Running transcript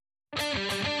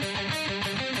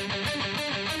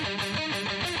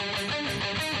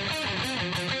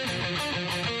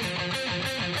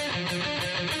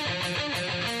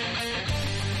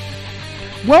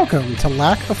Welcome to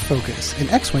Lack of Focus, an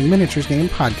X-Wing miniatures game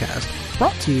podcast,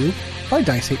 brought to you by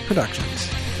Dice 8 Productions.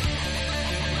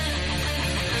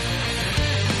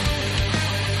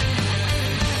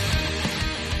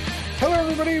 Hello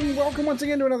everybody, and welcome once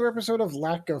again to another episode of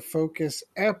Lack of Focus,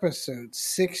 episode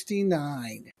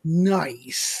 69.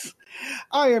 Nice!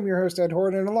 I am your host, Ed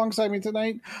Horde, and alongside me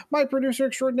tonight, my producer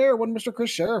extraordinaire, one Mr.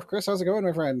 Chris Sheriff. Chris, how's it going,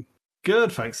 my friend?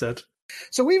 Good, thanks, Ed.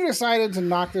 So we've decided to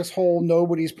knock this whole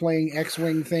nobody's playing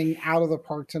X-Wing thing out of the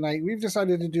park tonight. We've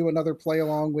decided to do another play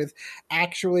along with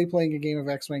actually playing a game of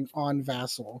X-Wing on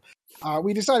Vassal.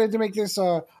 We decided to make this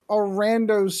a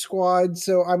rando squad,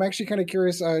 so I'm actually kind of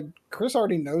curious. Chris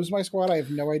already knows my squad. I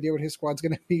have no idea what his squad's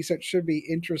going to be, so it should be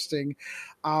interesting.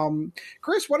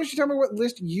 Chris, why don't you tell me what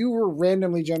list you were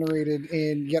randomly generated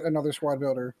in yet another squad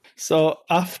builder? So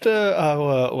after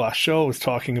our last show, I was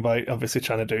talking about obviously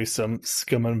trying to do some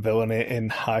scum and villainy in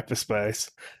hyperspace,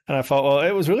 and I thought, well,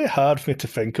 it was really hard for me to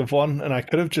think of one, and I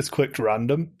could have just clicked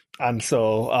random, and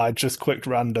so I just clicked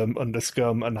random under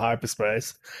scum and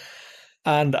hyperspace.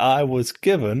 And I was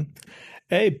given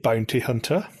a bounty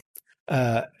hunter,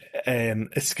 an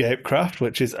escape craft,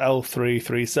 which is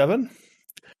L337,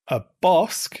 a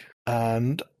Bosk,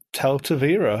 and Tel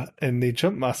Tavira in the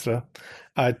Jumpmaster.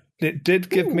 It did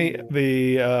give me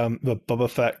the Boba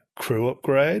Fett crew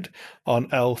upgrade on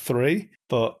L3,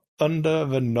 but under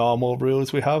the normal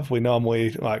rules we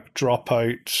normally drop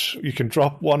out. You can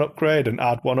drop one upgrade and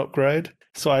add one upgrade.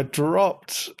 So I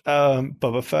dropped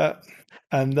Boba Fett.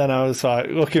 And then I was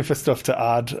looking for stuff to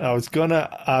add. I was going to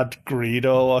add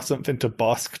Greedo or something to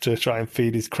Bosk to try and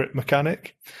feed his crit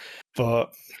mechanic.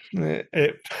 But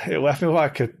it left me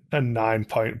like a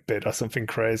 9-point bid or something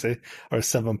crazy, or a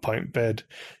 7-point bid.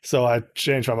 So I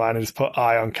changed my mind and just put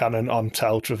Ion Cannon on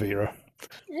Tel Tavira.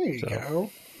 There you go.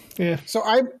 Yeah. So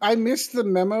I missed the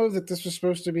memo that this was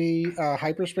supposed to be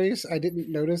hyperspace. I didn't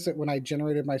notice it when I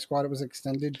generated my squad. It was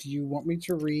extended. Do you want me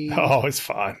to read? Oh, it's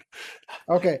fine.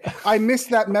 Okay, I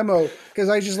missed that memo because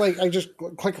I just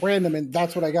click random and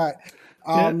that's what I got.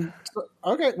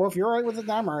 Okay, well if you're all right with it,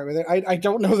 I'm all right with it. I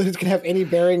don't know that it's gonna have any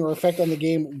bearing or effect on the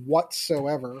game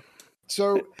whatsoever.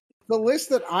 So the list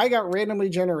that I got randomly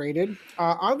generated,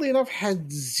 oddly enough,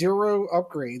 had 0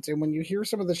 upgrades. And when you hear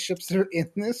some of the ships that are in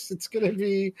this, it's going to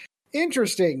be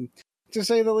interesting, to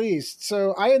say the least.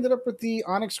 So I ended up with the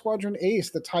Onyx Squadron Ace,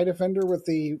 the TIE Defender with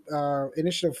the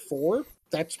Initiative 4.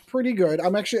 That's pretty good.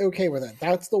 I'm actually okay with it.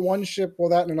 That's the one ship, well,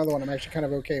 that and another one I'm actually kind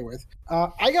of okay with.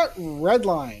 I got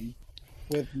Redline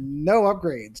with no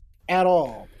upgrades at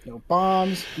all. No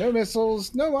bombs, no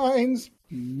missiles, no mines.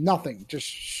 Nothing. Just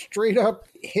straight up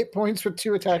hit points with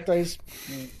 2 attack dice.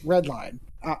 Redline.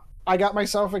 I got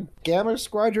myself a Gamma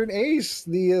Squadron Ace,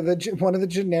 the one of the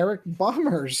generic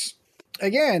bombers.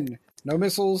 Again, no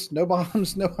missiles, no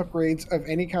bombs, no upgrades of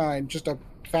any kind. Just a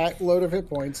fat load of hit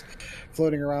points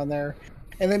floating around there.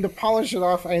 And then to polish it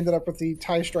off, I ended up with the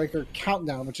TIE Striker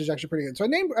Countdown, which is actually pretty good. So I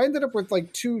ended up with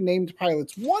 2 named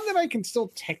pilots. One that I can still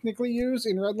technically use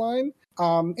in Redline.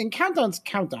 And Countdown's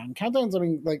Countdown. Countdown's,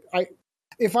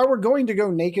 if I were going to go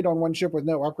naked on one ship with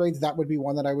no upgrades, that would be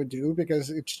one that I would do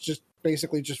because it's just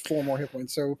basically just 4 more hit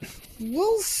points. So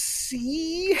we'll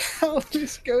see how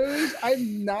this goes.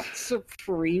 I'm not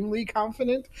supremely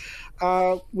confident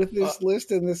with this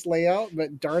list and this layout,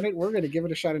 but darn it, we're going to give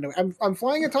it a shot anyway. I'm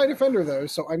flying a TIE Defender though,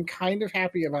 so I'm kind of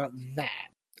happy about that.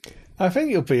 I think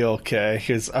you'll be okay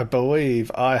because I believe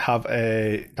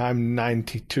I'm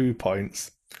 92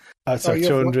 points.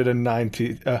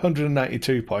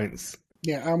 192 points.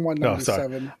 Yeah, I'm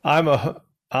 197. No, sorry.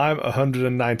 I'm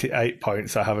 198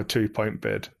 points. I have a 2-point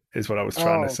bid, is what I was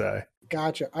trying to say.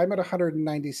 Gotcha. I'm at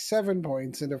 197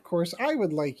 points, and of course, I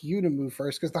would like you to move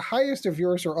first because the highest of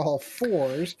yours are all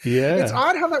 4s. Yeah. It's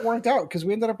odd how that worked out because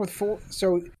we ended up with 4.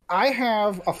 So I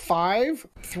have a 5,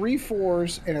 3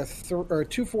 4s, and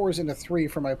 2 4s and a 3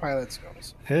 for my pilot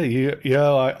skills. Hey,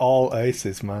 you're like all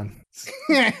aces, man.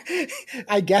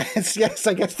 I guess, yes.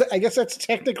 I guess that's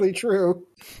technically true.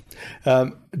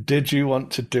 Did you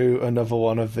want to do another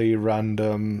one of the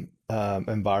random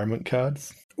environment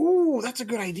cards? Ooh, that's a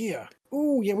good idea.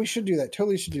 Ooh, yeah, we should do that.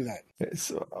 Totally should do that.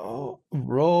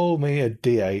 Roll me a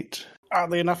d8.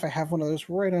 Oddly enough, I have one of those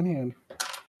right on hand.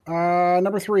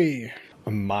 Number 3.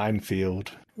 A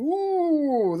minefield.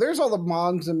 Ooh, there's all the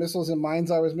bombs and missiles and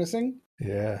mines I was missing.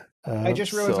 Yeah. I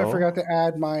just realized I forgot to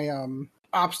add my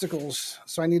obstacles,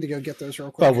 so I need to go get those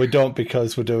real quick. Well, we don't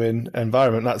because we're doing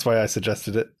environment. That's why I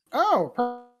suggested it.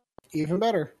 Oh, even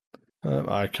better.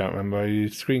 I can't remember. You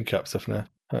screen cap stuff now.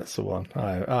 That's the one.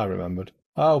 I remembered.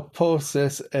 I'll post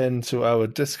this into our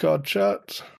Discord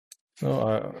chat.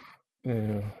 Oh,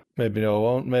 maybe no, I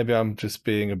won't. Maybe I'm just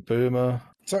being a boomer.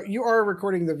 So you are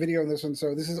recording the video on this one,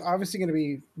 so this is obviously going to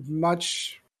be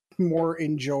much more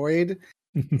enjoyed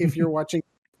if you're watching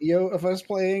video of us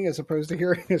playing as opposed to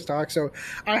hearing us talk. So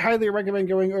I highly recommend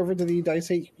going over to the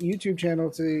Dice 8 YouTube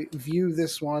channel to view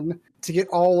this one to get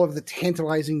all of the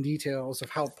tantalizing details of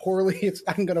how poorly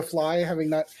I'm going to fly, having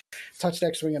not touched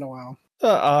X-Wing in a while.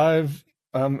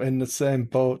 I'm in the same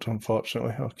boat,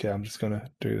 unfortunately. Okay, I'm just going to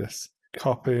do this.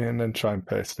 Copy and then try and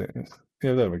paste it.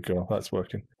 Yeah, there we go. That's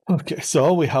working. Okay,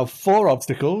 so we have 4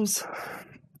 obstacles.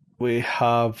 We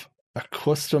have a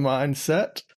cluster mine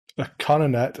set, a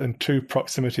coronet, and 2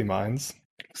 proximity mines.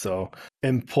 So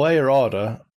in player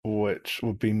order, which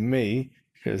would be me,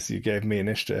 because you gave me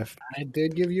initiative. I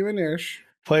did give you an ish.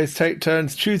 Players take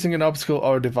turns choosing an obstacle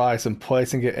or a device and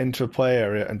placing it into a play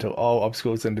area until all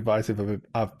obstacles and devices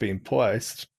have been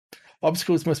placed.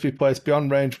 Obstacles must be placed beyond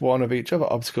range 1 of each other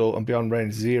obstacle and beyond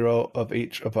range 0 of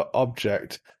each other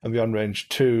object and beyond range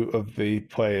 2 of the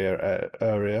player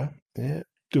area. Yeah.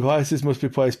 Devices must be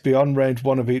placed beyond range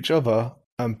 1 of each other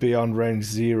and beyond range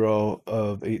 0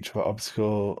 of each other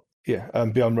obstacle. Yeah,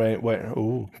 and beyond range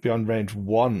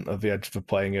 1 of the edge of the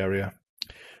playing area.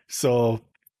 So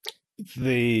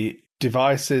the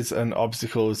devices and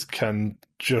obstacles can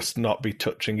just not be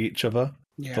touching each other.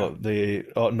 Yeah. But the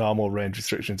normal range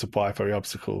restrictions apply for the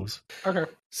obstacles. Okay.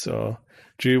 So,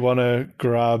 do you want to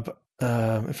grab...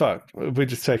 in fact, we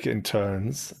just take it in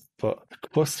turns. But a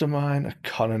cluster mine, a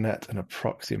coronet, and a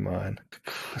proxy mine.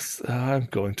 I'm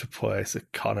going to place a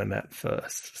coronet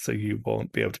first, so you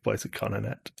won't be able to place a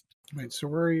coronet. Wait, so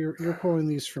where are you're pulling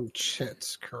these from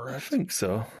chits, correct? I think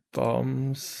so.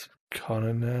 Bombs,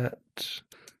 coronet.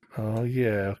 Oh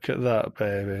yeah, look at that,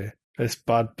 baby. This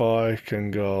bad boy can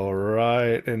go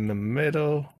right in the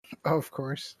middle. Of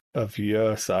course. Of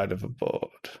your side of the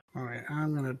board. All right,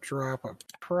 I'm going to drop a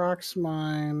prox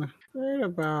mine right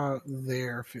about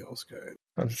there. Feels good.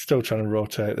 I'm still trying to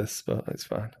rotate this, but it's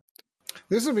fine.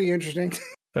 This will be interesting.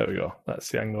 There we go. That's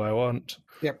the angle I want.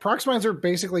 Yeah, prox mines are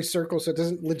basically circles, so it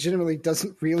doesn't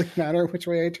really matter which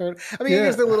way I turn. I mean, it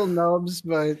is the little nubs,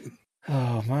 but...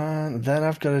 Oh, man. Then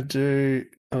I've got to do...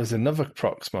 Oh, there's another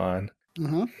prox mine.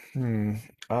 Mm-hmm.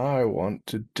 I want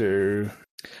to do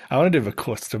the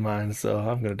cluster mines, so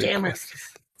I'm going to do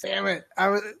clusters. Damn it.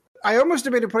 I almost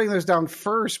debated putting those down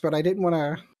first, but I didn't want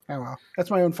to... Oh, well. That's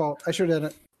my own fault. I should have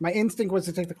done it. My instinct was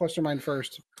to take the cluster mine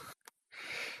first.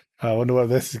 I wonder where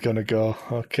this is going to go.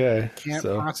 Okay. Can't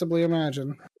possibly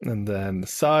imagine. And then the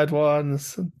side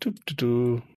ones.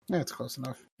 That's close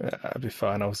enough. Yeah, that'd be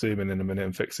fine. I'll zoom in a minute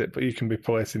and fix it. But you can be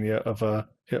placing your other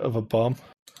bomb.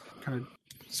 Kind of.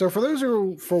 So for those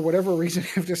who, for whatever reason,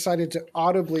 have decided to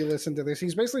audibly listen to this,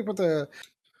 he's basically put the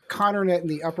coronet in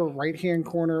the upper right-hand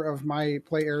corner of my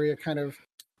play area, kind of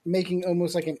making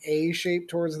almost like an A shape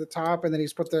towards the top, and then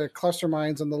he's put the cluster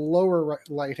mines on the lower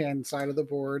right-hand side of the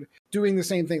board, doing the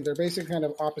same thing. They're basically kind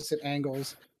of opposite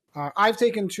angles. I've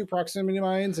taken 2 proximity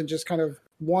mines and just kind of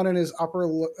one in his upper,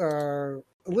 a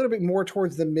little bit more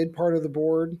towards the mid part of the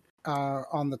board,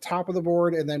 on the top of the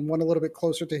board, and then one a little bit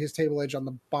closer to his table edge on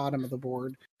the bottom of the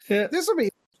board. Yeah. This will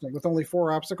be interesting with only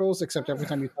 4 obstacles, except every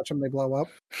time you touch them, they blow up.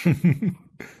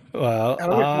 Well,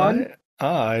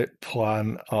 I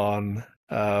plan on...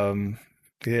 I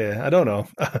don't know.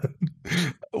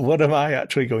 What am I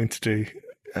actually going to do?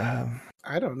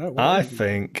 I don't know. I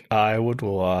think I would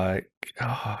like...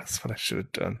 Oh, that's what I should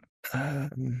have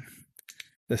done.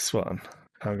 This one.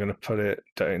 I'm going to put it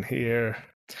down here.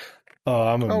 Oh,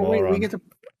 I'm a moron. We get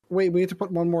to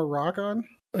put 1 more rock on?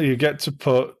 You get to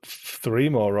put 3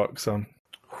 more rocks on.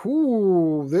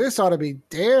 Ooh, this ought to be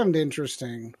damned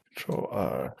interesting.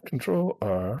 Control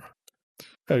R.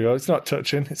 There you go. It's not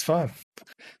touching. It's fine.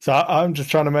 So I'm just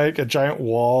trying to make a giant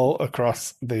wall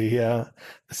across the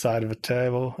side of a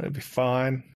table. It'd be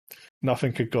fine.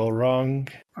 Nothing could go wrong.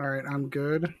 All right, I'm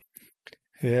good.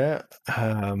 Yeah.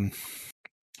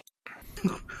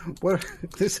 What?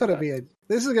 This is going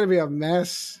to be a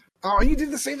mess. Oh, you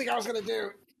did the same thing I was going to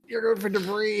do. You're going for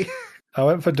debris. I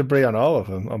went for debris on all of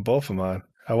them, on both of mine.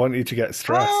 I want you to get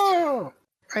stressed. Oh,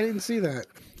 I didn't see that.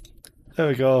 There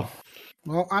we go.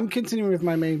 Well, I'm continuing with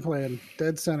my main plan.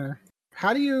 Dead center.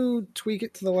 How do you tweak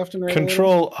it to the left and right?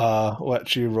 Control R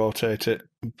lets you rotate it.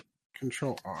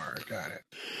 Control R. Got it.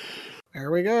 There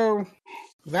we go.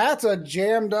 That's a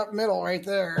jammed up middle right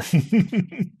there.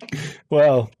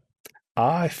 Well,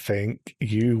 I think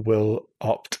you will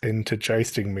opt into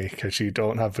jousting me because you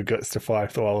don't have the guts to fly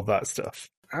through all of that stuff.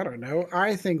 I don't know.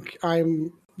 I think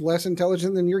I'm less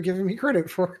intelligent than you're giving me credit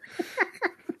for.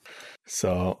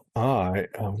 So I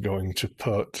am going to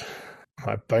put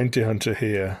my bounty hunter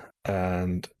here,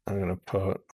 and I'm going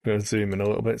to zoom in a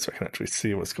little bit so I can actually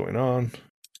see what's going on.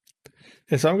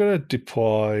 Yes, I'm going to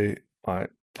deploy my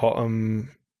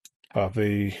bottom of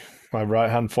my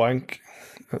right-hand flank.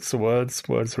 That's the words.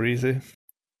 Words are easy.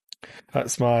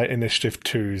 That's my initiative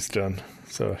 2's done.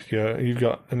 So you've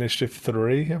got initiative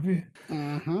 3, have you?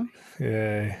 Mm-hmm.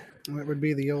 Yay. That would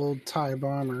be the old TIE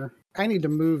bomber. I need to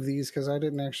move these because I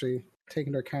didn't actually take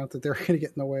into account that they were going to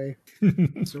get in the way.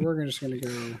 So we're just going to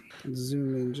go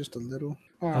zoom in just a little.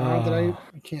 I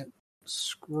can't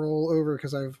scroll over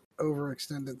because I've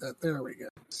overextended that. There we go.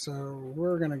 So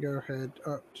we're going to go ahead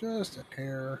up just a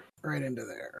hair right into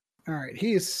there. All right,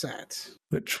 he is set.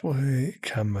 Which way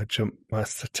can my jump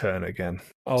master turn again?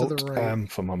 Alt the right. M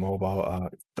for my mobile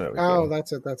art. There we go. go.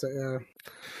 That's it, yeah.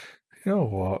 You know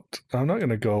what? I'm not going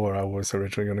to go where I was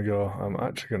originally going to go. I'm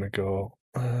actually going to go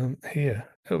here.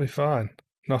 It'll be fine.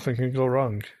 Nothing can go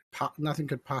wrong. Nothing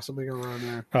could possibly go wrong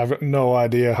there. I've got no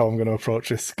idea how I'm going to approach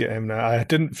this game now. I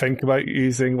didn't think about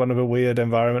using one of the weird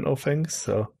environmental things,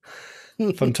 so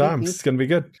fun times. It's going to be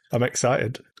good. I'm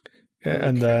excited. Yeah, okay.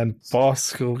 And then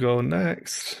boss will go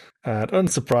next. And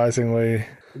unsurprisingly,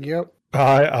 yep,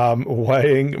 I am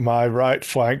weighing my right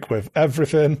flank with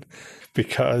everything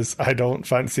because I don't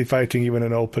fancy fighting you in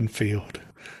an open field.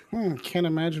 Can't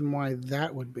imagine why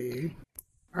that would be.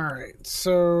 All right,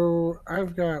 so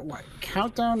I've got what?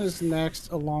 Countdown is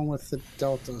next along with the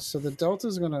Delta. So the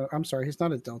Delta's going to... I'm sorry, he's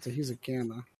not a Delta, he's a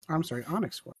Gamma. I'm sorry,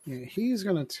 Onyx Squad. Yeah, he's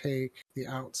going to take the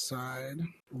outside.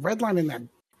 Redlining that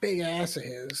big ass of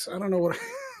his. I don't know what...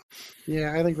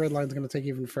 Yeah, I think Redline's going to take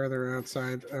even further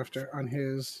outside on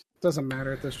his... Doesn't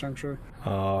matter at this juncture.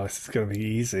 Oh, this is going to be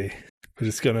easy. We're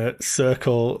just going to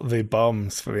circle the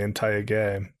bombs for the entire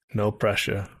game. No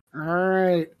pressure. All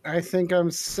right, I think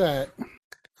I'm set.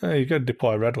 Oh, you got to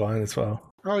deploy Redline as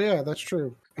well. Oh, yeah, that's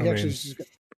true. I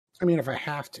mean, if I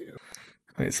have to.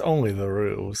 It's only the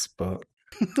rules, but...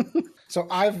 So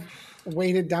I've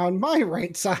weighted down my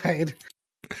right side.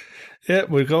 Yeah,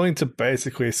 we're going to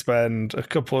basically spend a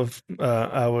couple of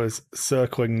hours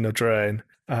circling the drain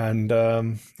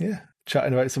and,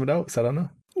 chatting about something else. I don't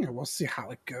know. Yeah, we'll see how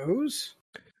it goes.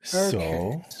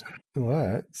 So,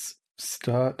 let's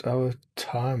start our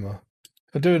timer.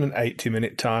 We're doing an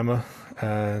 80-minute timer,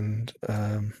 and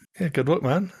good luck,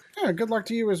 man. Yeah, good luck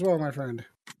to you as well, my friend.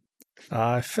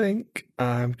 I think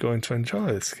I'm going to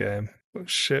enjoy this game.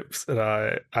 Ships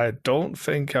that I don't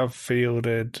think I've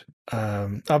fielded.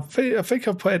 I think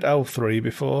I've played L3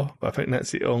 before, but I think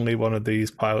that's the only one of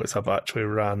these pilots I've actually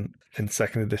ran in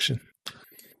 2nd edition.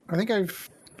 I think I've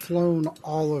flown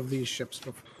all of these ships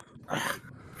before.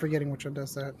 Forgetting which one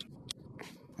does that.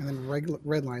 And then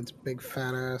Redline's big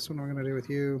fat ass. What am I going to do with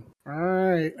you? All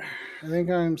right. I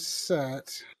think I'm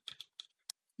set.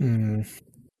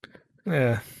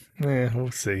 Yeah, we'll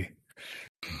see.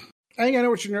 I think I know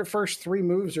what your first 3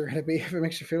 moves are going to be, if it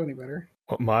makes you feel any better.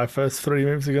 What my first 3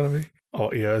 moves are going to be?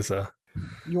 Or yours are?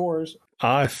 Yours.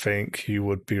 I think you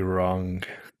would be wrong,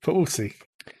 but we'll see.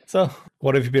 So,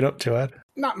 what have you been up to, Ed?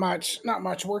 Not much.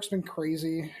 Work's been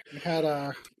crazy.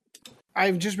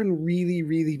 I've just been really,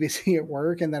 really busy at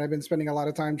work, and then I've been spending a lot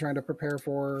of time trying to prepare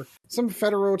for some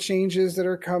federal changes that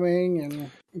are coming,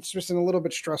 and it's just been a little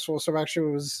bit stressful. So actually,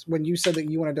 it was when you said that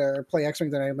you wanted to play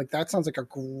X-Wing today, I'm like, that sounds like a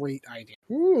great idea.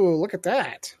 Ooh, look at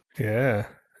that. Yeah,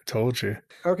 I told you.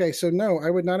 Okay, so no, I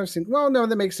would not have seen... Well, no,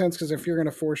 that makes sense, because if you're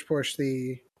going to force push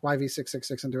the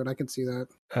YV666 into it, I can see that.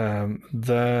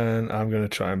 Then I'm going to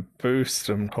try and boost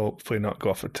and hopefully not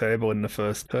go off the table in the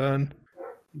first turn.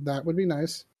 That would be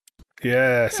nice.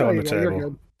 Yeah, so on the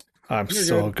table. You're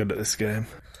so good at this game.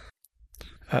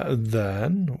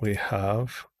 Then we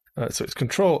have... so it's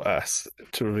Control S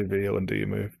to reveal and do your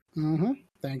move. Mm-hmm.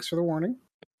 Thanks for the warning.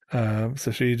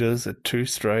 So she does a 2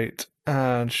 straight,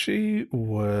 and she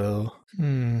will...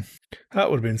 that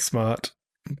would have been smart,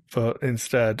 but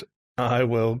instead I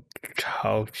will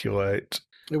calculate.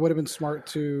 It would have been smart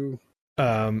to...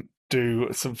 do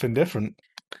something different,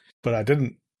 but I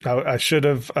didn't. I should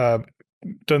have...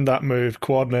 done that move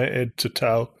coordinated to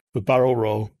Tell the barrel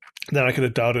roll. Then I could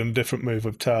have done a different move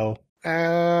with Tell.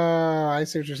 I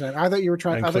see what you're saying. I thought you were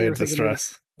trying. I cleared the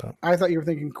stress. I thought you were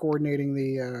thinking coordinating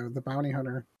the bounty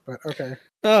hunter, but okay.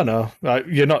 Oh no,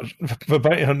 you're not. The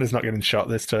bounty hunter's not getting shot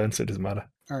this turn, so it doesn't matter.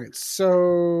 All right,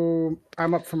 so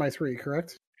I'm up for my 3,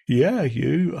 correct? Yeah,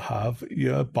 you have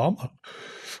your bomber.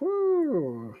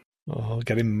 Woo. Oh,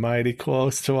 getting mighty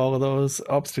close to all of those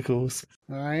obstacles.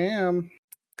 I am.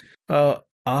 Well,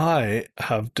 I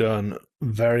have done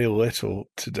very little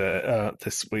today,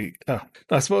 this week.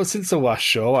 I suppose since the last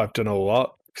show, I've done a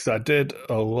lot, because I did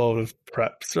a load of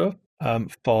prep stuff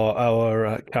for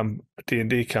our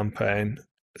D&D campaign,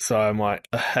 so I'm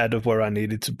ahead of where I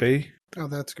needed to be. Oh,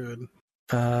 that's good.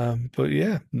 But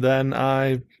yeah, then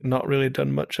I've not really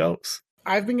done much else.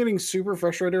 I've been getting super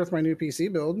frustrated with my new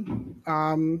PC build.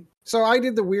 So I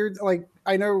did the weird, like,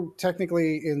 I know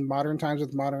technically in modern times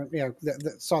with modern,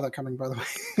 saw that coming, by the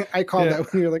way. I called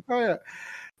that when you're like, oh yeah.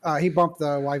 He bumped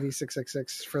the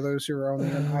YV666 for those who are only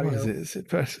in audio. Is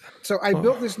it so I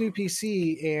built this new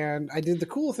PC and I did the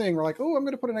cool thing where like, oh, I'm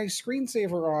going to put a nice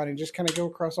screensaver on and just kind of go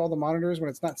across all the monitors when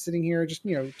it's not sitting here, just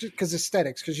because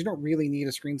aesthetics, because you don't really need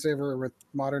a screensaver with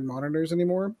modern monitors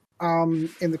anymore. And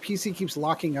the PC keeps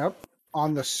locking up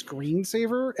on the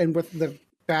screensaver, and with the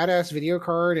badass video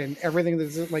card and everything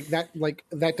that's like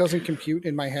that doesn't compute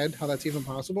in my head how that's even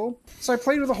possible. So I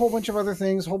played with a whole bunch of other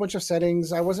things, a whole bunch of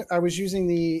settings. I was using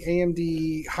the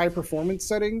AMD high performance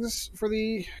settings for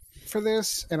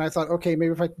this, and I thought, okay,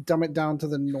 maybe if I dumb it down to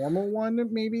the normal one,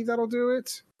 maybe that'll do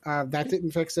it. That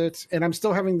didn't fix it, and I'm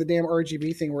still having the damn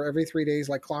RGB thing where every 3 days,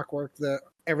 like clockwork,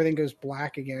 everything goes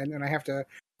black again, and I have to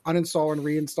uninstall and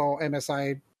reinstall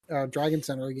MSI Dragon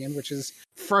Center again, which is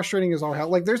frustrating as all hell.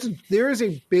 Like there is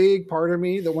a big part of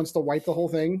me that wants to wipe the whole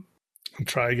thing and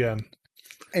try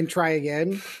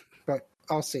again, but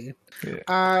I'll see.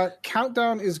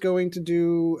 Countdown is going to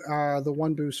do the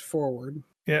one boost forward.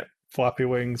 Flappy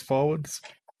wings forwards.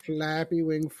 Flappy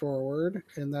wing forward,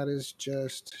 and that is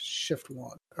just shift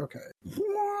 1. Okay.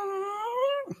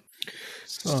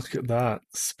 Look at that,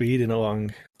 speeding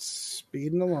along.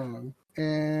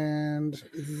 And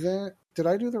then, did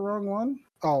I do the wrong one?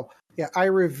 Oh, yeah, I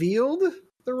revealed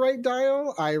the right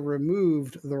dial. I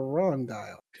removed the wrong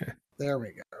dial. Okay. There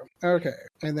we go. Okay,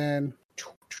 and then...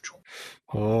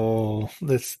 Oh,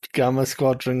 this Gamma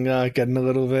Squadron guy getting a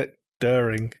little bit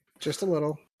daring. Just a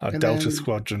little. Delta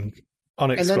Squadron.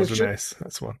 Onyx Squadron Ace,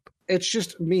 that's one. It's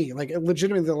just me. Like,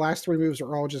 legitimately, the last 3 moves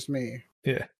are all just me.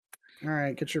 Yeah. All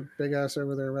right, get your big ass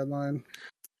over there, Redline.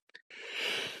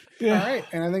 Yeah. All right,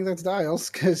 and I think that's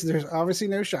dials, because there's obviously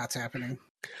no shots happening.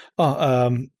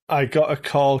 I got a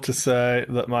call to say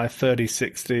that my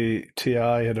 3060 Ti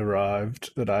had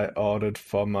arrived that I ordered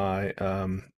for my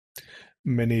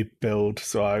mini build,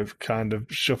 so I've kind of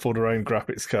shuffled around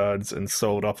graphics cards and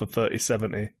sold off a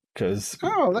 3070 because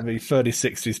the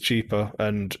 3060 is cheaper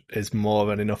and is more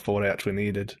than enough for what I actually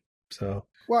needed. So,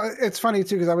 well, it's funny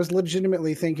too because I was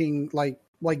legitimately thinking like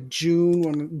June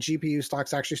when GPU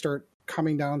stocks actually start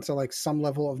coming down to like some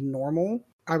level of normal.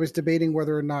 I was debating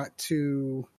whether or not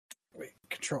to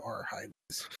Control R hide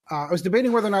this. I was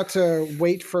debating whether or not to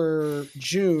wait for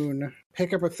June,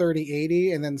 pick up a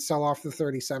 3080, and then sell off the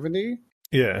 3070.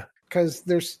 Yeah, because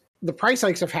the price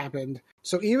hikes have happened.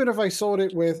 So even if I sold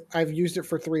it I've used it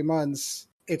for 3 months,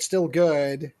 it's still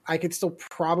good. I could still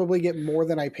probably get more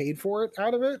than I paid for it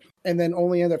out of it, and then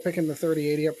only end up picking the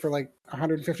 3080 up for like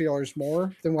 $150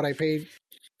 more than what I paid.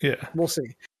 Yeah, we'll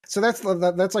see. So that's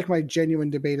like my genuine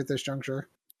debate at this juncture.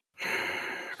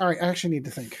 All right, I actually need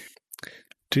to think.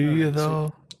 Do you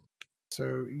though?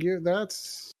 So you're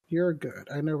good.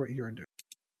 I know what you're doing.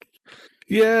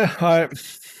 Yeah,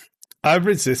 I've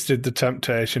resisted the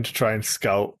temptation to try and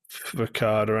scalp the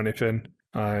card or anything.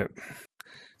 I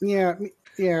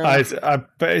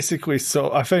basically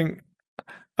I think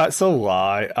that's a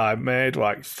lie. I made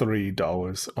like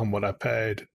 $3 on what I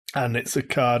paid, and it's a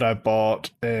card I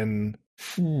bought in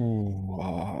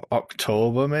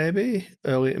October, maybe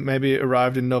it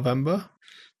arrived in November.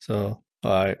 So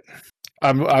I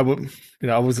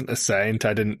wasn't a saint.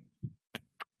 I didn't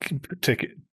take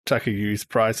a used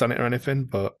price on it or anything,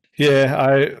 but yeah,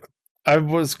 I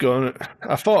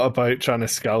thought about trying to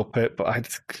scalp it, but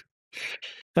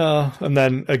and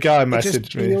then a guy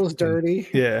messaged me. It just feels dirty.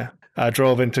 Yeah, I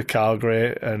drove into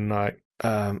Calgary and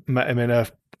met him in a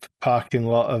parking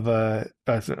lot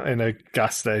in a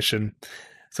gas station.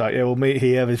 It's like, yeah, we'll meet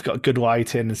here. We've got good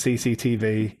lighting and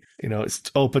CCTV.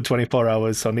 It's open 24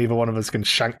 hours, so neither one of us can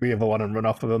shank the other one and run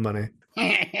off with the money.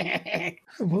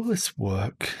 Will this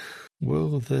work?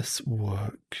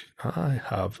 I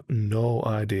have no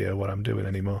idea what I'm doing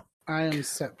anymore. I am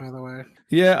set, by the way.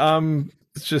 Yeah, I'm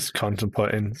just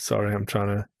contemplating. Sorry, I'm trying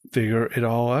to figure it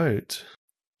all out.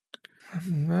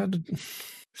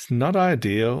 It's not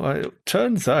ideal. It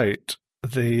turns out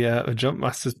the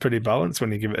Jumpmaster's pretty balanced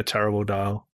when you give it a terrible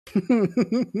dial.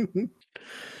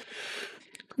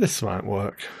 This might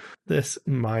work.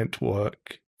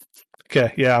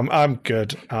 Okay, yeah, I'm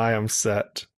good. I am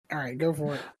set. All right, go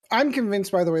for it. I'm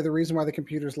convinced, by the way, the reason why the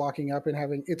computer's locking up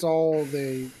and it's all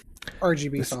the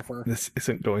RGB software. This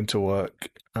isn't going to work.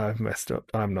 I've messed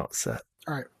up. I'm not set.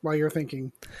 All right, while you're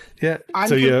thinking. Yeah.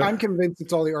 I'm convinced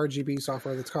it's all the RGB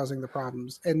software that's causing the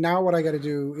problems. And now what I got to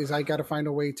do is I got to find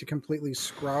a way to completely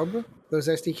scrub those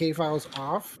SDK files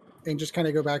off and just kind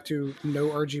of go back to no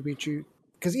RGB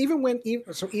because even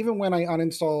when I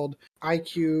uninstalled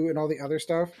iQOO and all the other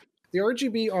stuff, the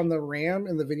RGB on the RAM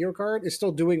and the video card is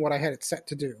still doing what I had it set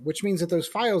to do, which means that those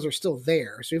files are still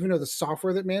there. So even though the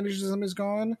software that manages them is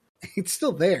gone, it's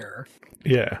still there.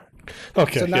 Yeah.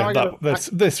 Okay. So now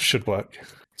this should work.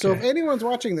 So if anyone's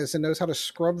watching this and knows how to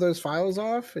scrub those files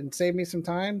off and save me some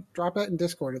time, drop that in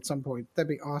Discord at some point. That'd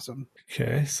be awesome.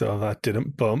 Okay, so that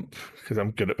didn't bump because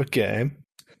I'm good at the game.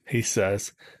 He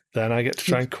says. Then I get to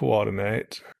try and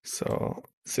coordinate. So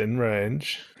it's in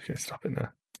range. Okay, stop it now.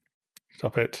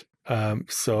 Stop it.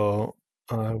 So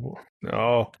no.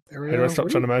 How do I stop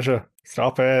trying to measure?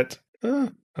 Stop it. I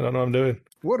don't know what I'm doing.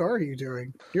 What are you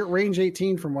doing? You're at range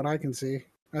 18 from what I can see.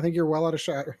 I think you're well out of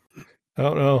shot. I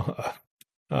don't know.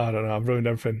 I don't know. I've ruined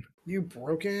everything. You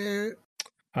broke it.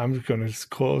 I'm just going to just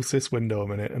close this window a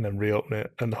minute and then reopen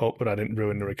it and hope that I didn't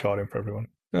ruin the recording for everyone.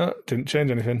 No, didn't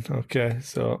change anything. Okay,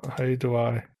 so how do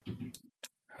I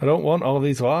don't want all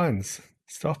these lines.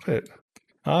 Stop it.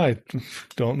 I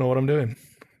don't know what I'm doing.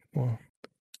 Well,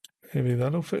 maybe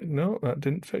that'll fix. No, that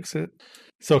didn't fix it.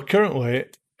 So currently,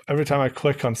 every time I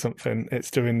click on something,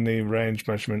 it's doing the range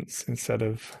measurements instead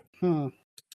of... I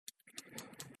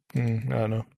don't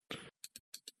know.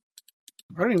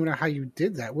 I don't even know how you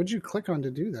did that. What'd you click on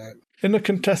to do that? In the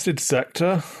contested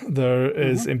sector, there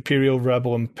is Imperial,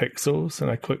 Rebel, and Pixels, and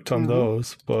I clicked on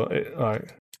those, but it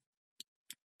like...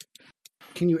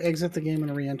 Can you exit the game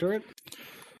and re-enter it?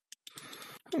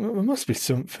 There must be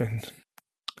something.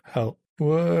 Help.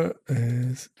 Where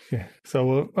is... Yeah,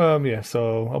 so,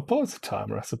 so I'll pause the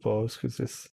timer, I suppose, because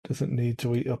this doesn't need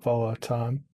to eat up all our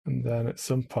time, and then at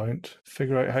some point,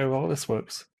 figure out how all this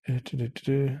works. It's not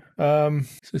going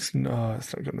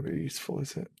to be useful,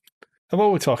 is it? And what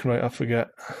were we talking about? I forget.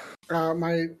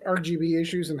 My RGB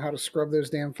issues and how to scrub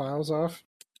those damn files off.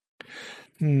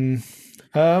 I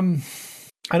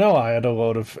know I had a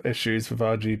lot of issues with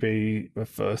RGB the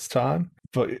first time,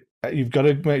 but you've got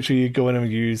to make sure you go in and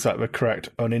use like the correct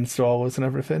uninstallers and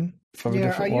everything.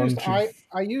 I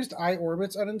used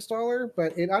iOrbit's uninstaller,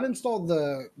 but it uninstalled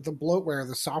the bloatware,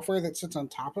 the software that sits on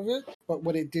top of it. But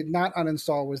what it did not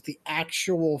uninstall was the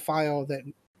actual file that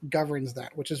governs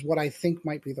that, which is what I think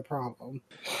might be the problem.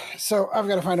 So I've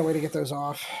got to find a way to get those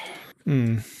off.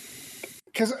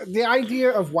 Because the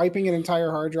idea of wiping an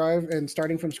entire hard drive and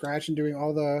starting from scratch and doing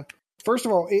all the... First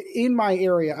of all, in my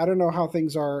area, I don't know how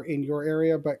things are in your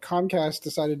area, but Comcast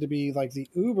decided to be like the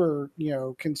Uber,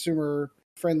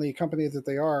 consumer-friendly company that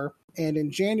they are, and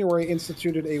in January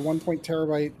instituted a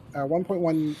 1.2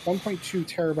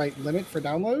 terabyte limit for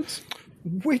downloads,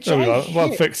 which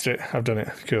I've fixed it. I've done it.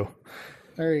 Cool.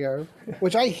 There you go.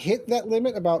 Which I hit that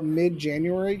limit about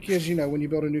mid-January because, when you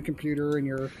build a new computer and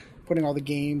you're putting all the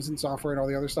games and software and all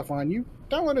the other stuff on, you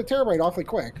download a terabyte awfully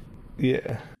quick.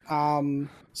 Yeah.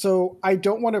 So I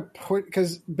don't want to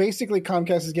because basically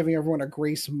Comcast is giving everyone a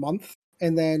grace month.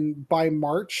 And then by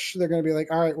March, they're going to be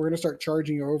like, all right, we're going to start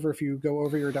charging you over if you go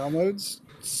over your downloads.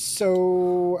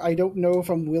 So I don't know if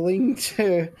I'm willing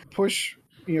to push,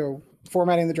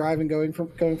 formatting the drive and going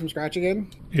from scratch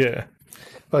again. Yeah.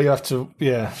 Well, you have to,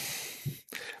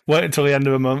 wait until the end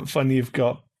of the month when you've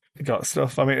got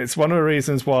stuff. I mean, it's one of the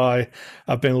reasons why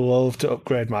I've been loath to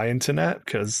upgrade my internet,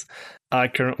 because I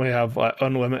currently have like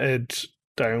unlimited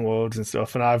downloads and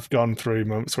stuff, and I've gone through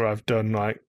months where I've done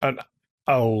like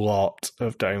a lot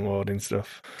of downloading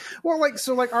stuff. Well,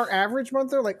 our average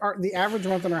month, the average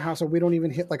month in our household, we don't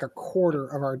even hit like a quarter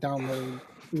of our download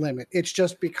limit. It's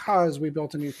just because we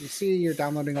built a new PC, you're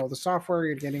downloading all the software,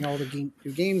 you're getting all the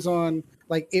new games on.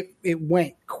 Like it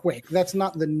went quick. That's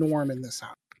not the norm in this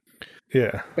house.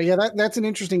 Yeah. But yeah, that's an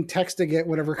interesting text to get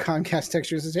whenever Comcast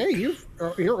texts you and says, hey,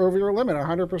 you're over your limit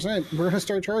 100%. We're going to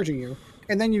start charging you.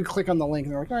 And then you click on the link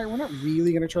and they're like, all right, we're not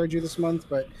really going to charge you this month,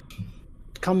 but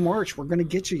come March, we're going to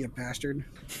get you bastard.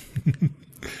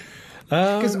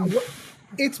 Because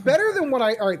it's better than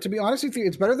what to be honest with you,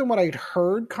 it's better than what I'd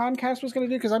heard Comcast was going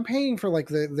to do, because I'm paying for like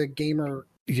the gamer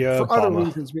for other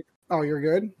reasons. Oh, you're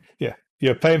good? Yeah.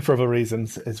 You're paying for other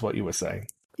reasons is what you were saying.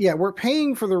 Yeah, we're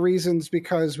paying for the reasons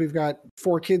because we've got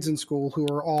 4 kids in school who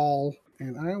are all,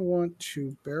 and I want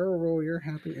to barrel roll your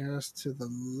happy ass to the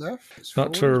left.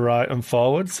 Not to the right and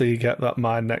forward, so you get that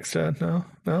mine next turn? No?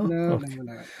 No.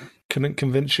 Couldn't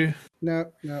convince you?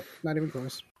 No, not even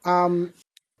close.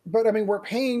 But I mean, we're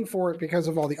paying for it because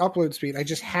of all the upload speed. I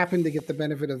just happen to get the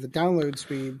benefit of the download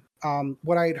speed.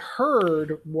 What I'd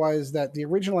heard was that the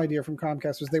original idea from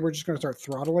Comcast was they were just going to start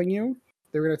throttling you.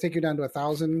 They were going to take you down to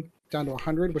 1,000, down to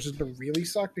 100, which is going to really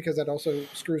suck because that also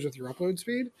screws with your upload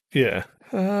speed. Yeah.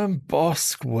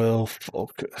 Bosk will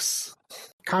focus.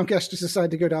 Comcast just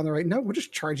decided to go down the right. No, we'll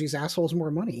just charge these assholes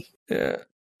more money. Yeah.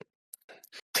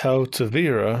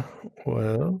 Tavira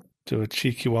will do a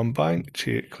cheeky one bank,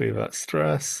 clear that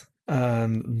stress,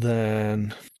 and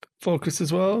then focus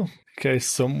as well, in case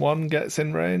someone gets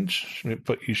in range,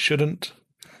 but you shouldn't.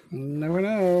 Never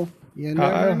know. You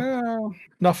never know.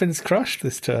 Nothing's crashed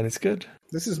this turn. It's good.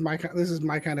 This is my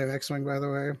kind of X-Wing, by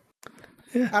the way.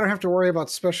 Yeah. I don't have to worry about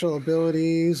special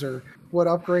abilities or what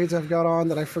upgrades I've got on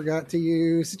that I forgot to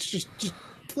use. It's just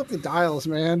flip the dials,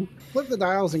 man. Flip the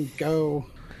dials and go.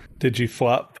 Did you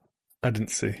flap? I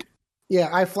didn't see. Yeah,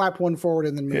 I flap one forward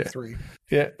and then move 3.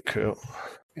 Yeah, cool.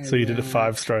 And so you did a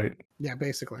 5 straight. Yeah,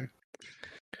 basically.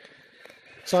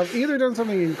 So I've either done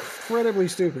something incredibly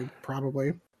stupid,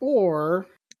 probably, or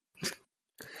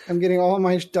I'm getting all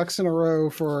my ducks in a row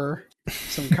for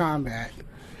some combat.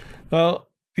 Well,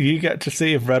 you get to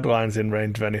see if Redline's in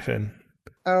range of anything.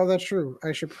 Oh, that's true.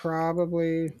 I should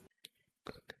probably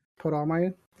put all my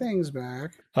things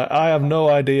back. I have no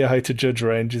idea how to judge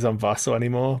ranges on Vassal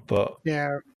anymore, but...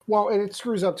 Yeah. Well, and it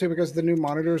screws up, too, because the new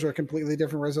monitors are completely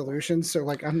different resolutions, so,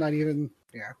 like, I'm not even...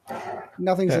 Yeah.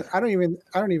 Nothing's... Yeah. I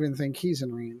don't even think he's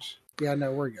in range. Yeah,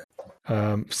 no, we're good.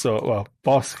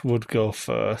 Bosk would go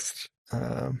first.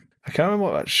 I can't remember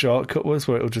what that shortcut was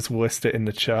where it'll just list it in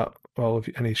the chat, all of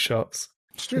any shots.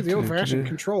 Just do the old-fashioned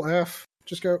Control F.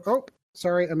 Just go, oh,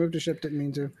 sorry, I moved a ship, didn't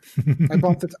mean to. I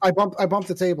bumped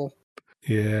the table.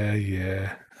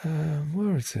 Yeah.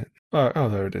 Where is it? Oh,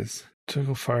 there it is.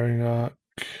 Toggle firing arc.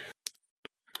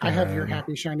 I have your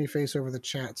happy shiny face over the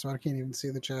chat, so I can't even see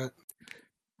the chat.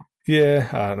 Yeah,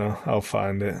 I don't know. I'll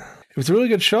find it. It was a really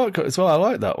good shortcut as well. I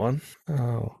like that one.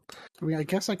 Oh. I mean, I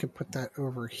guess I could put that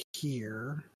over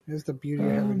here. Is the beauty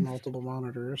of having multiple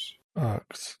monitors.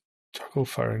 Arcs. Toggle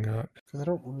firing arc. Because I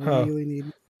don't really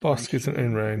need... Bosk isn't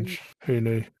in range. Who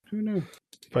knew?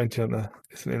 Bounty Hunter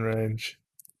isn't in range.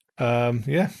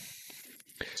 Yeah.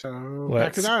 So, let's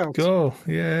back to dials. Go.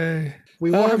 Yay. We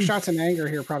will have shots in anger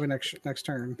here probably next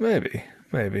turn. Maybe.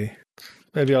 Maybe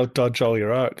I'll dodge all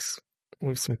your arcs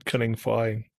with some cunning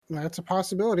flying. That's a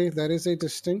possibility. That is a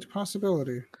distinct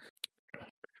possibility.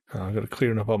 Oh, I've got to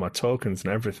clear up all my tokens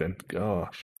and everything.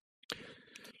 Gosh.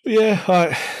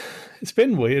 Yeah, it's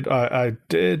been weird. I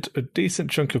did a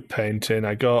decent chunk of painting.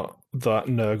 I got that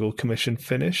Nurgle commission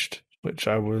finished, which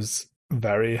I was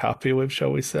very happy with,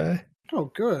 shall we say.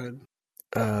 Oh, good.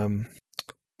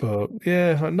 But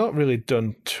yeah, I've not really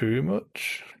done too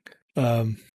much.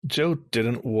 Jill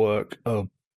didn't work a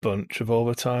bunch of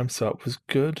overtime, so that was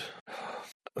good.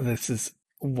 This is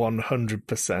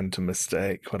 100% a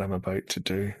mistake, what I'm about to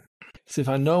do. So if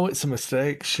I know it's a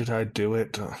mistake, should I do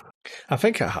it? I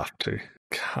think I have to.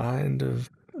 Kind of.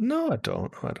 No, I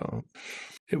don't.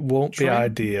 It won't be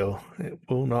ideal. It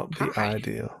will not be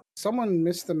ideal. Someone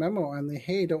missed the memo on the,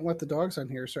 hey, don't let the dogs on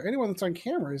here. So anyone that's on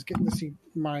camera is getting to see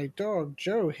my dog,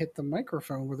 Joe, hit the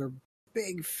microphone with her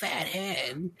big fat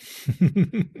head.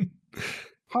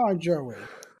 Hi, Joey.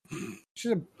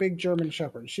 She's a big German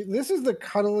Shepherd. This is the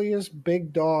cuddliest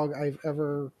big dog I've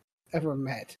ever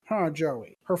met. Huh,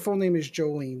 Joey. Her full name is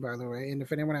Jolene, by the way. And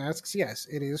if anyone asks, yes,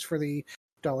 it is for the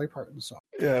Dolly Parton song.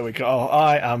 There we go.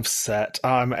 I am set.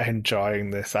 I'm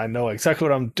enjoying this. I know exactly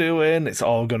what I'm doing. It's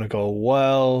all going to go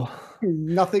well.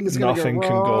 Nothing can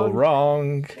go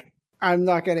wrong. I'm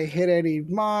not going to hit any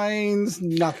mines.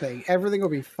 Nothing. Everything will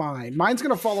be fine. Mine's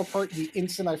going to fall apart the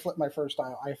instant I flip my first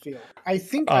dial, I feel. I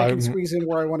think I can squeeze in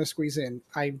where I want to squeeze in.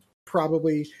 I'm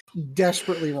probably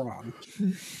desperately wrong.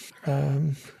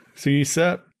 So you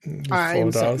set?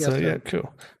 I'm set, yes, yeah,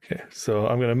 cool. Okay, so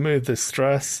I'm going to move this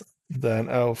stress. Then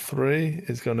L3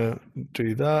 is going to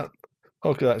do that.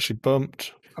 Okay, that actually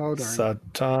bumped. Oh, darn. Sad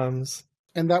times.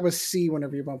 And that was C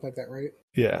whenever you bump like that, right?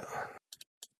 Yeah.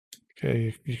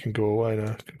 Okay, you can go away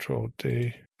now. Control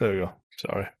D. There we go.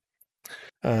 Sorry.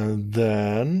 And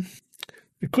then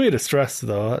we cleared the stress,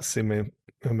 though. That's the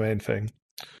main thing.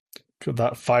 Got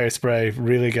that fire spray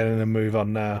really getting a move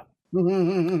on now.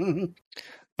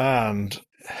 And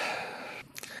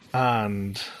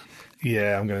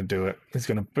yeah, I'm going to do it. It's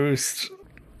going to boost.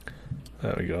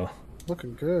 There we go.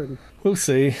 Looking good. We'll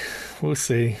see.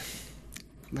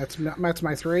 That's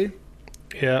my 3?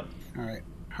 Yeah. All right.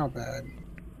 How bad?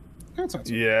 That's not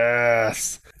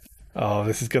yes. Oh,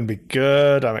 this is going to be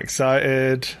good. I'm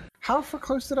excited. How far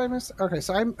close did I miss? Okay,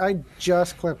 so I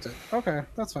just clipped it. Okay,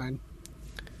 that's fine.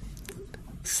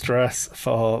 Stress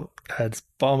for Ed's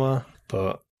bomber,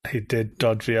 but he did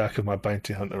dodge the arc of my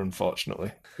bounty hunter,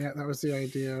 unfortunately. Yeah, that was the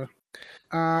idea.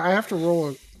 I have to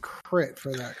roll a crit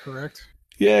for that, correct?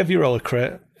 Yeah, if you roll a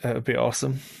crit, it would be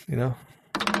awesome, you know?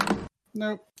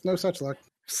 Nope, no such luck.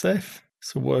 Safe.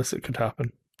 It's the worst that could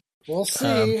happen. We'll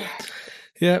see.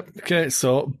 Yeah, okay,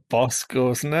 so Boss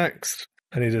goes next.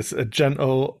 and he does a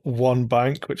gentle one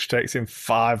bank, which takes him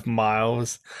 5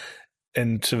 miles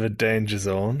into the danger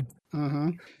zone.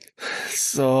 Mm-hmm.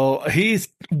 So he's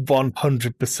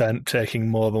 100% taking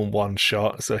more than one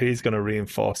shot, so he's going to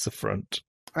reinforce the front.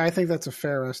 I think that's a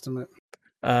fair estimate.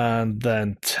 And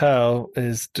then Tell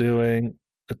is doing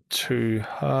a 2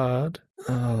 hard.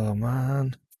 Oh,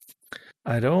 man.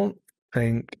 I don't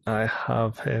think I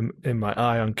have him in my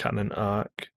ion cannon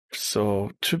arc.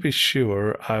 So to be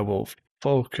sure, I will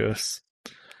focus.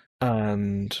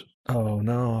 And oh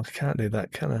no, I can't do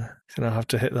that, can I? Can I have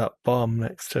to hit that bomb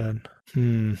next turn?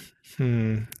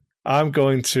 I'm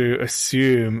going to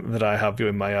assume that I have you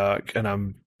in my arc, and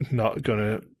I'm not going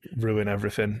to ruin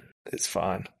everything. It's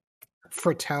fine.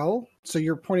 For Tell? So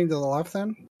you're pointing to the left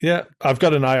then? Yeah, I've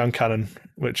got an ion cannon,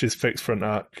 which is fixed front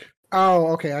arc. Oh,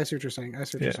 okay. I see what you're saying.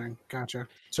 You're saying. Gotcha.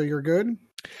 So you're good?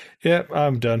 Yeah,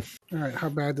 I'm done. All right. How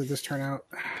bad did this turn out?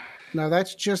 No,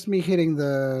 that's just me hitting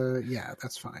the... Yeah,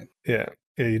 that's fine. Yeah,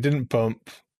 you didn't bump,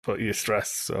 but you're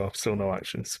stressed, so still no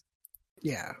actions.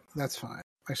 Yeah, that's fine.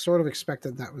 I sort of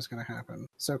expected that was going to happen.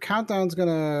 So Countdown's going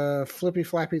to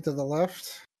flippy-flappy to the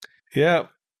left. Yeah.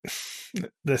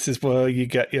 This is where you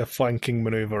get your flanking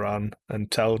maneuver on,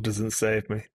 and Tell doesn't save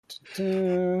me.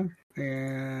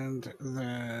 And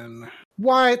then...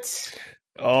 What?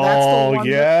 Oh,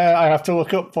 yeah. I have to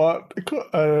look up what...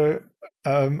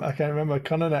 I can't remember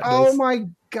ConnerNet does. Oh my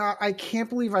god, I can't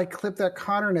believe I clipped that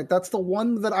ConnerNet. That's the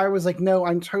one that I was like, no,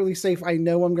 I'm totally safe. I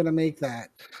know I'm going to make that.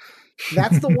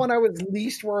 That's the one I was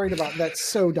least worried about. That's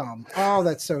so dumb. Oh,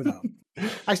 that's so dumb.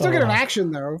 I still get an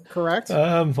action, though, correct?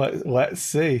 Let's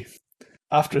see.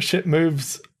 After a ship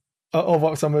moves, or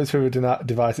walks on moves through a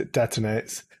device, it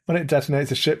detonates. When it detonates,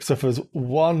 the ship suffers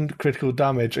 1 critical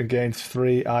damage and gains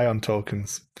 3 ion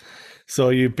tokens. So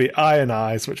you'd be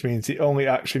ionized, which means the only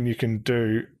action you can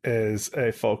do is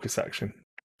a focus action.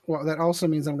 Well, that also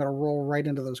means I'm going to roll right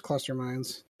into those cluster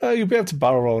mines. You'll be able to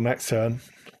barrel roll next turn,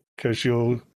 because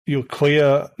you'll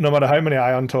clear, no matter how many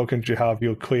ion tokens you have,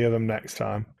 you'll clear them next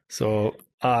time. So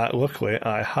luckily,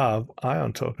 I have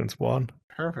ion tokens. 1,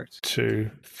 perfect, 2,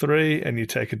 3, and you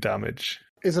take a damage.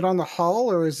 Is it on the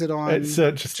hull, or is it on... It's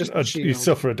just you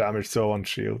suffer a damage, so on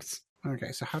shields.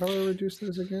 Okay, so how do I reduce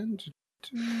those again?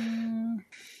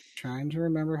 Trying to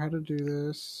remember how to do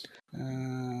this.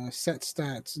 Set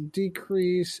stats.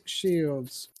 Decrease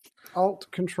shields. Alt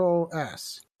Control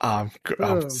S. I'm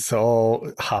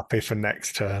so happy for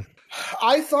next turn.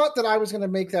 I thought that I was going to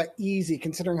make that easy,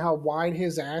 considering how wide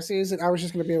his ass is, and I was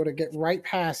just going to be able to get right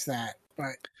past that.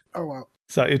 But, oh well.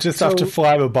 So you just have to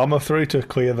fly a bomber through to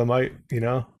clear them out, you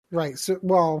know? Right. So,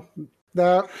 well,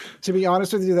 to be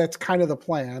honest with you, that's kind of the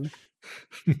plan.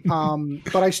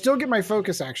 But I still get my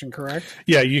focus action, correct?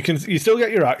 Yeah, you still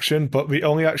get your action, but the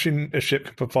only action a ship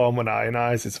can perform when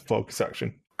ionized is a focus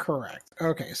action. Correct.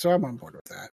 Okay, so I'm on board with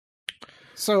that.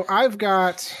 So I've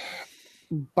got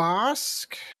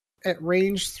Bossk at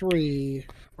range 3,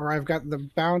 or I've got the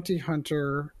Bounty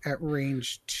Hunter at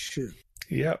range 2.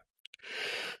 Yep.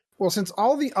 Well, since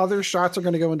all the other shots are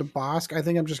going to go into Bossk, I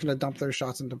think I'm just going to dump those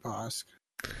shots into Bossk.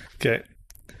 Okay.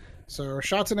 So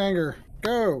shots in anger,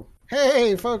 go.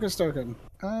 Hey, focus token.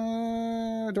 Do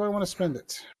I want to spend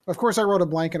it? Of course, I wrote a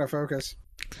blank and a focus.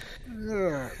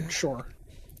 Sure.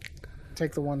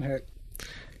 Take the 1 hit.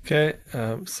 Okay,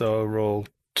 so roll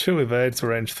 2 evades for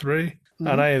range 3,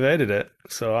 and I evaded it,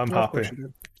 so I'm happy.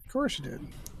 Of course you did.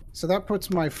 So that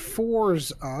puts my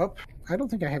 4s up. I don't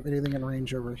think I have anything in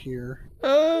range over here.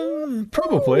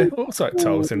 Probably. Looks like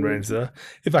Tell's in range there.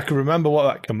 If I can remember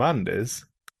what that command is.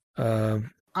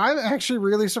 I'm actually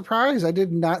really surprised. I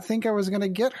did not think I was going to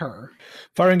get her.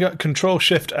 Firing at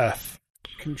Control-Shift-F.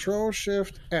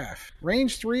 Control-Shift-F.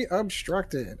 Range 3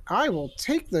 obstructed. I will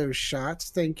take those shots.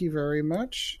 Thank you very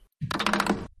much.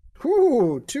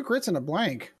 Ooh, 2 crits and a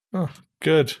blank. Oh,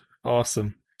 good.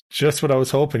 Awesome. Just what I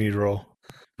was hoping you'd roll.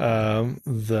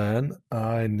 Then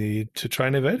I need to try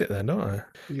and evade it then, don't I?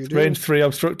 You do. Range 3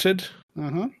 obstructed.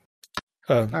 2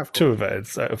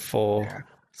 evades out of 4. Yeah.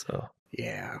 So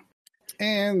yeah.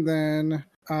 And then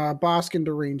Bossk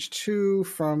into range 2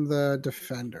 from the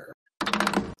defender.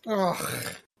 Ugh.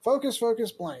 Focus,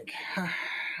 blank. All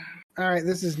right,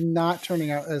 this is not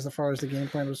turning out as far as the game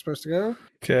plan was supposed to go.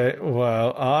 Okay,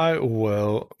 well, I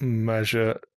will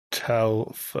measure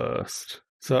Tell first.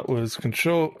 So that was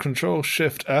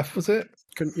Control-Shift-F, was it?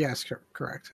 Yes,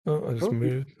 correct. Oh, I just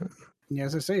moved. Yeah,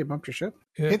 as I say, you bumped your ship.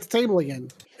 Yeah. Hit the table again.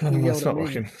 It's not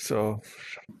working. So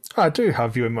I do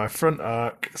have you in my front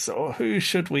arc. So who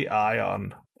should we eye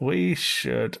on? We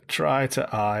should try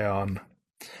to eye on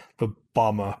the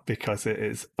bomber because it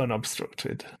is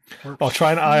unobstructed. Or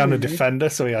try an eye on a defender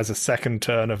so he has a second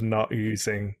turn of not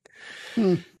using.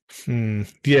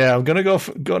 Yeah, I'm gonna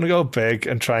go big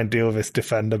and try and deal with this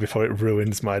defender before it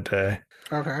ruins my day.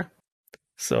 Okay.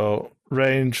 So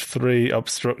range 3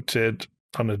 obstructed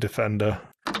on a defender.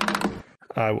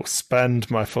 I will spend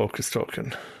my focus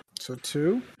token. So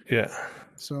 2. Yeah.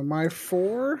 So my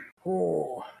 4.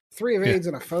 Oh, 3 evades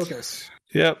and a focus.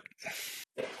 Yep.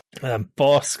 And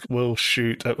Bosk will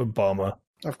shoot at the bomber.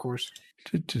 Of course.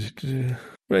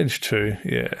 Range 2.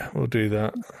 Yeah, we'll do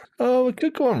that. Oh, we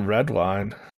could go on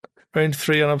Redline. Range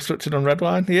 3 unobstructed on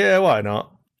Redline? Yeah, why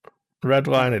not?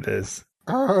 Redline it is.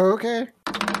 Oh, okay.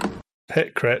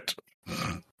 Hit crit.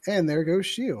 And there goes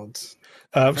shields.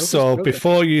 So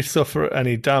before you suffer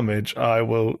any damage, I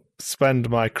will spend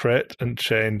my crit and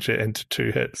change it into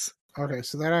 2 hits. Okay,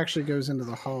 so that actually goes into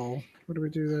the hull. What do we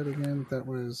do that again? That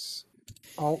was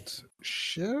Alt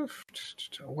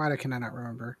Shift? Why can I not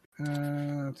remember?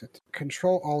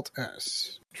 Control Alt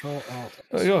S. Control Alt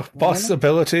S. Your boss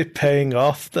ability paying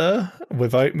off there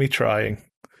without me trying.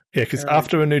 Yeah, because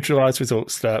after a neutralize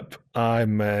result step, I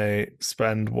may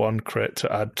spend 1 crit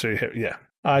to add 2 hit. Yeah,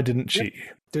 I didn't cheat you.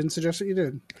 Didn't suggest that you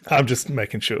did. I'm just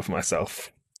making sure for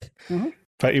myself. Mm-hmm.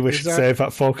 Bet you wish to save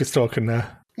that focus token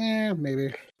there. Yeah,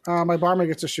 maybe. My bomber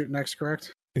gets to shoot next,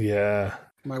 correct? Yeah.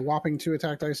 My whopping 2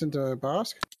 attack dice into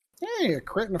Bosk. Hey, a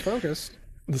crit and a focus.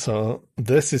 So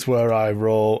this is where I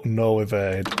roll no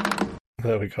evade.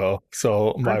 There we go.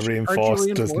 So my reinforce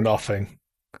does nothing.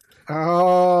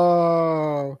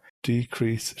 Oh.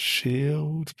 Decrease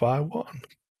shield by 1.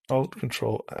 Alt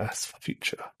Control S for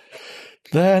future.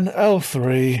 Then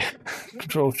L3.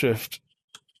 Control Shift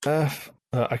F.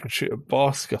 I can shoot a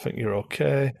Bosk. I think you're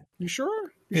okay. You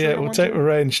sure? Yeah, we'll take the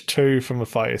range 2 from a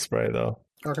fire spray though.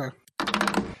 Okay.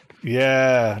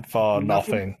 Yeah, for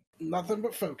nothing. Nothing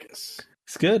but focus.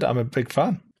 It's good. I'm a big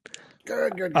fan.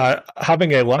 Good.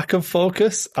 Having a lack of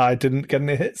focus, I didn't get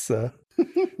any hits there.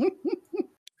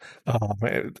 Oh,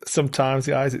 man. Sometimes,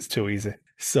 guys, it's too easy.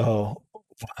 So,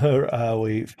 where are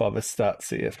we for the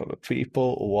stats here for the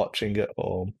people watching at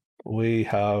home? We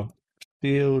have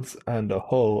shields and a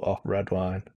hull off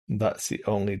Redline. That's the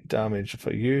only damage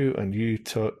for you, and you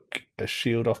took a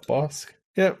shield off Bosk.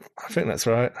 Yep, I think that's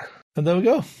right. And there we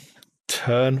go.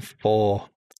 Turn 4.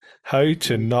 How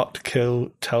to not kill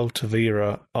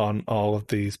Teltavira on all of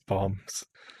these bombs.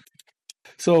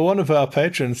 So one of our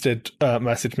patrons did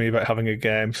message me about having a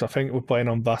game, so I think we're playing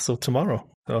on Vassal tomorrow.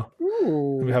 So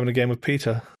we're having a game with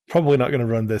Peter. Probably not going to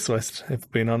run this list, if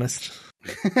being honest.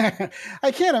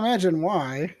 I can't imagine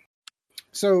why.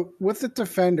 So with the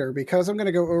defender, because I'm going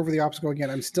to go over the obstacle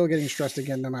again, I'm still getting stressed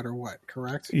again no matter what,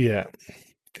 correct? Yeah.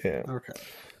 Okay.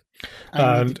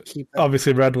 And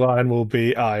obviously Redline will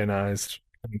be ionized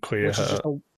and clear her.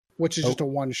 Which is just a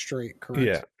 1 straight,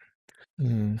 correct?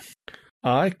 Yeah.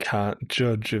 I can't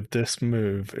judge if this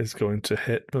move is going to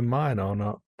hit the mine or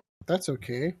not. That's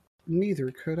okay.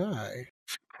 Neither could I.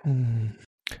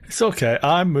 It's okay.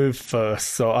 I moved first,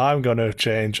 so I'm going to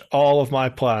change all of my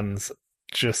plans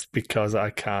just because I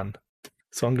can.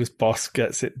 As long as Boss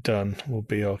gets it done, we'll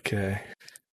be okay.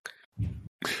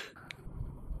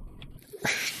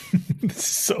 This is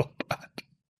so bad.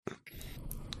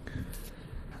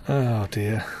 Oh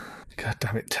dear. God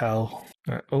damn it, Tell.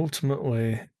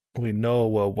 Ultimately, we know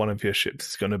where one of your ships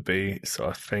is going to be, so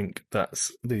I think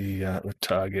that's the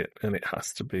target, and it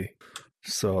has to be.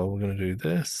 So we're going to do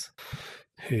this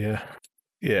here.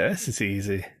 Yeah, this is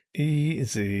easy.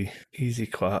 Easy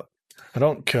clap. I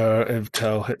don't care if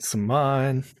Tell hits a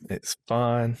mine. It's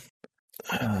fine.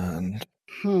 And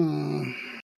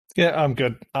yeah, I'm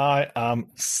good. I am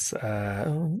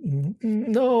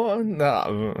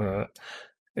no.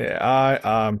 Yeah,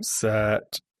 I am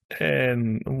set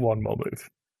in one more move.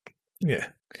 Yeah.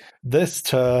 This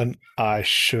turn, I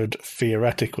should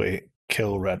theoretically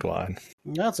kill Redline.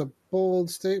 That's a bold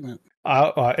statement.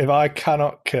 If I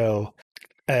cannot kill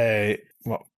a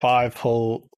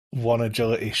 5-hull, 1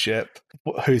 agility ship,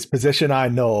 whose position I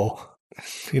know,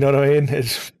 you know what I mean?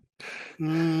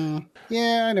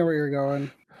 Yeah, I know where you're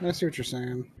going. I see what you're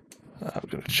saying. I'm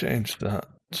going to change that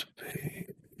to be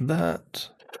that.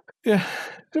 Yeah,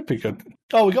 it'd be good.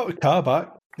 Oh, we got the car back.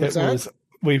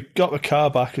 We got the car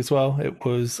back as well. It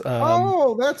was.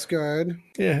 Oh, that's good.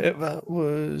 Yeah, that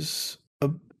was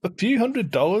a few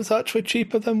 $100 actually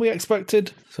cheaper than we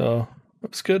expected. So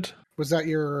that's good. Was that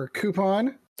your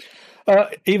coupon?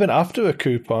 Even after a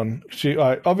coupon,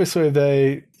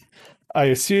 obviously I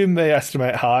assume they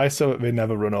estimate high so that they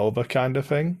never run over, kind of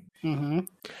thing. Mm-hmm.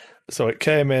 So it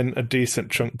came in a decent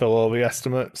chunk below the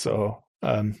estimate. So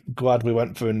Glad we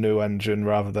went for a new engine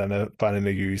rather than finding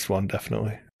a used one,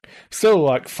 definitely. Still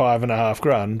like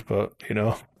 $5,500, but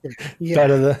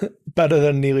Yeah. better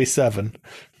than nearly 7.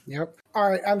 Yep. All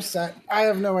right, I'm set. I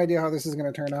have no idea how this is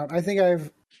going to turn out. I think I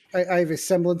have a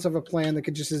semblance of a plan that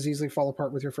could just as easily fall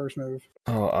apart with your first move.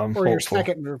 Oh, I'm or hopeful. Your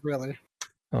second move, really.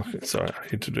 Okay, sorry, I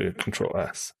need to do Control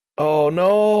S. Oh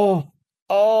no!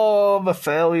 Oh, my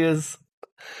failures.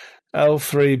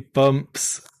 L3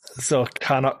 bumps, so I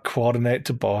cannot coordinate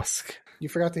to Bosk. You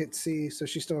forgot to hit C, so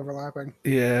she's still overlapping.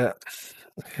 Yeah,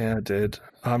 I did.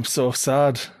 I'm so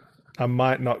sad. I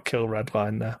might not kill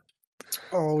Redline now.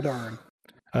 Oh, darn.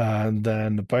 And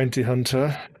then the Bounty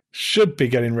Hunter should be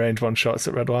getting range 1 shots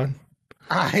at Redline.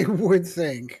 I would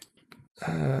think.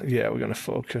 Yeah, we're going to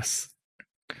focus.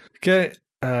 Okay,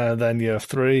 then you have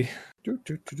 3.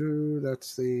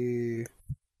 That's the...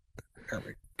 There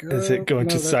we go. Is it going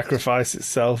to sacrifice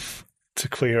itself to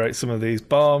clear out some of these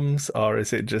bombs, or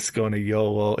is it just going to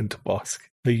YOLO into Bosk?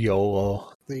 The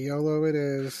YOLO. The YOLO it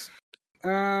is.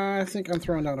 I think I'm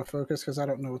throwing down a focus because I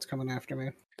don't know what's coming after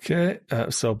me. Okay,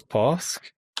 so Bosk.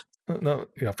 No,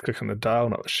 you have to click on the dial,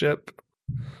 not the ship.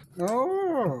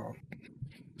 Oh.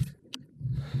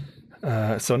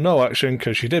 So no action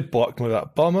because she did block me with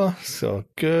that bomber. So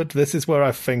good. This is where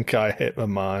I think I hit the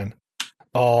mine.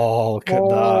 Oh, look at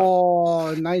that.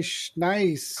 Oh, nice.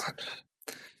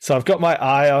 So I've got my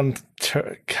ion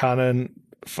cannon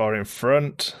for in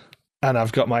front, and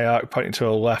I've got my arc pointing to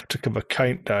the left to cover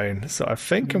countdown. So I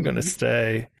think I'm going to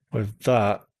stay with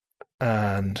that,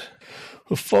 and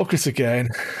we'll focus again.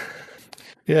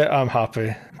 Yeah, I'm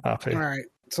happy. All right,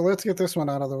 so let's get this one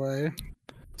out of the way.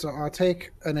 So I'll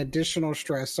take an additional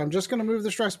stress. So I'm just going to move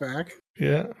the stress back.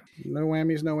 Yeah. No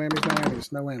whammies, no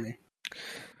whammy.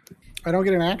 I don't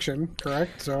get an action,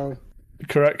 correct? So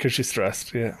correct, because she's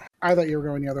stressed, yeah. I thought you were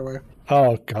going the other way.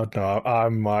 Oh, God, no.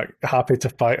 I'm like happy to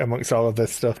fight amongst all of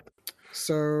this stuff.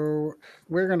 So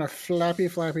we're going to flappy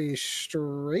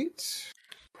straight.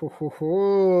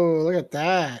 Look at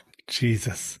that.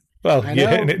 Jesus. Well, you're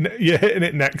hitting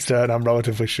it next turn, I'm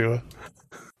relatively sure.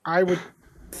 I would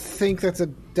think that's a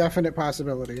definite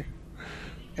possibility.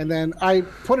 And then I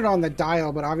put it on the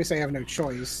dial, but obviously I have no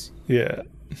choice. Yeah.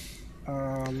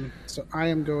 So I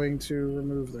am going to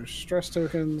remove those stress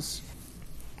tokens.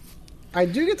 I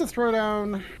do get to throw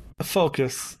down a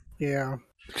focus. Yeah.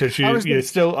 Because you're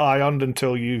still ioned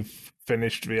until you've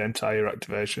finished the entire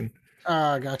activation.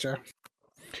 Gotcha.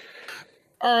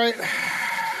 All right.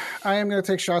 I am going to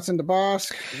take shots into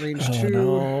Bosk. Range 2.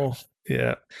 No.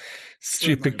 Yeah.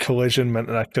 Stupid collision meant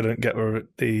that I couldn't get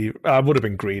I would have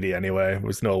been greedy anyway. There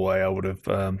was no way I would have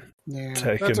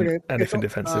taken anything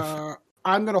defensive.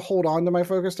 I'm going to hold on to my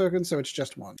focus token, so it's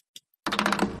just 1.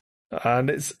 And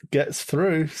it gets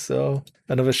through, so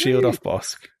another shield off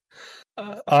Bosk.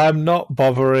 I'm not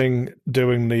bothering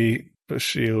doing the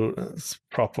shield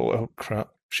proper. Oh, crap.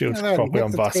 Shield's properly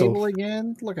on Vassal. Table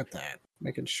again. Look at that.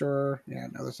 Making sure. Yeah,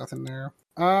 no, there's nothing there.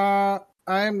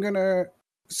 I'm going to...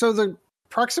 So the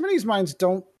proximities mines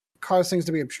don't cause things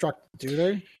to be obstructed, do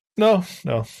they? No.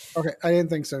 Okay, I didn't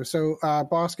think so. So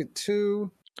Bosk at 2.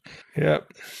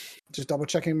 Yep. Just double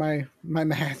checking my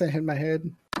math in my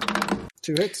head.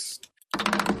 2 hits.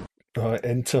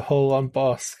 Into hull on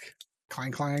Bosk.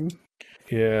 Clang.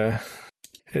 Yeah.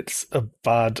 It's a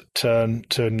bad turn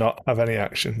to not have any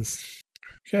actions.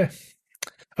 Okay.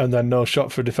 And then no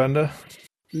shot for defender.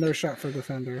 No shot for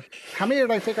defender. How many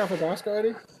did I take off of Bosk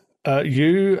already?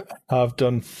 You have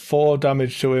done 4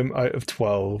 damage to him out of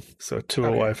 12, so 2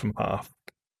 away from half.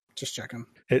 Just checking.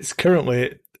 It's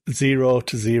currently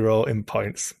 0-0 in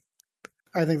points.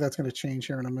 I think that's going to change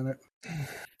here in a minute.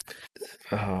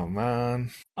 Oh,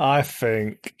 man. I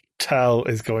think Tell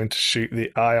is going to shoot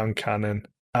the ion cannon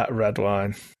at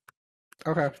Redline.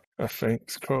 Okay. I think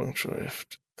scroll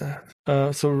shift.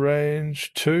 So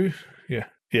range 2?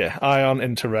 Yeah. Ion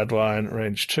into Redline,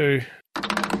 range 2.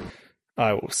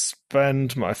 I will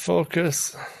spend my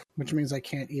focus. Which means I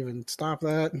can't even stop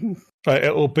that. Right,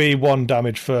 it will be 1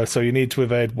 damage first, so you need to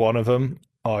evade one of them,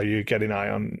 or you get an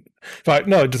ion. Right,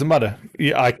 no, it doesn't matter.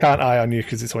 I can't ion you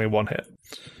because it's only 1 hit.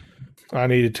 I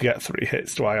needed to get 3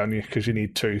 hits to ion you because you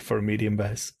need 2 for a medium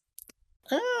base.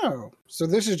 Oh, so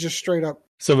this is just straight up.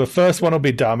 So the first one will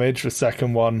be damage, the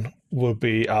second one will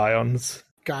be ions.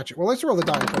 Gotcha. Well, let's roll the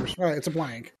die first. All right, it's a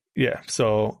blank. Yeah,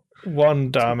 so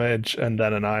 1 damage and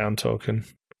then an ion token.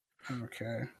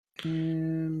 Okay.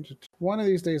 And one of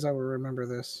these days I will remember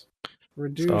this.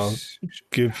 Reduce. So I'll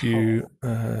give you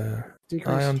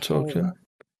ion token.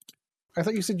 I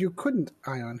thought you said you couldn't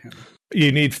ion him.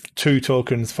 You need 2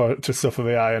 tokens to suffer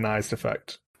the ionized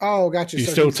effect. Oh, gotcha. You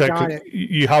So still he's take. got it.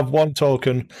 You have one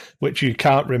token which you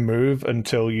can't remove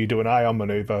until you do an ion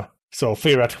maneuver. So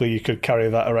theoretically, you could carry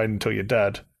that around until you're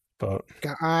dead. But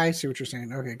I see what you're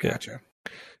saying. Okay, gotcha.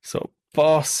 so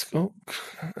boss,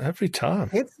 every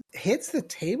time Hits the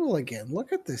table again.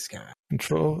 Look at this guy.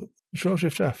 Control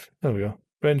Shift F. There we go.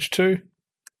 Range 2.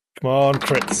 Come on,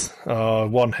 crits.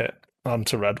 One hit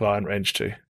onto Redline, range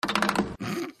 2.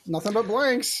 Nothing but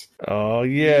blanks. Oh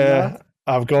yeah.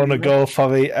 I'm going to go for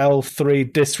the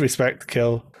L3 disrespect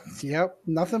kill. Yep,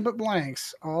 nothing but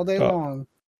blanks all day long.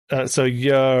 So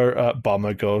your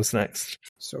bomber goes next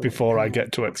before I hang on.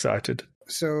 get too excited.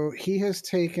 So he has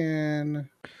taken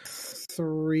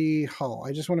 3 hull.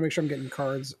 I just want to make sure I'm getting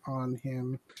cards on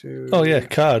him too. Oh yeah,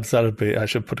 cards. I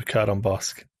should put a card on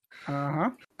Bosk.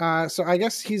 So I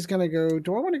guess he's gonna go.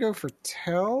 Do I want to go for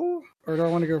Tell or do I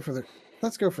want to go for the?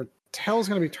 Let's go for Tell's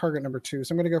gonna be target number 2.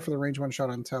 So I'm gonna go for the range 1 shot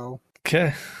on Tell.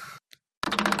 Okay.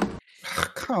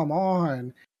 Come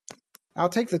on. I'll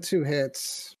take the 2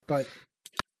 hits, but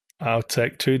I'll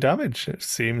take 2 damage. It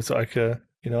seems like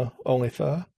only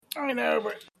fair. I know,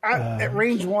 but at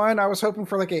range 1, I was hoping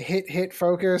for like a hit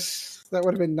focus. That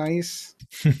would have been nice.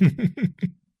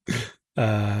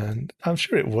 And I'm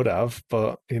sure it would have,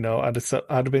 but I'd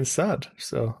have been sad.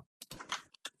 So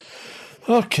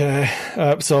okay,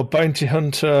 so Bounty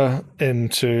Hunter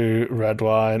into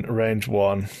Redline, range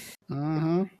 1.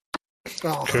 Oh.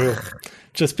 Cool.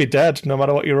 Just be dead, no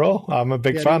matter what you roll. I'm a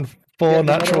big fan. 4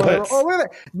 natural hits. Oh, look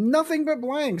at that! Nothing but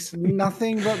blanks.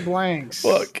 Nothing but blanks.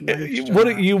 Look,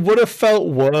 you would have felt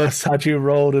worse had you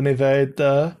rolled an evade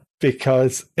there,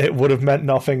 because it would have meant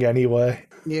nothing anyway.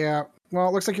 Yeah. Well,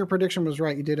 it looks like your prediction was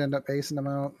right. You did end up acing them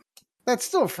out. That's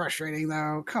still frustrating,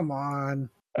 though. Come on.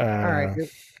 All right,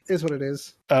 it is what it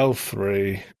is.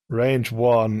 L3, range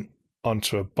 1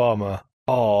 onto a bomber,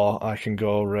 or I can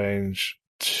go range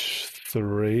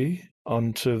 3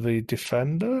 onto the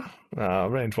defender.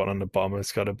 Range 1 on the bomber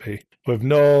has got to be with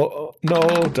no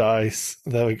dice.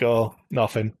 There we go.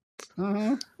 Nothing.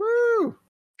 Woo!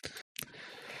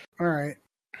 All right.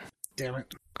 Damn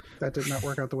it. That did not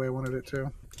work out the way I wanted it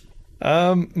to.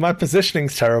 My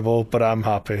positioning's terrible, but I'm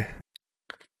happy.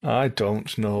 I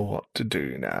don't know what to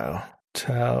do now.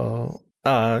 Tell.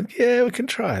 Yeah, we can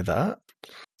try that.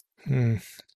 You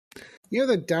know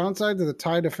the downside to the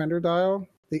TIE Defender dial?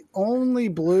 The only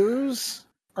blues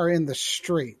are in the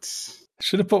straights.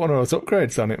 Should have put one of those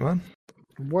upgrades on it, man.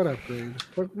 What upgrade?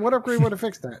 What upgrade would have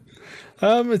fixed that?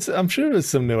 I'm sure there's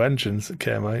some new engines that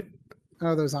came out.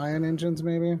 Oh, those ion engines,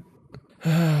 maybe?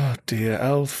 Oh dear,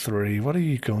 L3, what are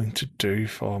you going to do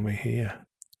for me here?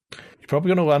 You're probably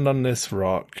going to land on this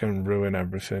rock and ruin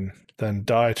everything, then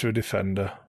die to a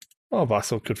defender. Or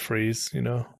Vassal could freeze,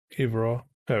 either or.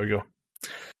 There we go.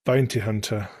 Bounty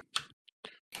Hunter.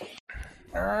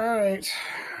 Alright.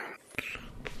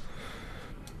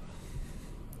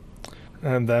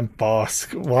 And then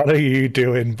Bosk. What are you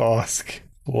doing, Bosk?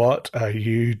 What are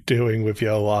you doing with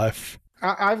your life?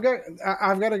 I've got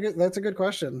a good. That's a good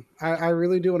question. I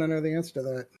really do want to know the answer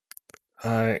to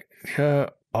that. You're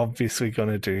obviously going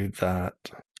to do that.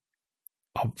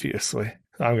 Obviously.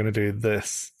 I'm going to do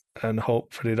this and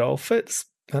hope that it all fits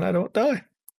and I don't die.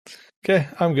 Okay,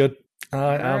 I'm good.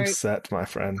 I am set, my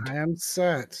friend. I am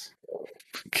set.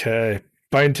 Okay,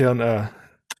 Bounty Hunter.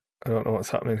 I don't know what's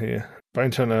happening here.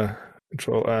 Bounty Hunter,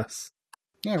 Control S.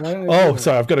 Yeah, why don't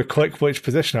sorry, I've got to click which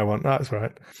position I want. That's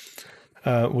right.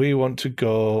 We want to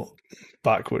go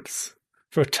backwards.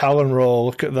 For a Talon roll,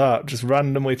 look at that. Just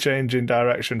randomly changing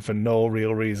direction for no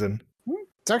real reason.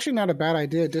 It's actually not a bad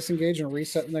idea. Disengage and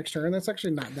reset the next turn. That's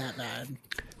actually not that bad.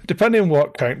 Depending on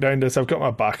what countdown does, I've got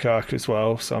my back arc as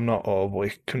well, so I'm not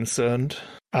overly concerned.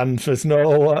 And there's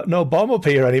no bomb up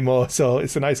here anymore, so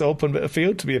it's a nice open bit of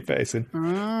field to be facing.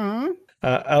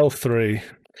 L3.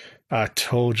 I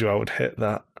told you I would hit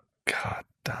that. God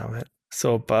damn it.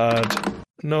 So bad.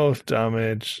 No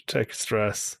damage. Take a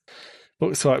stress.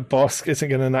 Looks like Bosk isn't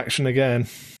getting an action again.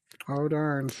 Oh,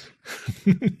 darn.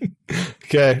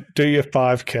 Okay, do your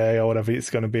 5k or whatever it's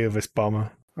going to be with this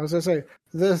bomber. I was going to say,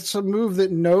 this move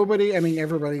that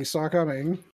everybody saw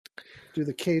coming. Do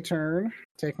the K turn.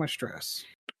 Take my stress.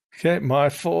 Okay, my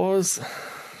 4s.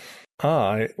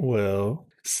 I will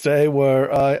stay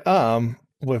where I am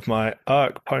with my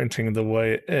arc pointing the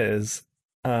way it is,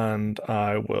 and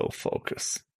I will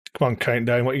focus. Come on,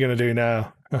 countdown. What are you going to do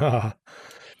now?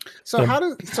 So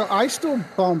I still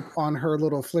bump on her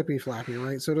little flippy flappy,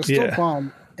 right? So it'll still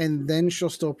bump, and then she'll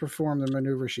still perform the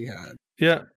maneuver she had.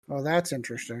 Yeah. Oh, that's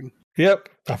interesting. Yep,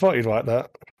 I thought you'd like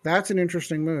that. That's an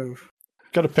interesting move.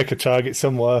 Got to pick a target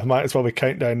somewhere. Might as well be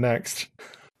countdown next.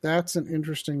 That's an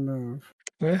interesting move.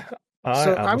 Yeah,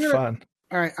 I'm a fan.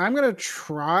 All right, I'm going to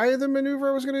try the maneuver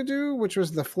I was going to do, which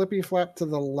was the flippy flap to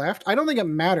the left. I don't think it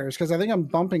matters because I think I'm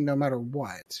bumping no matter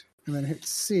what. And then hit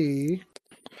C,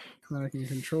 and then I can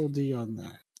control D on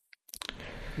that.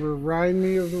 Remind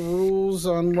me of the rules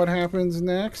on what happens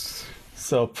next.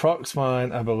 So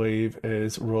Proxmine, I believe,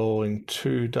 is rolling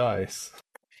 2 dice.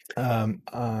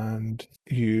 And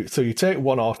you take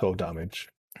 1 auto damage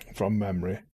from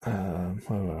memory. Where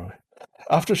were we?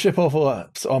 After a ship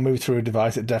overlaps or moves through a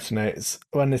device, it detonates.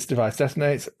 When this device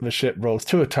detonates, the ship rolls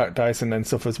 2 attack dice and then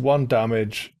suffers 1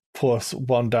 damage plus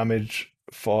 1 damage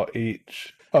for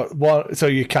each. So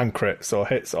you can crit, so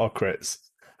hits or crits,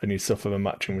 and you suffer the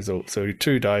matching result. So you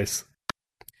 2 dice.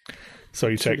 So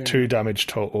you take 2 damage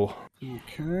total.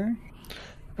 Okay.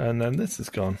 And then this is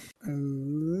gone.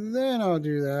 And then I'll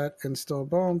do that and still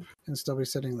bump and still be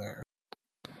sitting there.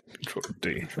 Control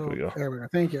D. There we go. There we go.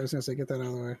 Thank you. I was going to say, get that out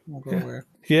of the way. Won't go away.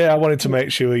 Yeah, I wanted to make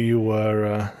sure you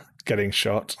were getting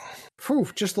shot. Phew,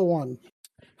 just the one.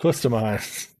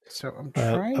 Customize. So I'm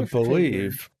trying to I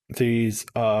believe these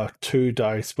are 2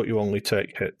 dice, but you only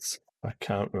take hits. I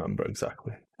can't remember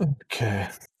exactly. Okay.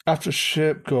 After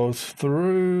ship goes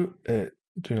through, it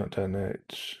do not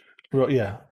detonate. Well,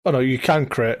 yeah. Oh no, you can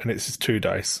crit, and it's just 2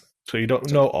 dice. So you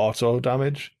don't no auto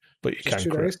damage, but you can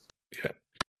crit. Dice? Yeah.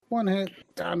 1 hit,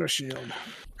 down to shield.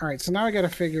 All right, so now I got to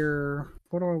figure,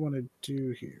 what do I want to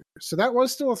do here? So that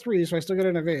was still a 3, so I still get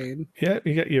an evade. Yeah,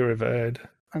 you get your evade.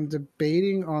 I'm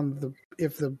debating on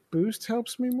if the boost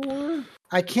helps me more.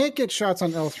 I can't get shots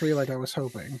on L3 like I was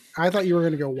hoping. I thought you were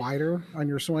going to go wider on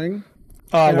your swing.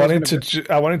 I wanted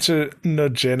to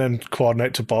nudge in and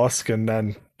coordinate to Bosk and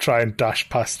then try and dash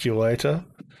past you later.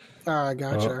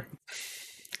 Gotcha.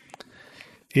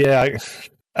 Yeah,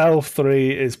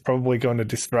 L3 is probably going to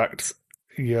distract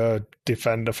your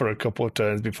defender for a couple of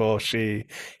turns before she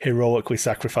heroically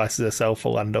sacrifices herself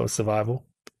for Lando's survival.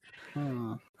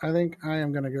 I think I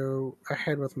am going to go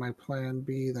ahead with my plan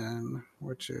B then,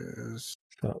 which is...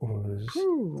 That was...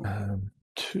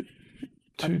 two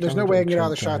there's no way I can get out of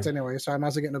the shots anyway, so I might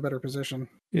as well get in a better position.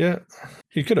 Yeah,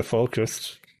 you could have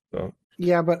focused. So.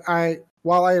 Yeah, but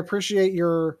while I appreciate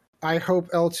I hope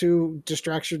L2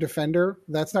 distracts your defender,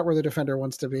 that's not where the defender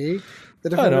wants to be. The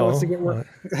defender wants to get where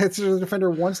that's where the defender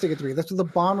wants to get to be. That's what the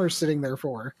bomber's sitting there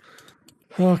for.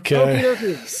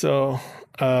 Okay. So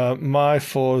my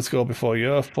 4s go before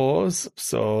your 4s.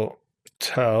 So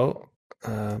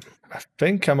I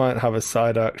think I might have a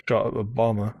side arc shot at the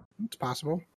bomber. It's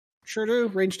possible. Sure do.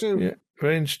 Range 2. Yeah.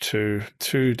 Range 2.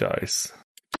 2 dice.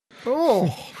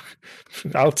 Oh.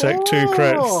 I'll take 2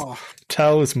 crits.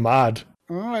 Tel's mad.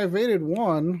 Oh, I evaded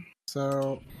 1.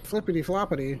 So flippity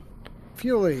floppity.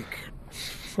 Fuel leak.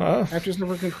 After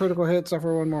suffering critical hit,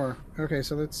 suffer 1 more. Okay,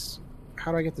 so that's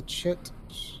how do I get the chit?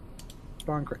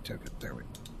 Spawn crit token. There we go.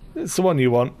 It's the one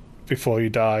you want before you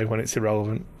die when it's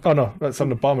irrelevant. Oh no, that's on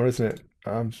the bomber, isn't it?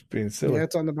 I'm just being silly. Yeah,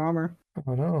 it's on the bomber.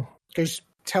 I know. Because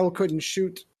Tel couldn't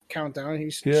shoot countdown.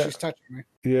 She's touching me.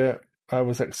 Yeah, I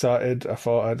was excited. I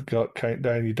thought I'd got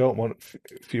countdown. You don't want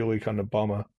fuel leak on the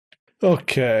bomber.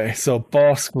 Okay, so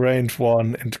Bosk range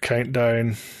 1 into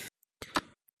countdown.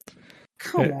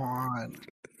 Come on.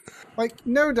 Like,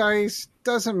 no dice.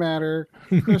 Doesn't matter.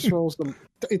 Chris rolls them.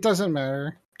 It doesn't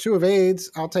matter. 2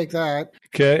 evades. I'll take that.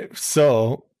 Okay,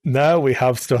 so now we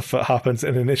have stuff that happens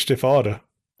in initiative order.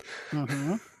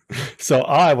 Mm-hmm. So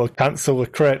I will cancel a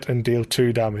crit and deal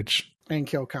 2 damage. And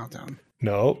kill countdown.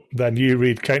 No, then you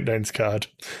read countdown's card.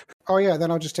 Oh yeah,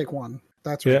 then I'll just take 1.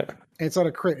 That's right. Yeah. It's not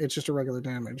a crit, it's just a regular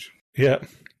damage. Yeah.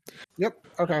 Yep,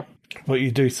 okay. But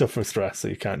you do suffer stress, so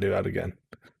you can't do that again.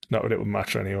 Not that it would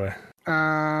matter anyway.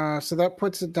 So that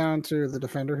puts it down to the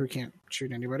defender who can't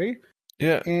shoot anybody.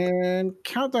 Yeah. And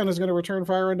countdown is going to return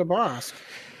fire into Bosk.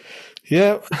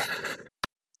 Yeah.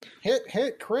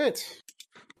 Hit, crit.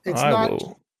 It's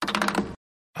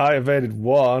I evaded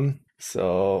 1,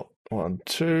 so 1,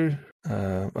 2.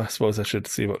 I suppose I should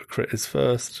see what the crit is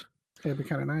first. It'd be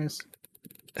kind of nice.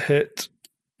 Hit,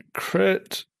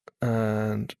 crit,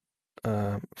 and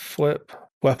flip.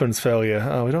 Weapons failure.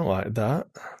 Oh, we don't like that.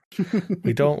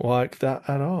 We don't like that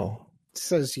at all.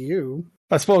 Says you.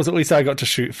 I suppose at least I got to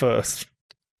shoot first.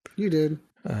 You did.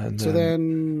 And so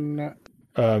then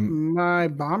my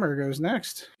bomber goes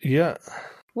next. Yeah.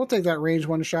 We'll take that range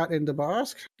 1 shot into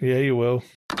Bosk. Yeah, you will.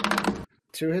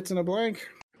 2 hits and a blank.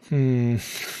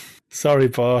 Sorry,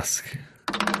 Bosk.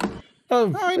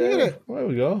 Oh, I need it. There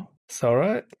we go. It's all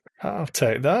right. I'll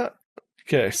take that.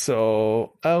 Okay,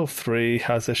 so L3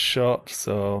 has a shot,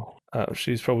 so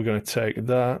she's probably going to take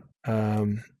that.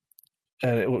 And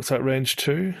it looks like range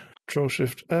 2. Control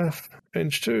Shift F.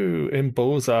 Range 2. In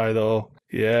bullseye, though.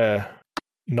 Yeah.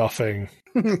 Nothing.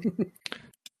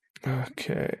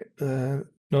 Okay.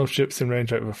 No ships in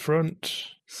range out of the front.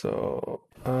 So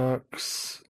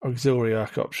arcs, auxiliary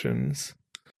arc options.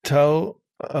 Tell.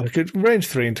 I could range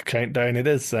 3 into countdown. It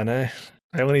is then, eh?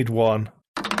 I only need 1.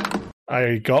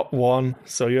 I got 1,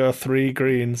 so you're 3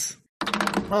 greens.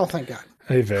 Oh, thank God.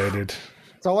 I evaded.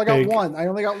 That's all I got. 1. I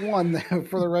only got 1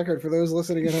 for the record, for those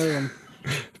listening at home.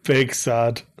 Big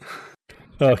sad.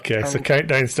 Okay, so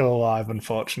countdown's still alive,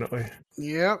 unfortunately.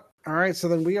 Yep. All right, so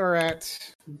then we are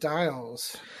at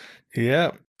dials.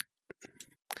 Yep.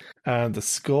 And the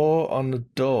score on the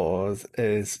doors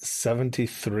is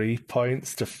 73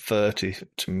 points to 30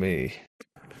 to me.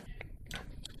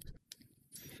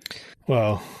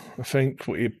 Well, I think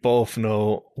we both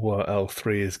know where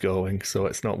L3 is going, so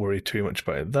let's not worry too much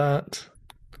about that.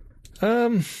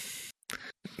 Oh,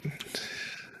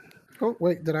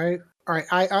 wait, did I? All right,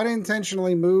 I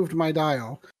unintentionally moved my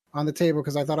dial on the table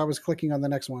because I thought I was clicking on the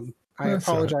next one. I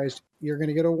apologize. Right. You're going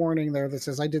to get a warning there that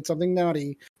says I did something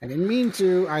naughty. I didn't mean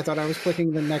to. I thought I was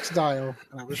clicking the next dial,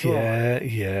 and I was wrong.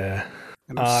 Yeah.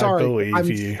 And I'm sorry. Believe I'm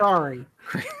you. Sorry.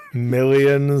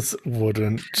 Millions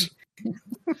wouldn't.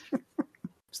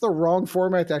 It's the wrong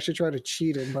format to actually try to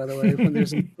cheat in, by the way, when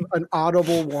there's an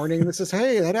audible warning that says,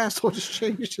 hey, that asshole just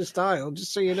changed his dial,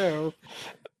 just so you know.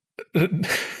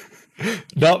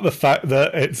 Not the fact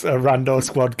that it's a rando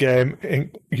squad game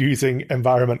using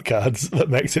environment cards that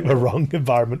makes it the wrong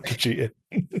environment to cheat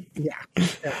in. Yeah,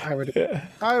 I would.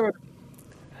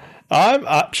 I'm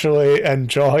actually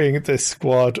enjoying this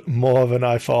squad more than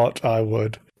I thought I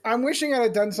would. I'm wishing I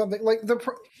had done something like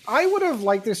I would have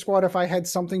liked this squad if I had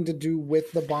something to do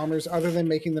with the bombers other than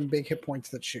making them big hit points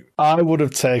that shoot. I would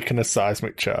have taken a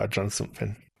seismic charge on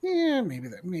something. Yeah,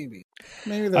 maybe.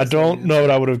 I don't know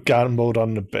that I would have gambled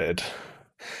on the bid.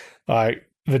 Like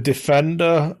the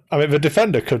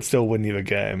defender could still win you the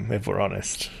game if we're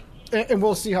honest. And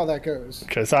we'll see how that goes.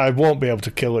 Because I won't be able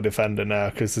to kill a defender now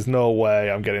because there's no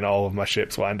way I'm getting all of my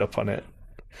ships lined up on it.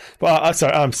 But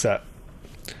I'm set.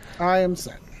 I am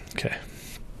set. Okay.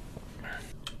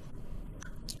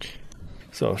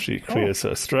 So she clears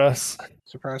her stress.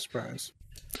 Surprise.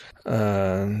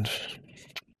 And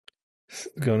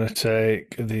gonna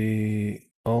take the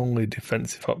only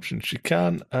defensive option she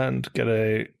can and get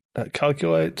a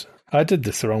calculate. I did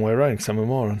this the wrong way around because I'm a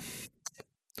moron.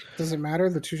 Does it matter?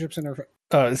 The 2 ships in her...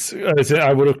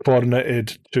 I would have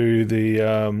coordinated to the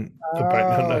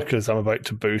bounty hunter because I'm about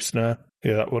to boost now.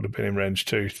 Yeah, that would have been in range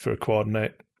 2 for a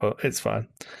coordinate, but it's fine.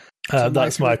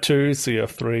 That's my 2, so you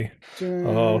have 3.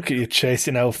 Oh, look at you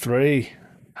chasing L3.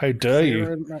 How dare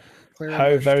you?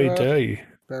 How very dare you?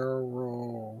 Barrel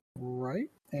roll right,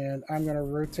 and I'm going to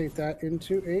rotate that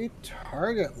into a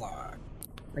target lock.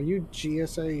 Are you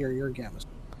GSA or your Gamma?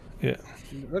 Yeah.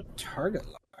 A target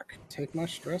lock. Take my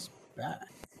stress back.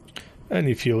 And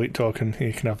if you elite token,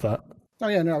 you can have that. Oh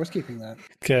yeah, no, I was keeping that.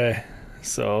 Okay,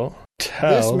 so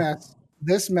tell...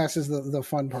 This mess is the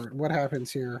fun part. What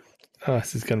happens here? Oh,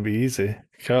 this is going to be easy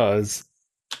because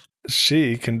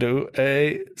she can do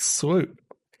a swoop,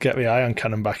 get the ion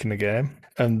cannon back in the game,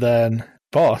 and then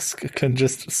Bosk can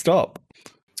just stop.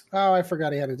 Oh, I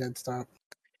forgot he had a dead stop.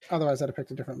 Otherwise, I'd have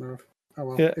picked a different move. Oh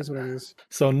well, yeah. Is what it is.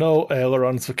 So no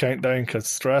ailerons for countdown because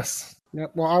stress.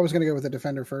 Yep. Well, I was going to go with the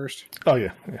defender first. Oh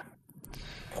yeah.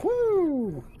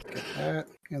 Woo! Get that,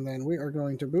 and then we are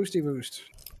going to boosty boost.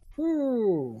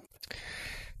 Woo!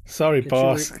 Sorry,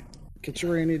 Bosk. Get you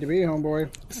where you need to be, homeboy.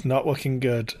 It's not looking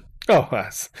good. Oh,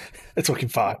 it's looking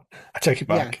fine. I take it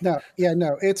back. No,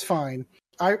 it's fine.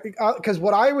 Because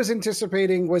what I was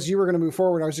anticipating was you were going to move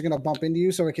forward. I was just going to bump into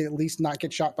you so I could at least not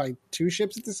get shot by 2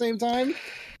 ships at the same time.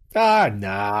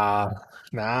 Nah.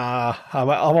 I'm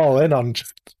all in on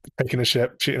just picking a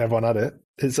ship, shooting everyone at it.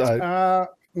 I'm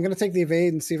going to take the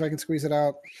evade and see if I can squeeze it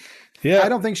out. Yeah. I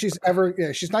don't think she's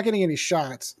she's not getting any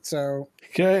shots. So,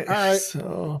 okay. All right.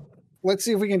 So let's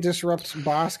see if we can disrupt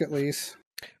Bosk at least.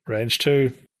 Range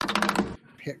 2.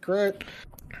 Hit crit.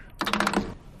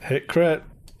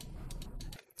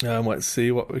 Let's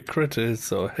see what the crit is.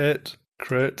 So hit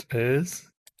crit is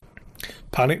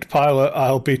panicked pilot.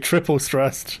 I'll be triple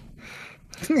stressed.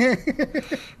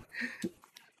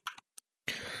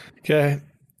 Okay.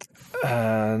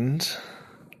 And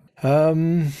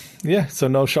so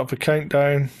no shot for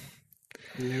countdown.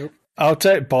 Nope. I'll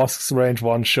take Bosk's range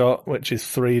 1 shot, which is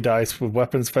 3 dice with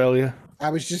weapons failure. I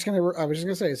was just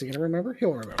gonna say, is he gonna remember?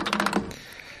 He'll remember.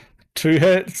 2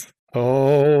 hits.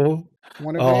 Oh.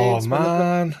 One evade,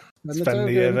 man. Spend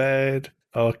the evade.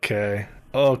 Okay,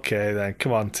 then.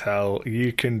 Come on, Tell.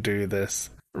 You can do this.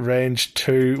 Range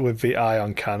 2 with the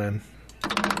ion cannon.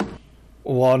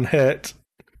 1 hit.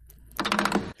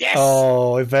 Yes!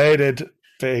 Oh, evaded.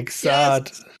 Big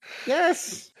sad.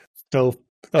 Yes! Still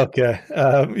okay.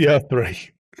 Yeah,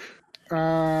 3.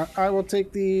 I will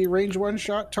take the range 1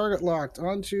 shot target locked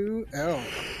onto L.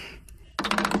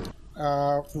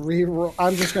 Reroll.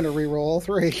 I'm just going to reroll all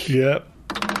 3. Yep.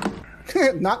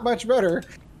 Not much better.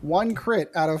 1 crit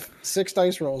out of 6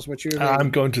 dice rolls, which you. I'm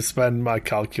going to spend my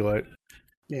calculate.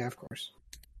 Yeah, of course.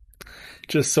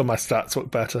 Just so my stats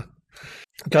look better.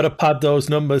 Got to pad those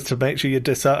numbers to make sure you're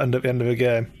disheartened at the end of the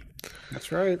game.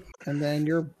 That's right. And then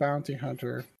your bounty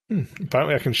hunter.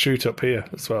 Apparently I can shoot up here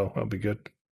as well. That'll be good.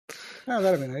 Oh,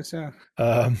 that'd be nice, yeah.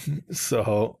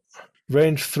 So,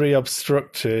 range 3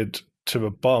 obstructed to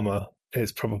a bomber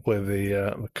is probably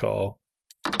the call.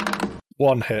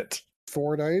 1 hit.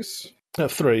 4 dice.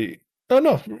 3. Oh,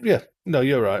 no. Yeah. No,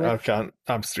 you're right. I can't.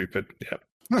 I'm stupid. Yeah.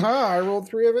 I rolled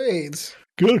 3 of 8s.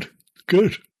 Good.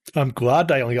 I'm glad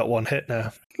I only got 1 hit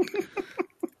now.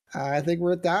 I think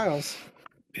we're at dials.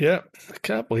 Yeah. I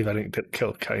can't believe I didn't get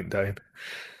kill Countdown.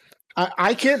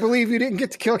 I can't believe you didn't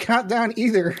get to kill Countdown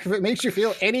either, if it makes you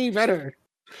feel any better.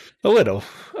 A little.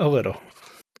 That'll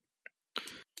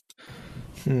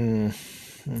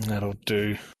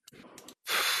do.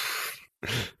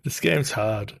 This game's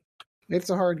hard. It's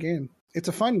a hard game. It's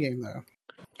a fun game, though.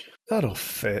 That'll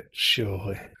fit,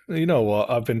 surely. You know what?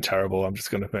 I've been terrible. I'm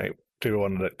just going to do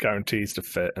one that guarantees to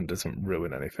fit and doesn't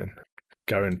ruin anything.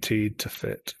 Guaranteed to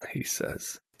fit, he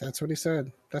says. That's what he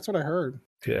said. That's what I heard.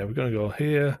 Yeah, we're going to go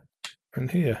here and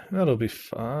here. That'll be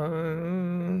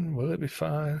fine. Will it be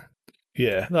fine?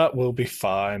 Yeah, that will be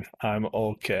fine. I'm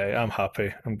okay. I'm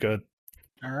happy. I'm good.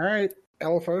 All right.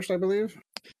 L first, I believe.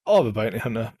 I'll have a bounty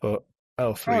hunter, but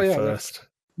L3 first.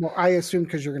 Well, I assume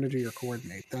because you're going to do your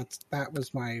coordinate. That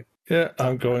was my... Yeah,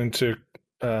 I'm going to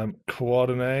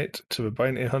coordinate to a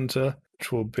bounty hunter,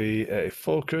 which will be a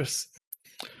focus.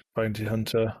 Bounty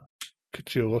hunter.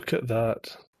 Could you look at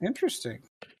that? Interesting.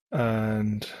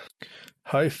 And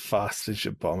how fast is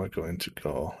your bomber going to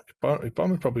go? Your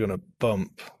bomber's probably going to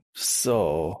bump.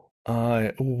 So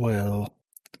I'm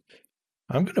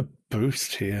going to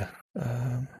boost here.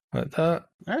 Like that.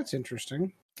 That's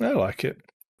interesting. I like it.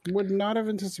 Would not have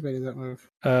anticipated that move.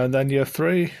 And then year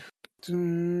 3.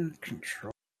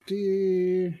 Control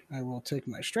D. I will take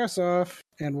my stress off,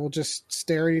 and we'll just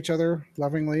stare at each other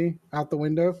lovingly out the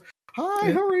window.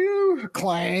 Hi, how are you?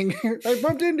 Clang. I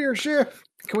bumped into your ship.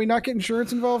 Can we not get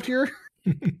insurance involved here?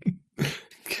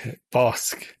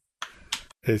 Bosk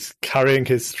is carrying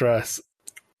his stress.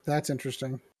 That's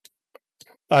interesting.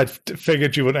 I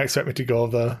figured you wouldn't expect me to go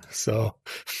there, so...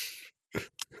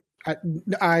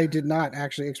 I did not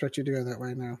actually expect you to go that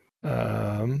way now.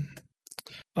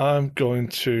 I'm going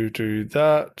to do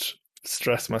that,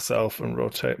 stress myself, and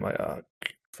rotate my arc.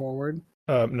 Forward?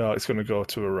 No, it's going to go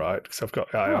to a right, because I've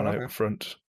got Ion out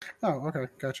front. Oh, okay,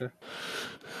 gotcha.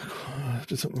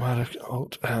 Doesn't matter.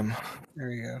 Alt M. There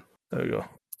you go. There we go.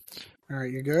 All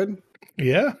right, you good?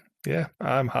 Yeah,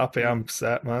 I'm happy. I'm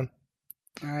set, man.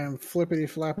 I am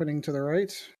flippity-flappening to the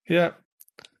right. Yeah.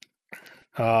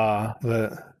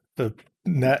 The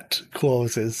net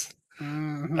closes.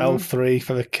 Mm-hmm. L3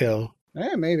 for the kill.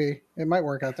 Yeah, maybe. It might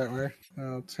work out that way.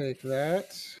 I'll take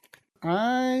that.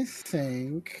 I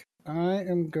think I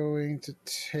am going to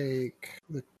take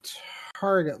the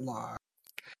target lock.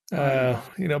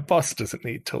 Boss doesn't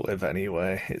need to live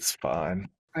anyway. It's fine.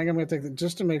 I think I'm going to take that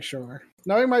just to make sure.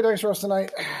 Knowing my dice rolls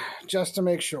tonight, just to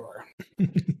make sure.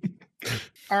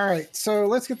 All right, so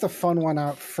let's get the fun one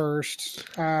out first.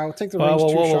 We'll take the range 2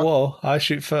 shot. Whoa. I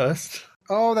shoot first.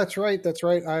 Oh, that's right.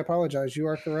 I apologize. You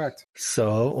are correct.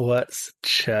 So let's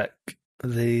check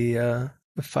the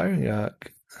firing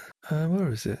arc. Where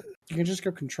is it? You can just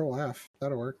go Control F.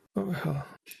 That'll work.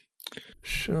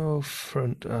 Show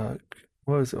front arc.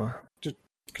 Where is it? Just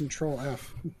Control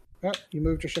F. Oh, you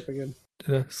moved your ship again.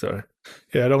 Did I? Sorry.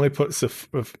 Yeah, it only puts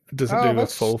doesn't do the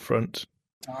full front.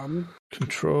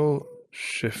 Control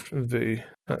Shift V.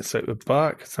 That's out the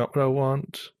back. Is that what I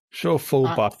want? Show full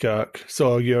back arc.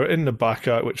 So you're in the back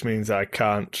arc, which means I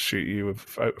can't shoot you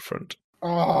out the front.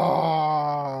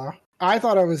 Oh, I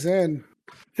thought I was in.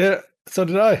 Yeah, so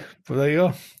did I. Well, there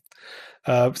you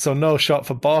go. So no shot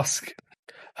for Bosk.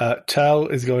 Tell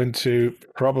is going to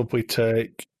probably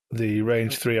take the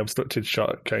range 3 obstructed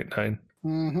shot at Countdown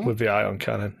with the ion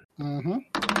cannon.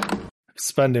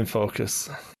 Spending focus.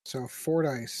 So 4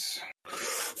 dice.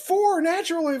 4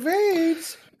 natural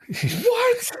evades?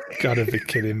 What? Gotta be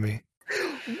kidding me.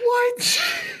 What?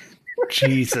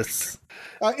 Jesus.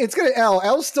 It's gonna L.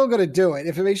 L's still gonna do it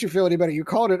if it makes you feel any better. You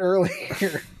called it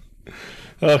earlier.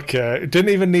 Okay. Didn't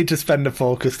even need to spend a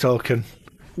focus token.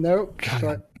 Nope.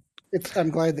 But I'm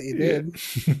glad that you did.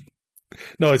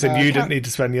 No, I said you didn't need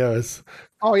to spend yours.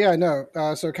 Oh, yeah, no.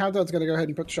 So Countdown's gonna go ahead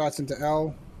and put shots into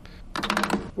L.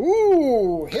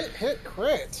 Ooh, hit,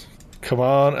 crit. Come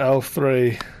on,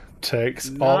 L3 takes.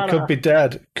 Oh, Nada. could be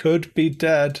dead. Could be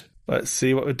dead. Let's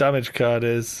see what the damage card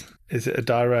is. Is it a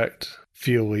direct?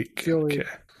 Fuel leak. Fury. Okay.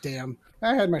 Damn.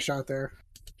 I had my shot there.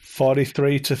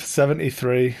 43 to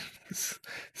 73. It's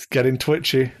getting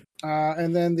twitchy.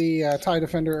 And then the TIE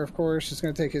Defender, of course, is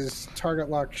going to take his target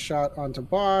lock shot onto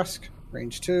Bosk.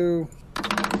 Range 2.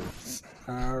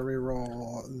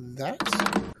 Reroll that.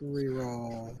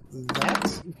 Reroll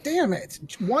that. Damn it.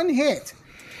 One hit.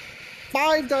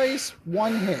 5 dice,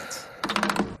 1 hit.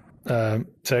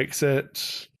 Takes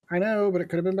it. I know, but it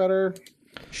could have been better.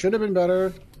 Should have been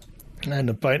better. And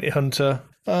a bounty hunter.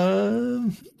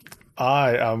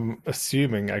 I am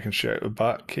assuming I can shoot the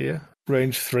back here.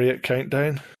 Range 3 at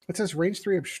countdown. It says range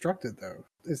 3 obstructed, though.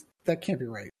 That can't be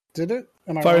right. Did it?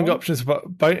 Am I Firing wrong? options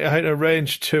bounty hunter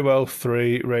range 2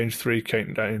 L3, range 3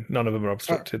 countdown. None of them are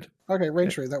obstructed. Okay,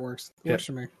 range 3. That works. Works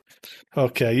for me.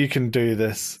 Okay, you can do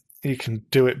this. You can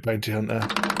do it, bounty hunter.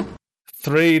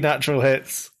 3 natural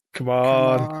hits. Come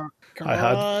on. Come I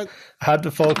on. had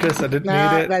the focus. I didn't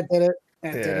need it. That did it.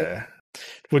 That did it. Yeah.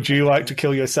 Would you like to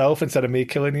kill yourself instead of me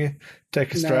killing you?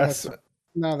 Take a stress.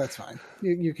 No, that's fine.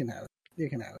 You can have it. You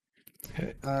can have it.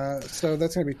 Okay. So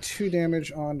that's going to be 2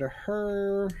 damage onto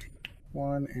her.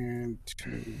 1 and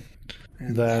 2.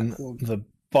 And Then the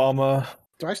bomber.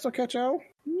 Do I still catch L?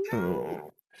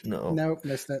 No. No. Nope,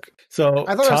 missed it. So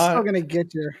I thought I was still going to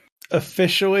get you.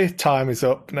 Officially, time is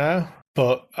up now.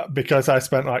 But because I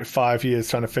spent like 5 years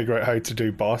trying to figure out how to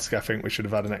do Bosk, I think we should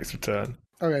have had an extra turn.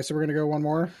 Okay, so we're going to go one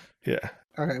more? Yeah.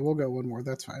 Okay, we'll go one more.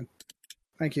 That's fine.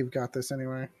 I think you've got this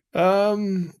anyway.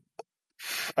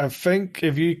 I think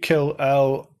if you kill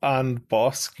L and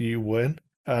Bosk, you win.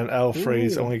 And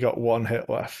L3's only got 1 hit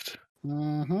left.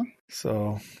 Mm-hmm.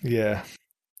 So, yeah.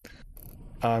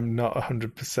 I'm not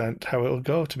 100% how it'll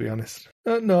go, to be honest.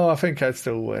 No, I think I'd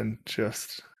still win.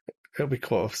 It'll be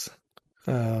close.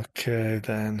 Okay,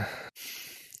 then.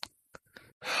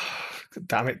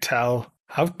 Damn it, Tal.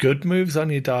 Have good moves on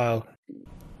your dial.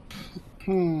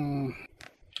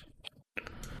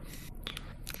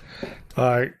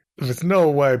 Like, there's no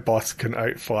way Boss can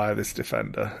outfly this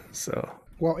defender, so...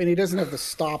 Well, and he doesn't have the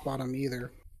stop on him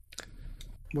either.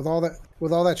 With all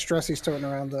that stress he's toting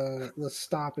around, the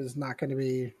stop is not going to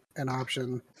be an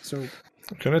option. So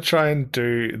I'm going to try and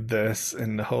do this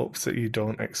in the hopes that you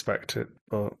don't expect it,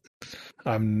 but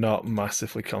I'm not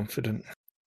massively confident.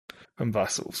 And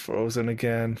Vassal's frozen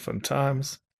again. Fun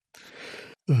times.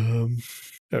 There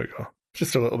we go.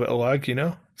 Just a little bit of lag,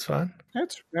 It's fine.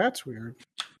 That's weird.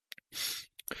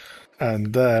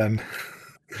 And then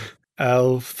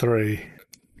L3.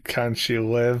 Can she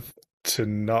live to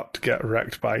not get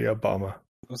wrecked by your bomber?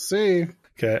 We'll see.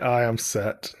 Okay, I am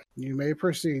set. You may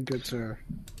proceed, good sir.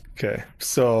 Okay,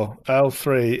 so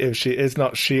L3, if she is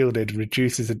not shielded,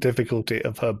 reduces the difficulty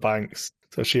of her banks.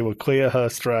 So she will clear her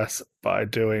stress by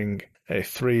doing a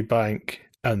 3 bank,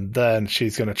 and then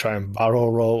she's going to try and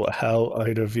barrel roll the hell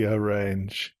out of your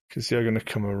range. Because you're going to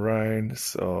come around,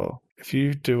 so if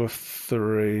you do a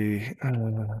 3...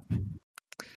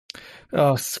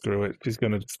 oh, screw it. She's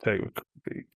going to just take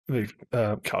the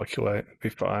calculate, be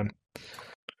fine.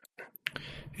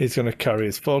 He's going to carry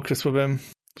his focus with him,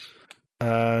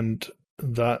 and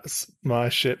that's my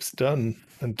ship's done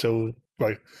until,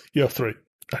 you're 3,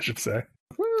 I should say.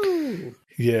 Woo!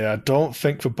 Yeah, I don't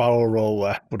think the barrel roll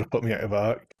left would have put me out of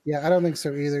arc. Yeah, I don't think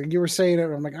so either. You were saying it,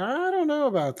 and I'm like, I don't know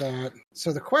about that.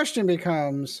 So the question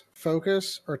becomes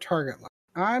focus or target lock.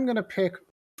 I'm going to pick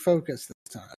focus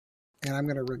this time, and I'm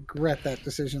going to regret that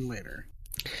decision later.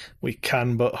 We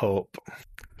can but hope.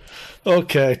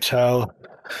 Okay, Tal,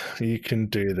 you can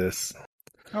do this.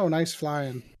 Oh, nice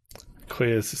flying.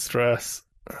 Clears the stress,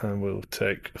 and we'll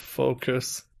take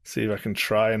focus. See if I can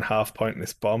try and half point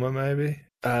this bomber, maybe.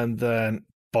 And then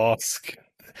Bosk.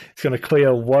 He's going to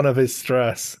clear one of his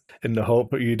stress in the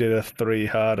hope that you did a 3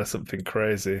 hard or something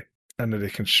crazy, and that he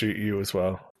can shoot you as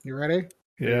well. You ready?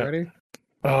 Yeah. You ready?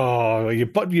 Oh,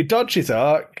 you dodge his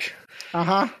arc.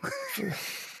 Uh-huh.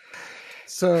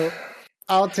 So,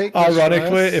 I'll take the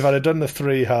Ironically, stress. if I'd have done the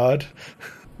 3 hard...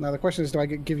 Now, the question is, do I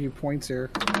give you points here?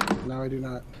 No, I do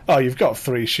not. Oh, you've got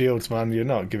 3 shields, man. You're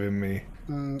not giving me...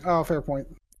 Oh, fair point.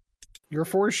 You're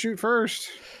forced to shoot first.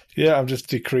 Yeah, I'm just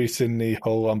decreasing the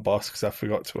hull on Boss because I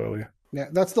forgot to earlier. Yeah,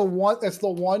 that's the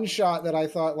one shot that I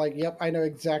thought, yep, I know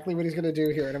exactly what he's going to do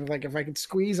here. And I'm like, if I could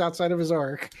squeeze outside of his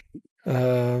arc.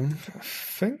 I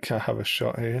think I have a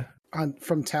shot here.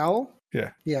 From Tal?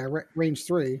 Yeah. Yeah, range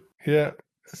 3. Yeah,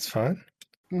 it's fine.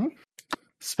 Mm-hmm.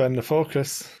 Spend the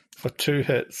focus for 2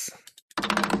 hits.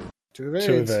 2 evades.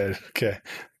 2 evade. Okay.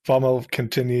 Bomber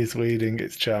continues leading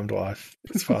its charmed life.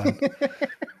 It's fine.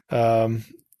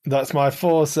 That's my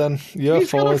force, and your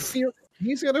force.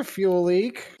 He's got a fuel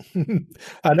leak.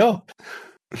 I know.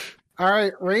 All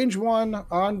right, range 1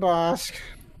 on Bosk.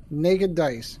 Naked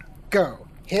dice. Go.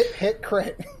 Hit,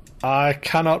 crit. I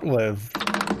cannot live.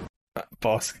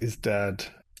 Bosk is dead.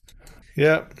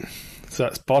 Yep. So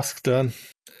that's Bosk done.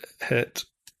 Hit,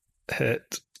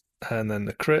 and then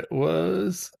the crit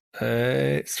was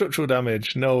a structural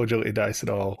damage. No agility dice at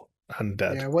all, and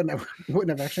dead. Yeah, wouldn't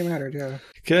have actually mattered. Yeah.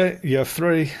 Okay, you have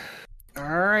 3. All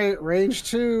right, range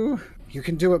 2. You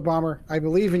can do it, Bomber. I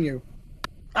believe in you.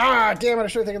 Ah, damn it! I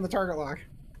should have taken the target lock.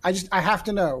 I have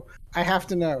to know.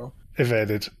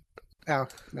 Evaded. Oh,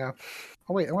 no.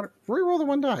 Oh, wait, I want to reroll the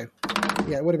 1 die.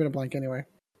 Yeah, it would have been a blank anyway.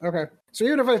 Okay. So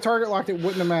even if I target locked, it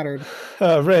wouldn't have mattered.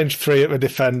 Range 3 at the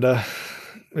defender.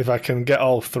 If I can get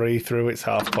all 3 through, it's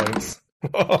half points.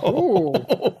 Ooh,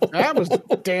 that was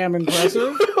damn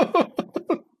impressive.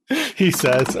 He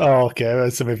says, "Oh, okay,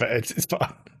 there's some events. It's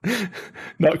fine.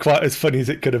 Not quite as funny as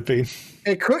it could have been.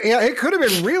 It could have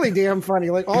been really damn funny.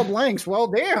 Like all blanks. Well,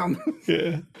 damn.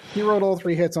 Yeah, he rolled all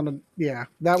 3 hits on the. Yeah,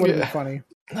 that would have been funny.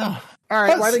 No. All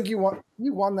right, well, I think you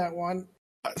won that one.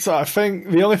 So I think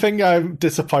the only thing I'm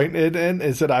disappointed in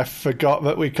is that I forgot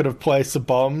that we could have placed the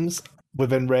bombs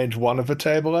within range 1 of the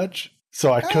table edge.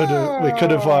 So we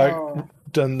could have like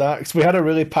done that because we had a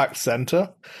really packed center.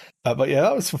 But yeah,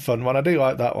 that was a fun one. I do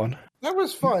like that one. That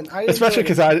was fun, especially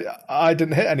because I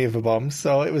didn't hit any of the bombs,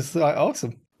 so it was like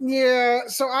awesome. Yeah,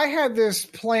 so I had this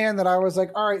plan that I was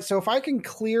like, all right, so if I can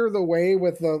clear the way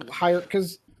with the higher,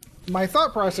 because my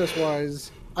thought process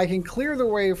was I can clear the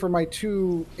way for my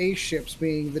 2 ace ships,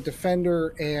 being the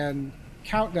Defender and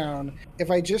Countdown,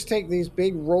 if I just take these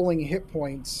big rolling hit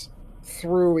points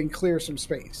through and clear some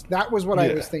space. That was what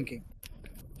I was thinking.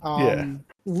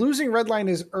 Losing Redline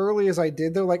as early as I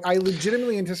did, though, like I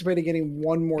legitimately anticipated getting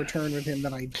 1 more turn with him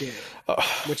than I did,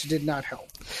 which did not help.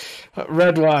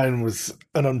 Redline was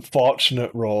an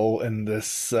unfortunate role in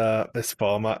this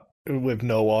format with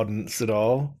no ordnance at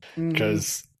all,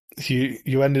 because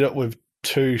you ended up with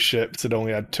 2 ships that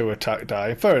only had 2 attack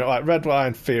die. Fair enough, like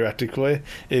Redline, theoretically,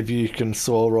 if you can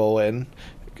slow roll in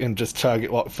and just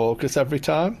target lock focus every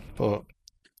time, but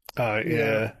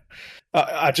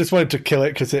I just wanted to kill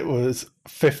it because it was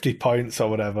 50 points or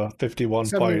whatever, 51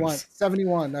 points.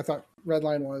 71, I thought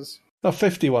Redline was. No,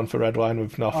 51 for Redline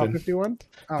with nothing. 51?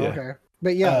 Oh, yeah. Okay.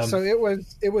 But yeah, so it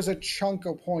was a chunk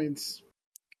of points.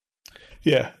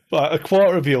 Yeah, like a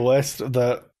quarter of your list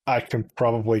that I can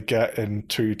probably get in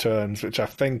 2 turns, which I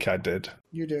think I did.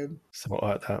 You did. Something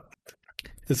like that.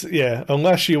 Yeah,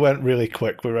 unless you went really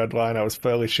quick with Redline, I was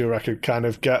fairly sure I could kind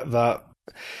of get that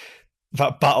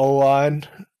battle line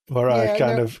where I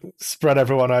kind of spread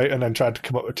everyone out and then tried to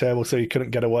come up with a table so you couldn't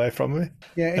get away from me.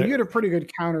 Yeah, and you had a pretty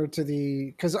good counter to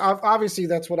because obviously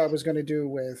that's what I was going to do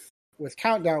with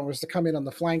Countdown, was to come in on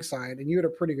the flank side, and you had a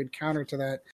pretty good counter to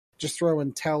that, just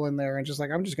throwing Tell in there and just like,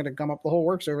 I'm just going to gum up the whole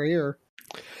works over here.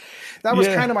 That was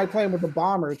kind of my plan with the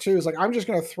Bomber too. Is like, I'm just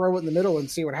going to throw it in the middle and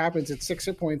see what happens at 6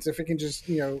 hit points. If it can just,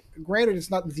 granted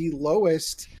it's not the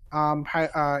lowest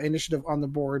initiative on the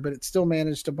board, but it still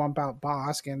managed to bump out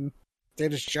Bosk and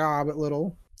did his job at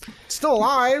little. Still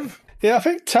alive. Yeah, I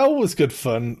think Tell was good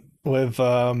fun with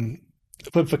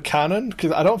the cannon,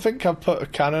 because I don't think I've put a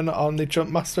cannon on the Jump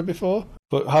Master before,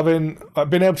 but I've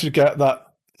been able to get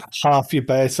that half your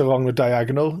base along the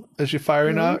diagonal as your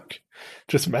firing arc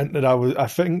just meant that I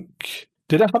think,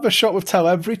 did I have a shot with Tell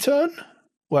every turn?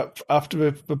 Well,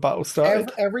 after the battle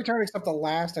started? Every turn except the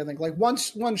last, I think. Like,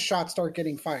 once one shot start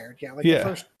getting fired. Yeah, the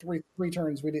first three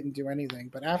turns we didn't do anything.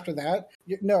 But after that,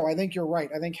 no, I think you're right.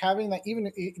 I think having that, even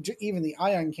the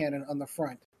ion cannon on the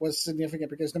front was significant,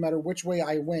 because no matter which way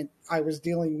I went, I was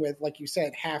dealing with, like you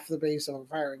said, half the base of a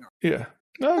firing arc. Yeah.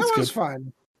 No, that was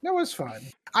fun. That was fun.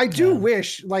 I do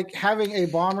wish, like, having a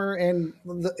bomber and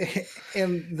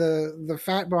the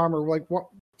fat bomber, like, what?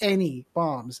 Any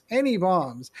bombs.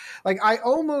 Like, I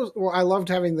loved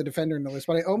having the Defender in the list,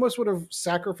 but I almost would have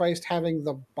sacrificed having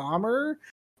the bomber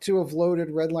to have loaded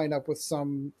Redline up with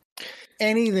some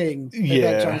anything at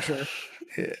that juncture.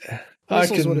 Yeah.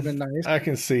 Missiles would have been nice. I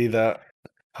can see that.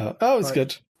 That was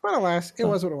good. But alas, it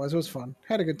was what it was. It was fun.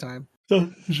 Had a good time.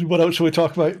 So, what else should we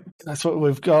talk about? That's what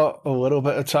we've got, a little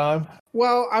bit of time.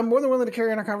 Well, I'm more than willing to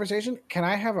carry on a conversation. Can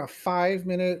I have a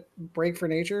 5-minute break for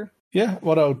nature? Yeah,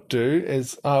 what I'll do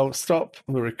is I'll stop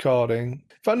the recording.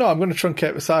 But no, I'm going to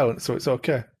truncate the silence, so it's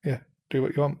okay. Yeah, do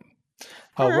what you want.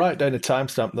 I'll write down a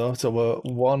timestamp, though, so we're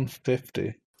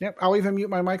 1:50. Yep, I'll even mute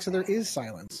my mic so there is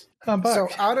silence. I'm back. So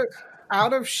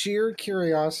out of sheer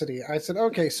curiosity, I said,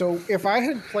 okay, so if I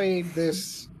had played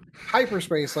this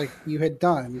hyperspace like you had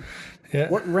done, Yeah.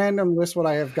 what random list would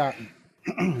I have gotten?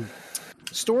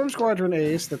 Storm Squadron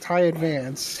Ace, the TIE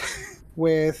Advance,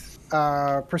 with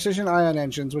precision ion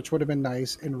engines, which would have been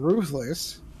nice, and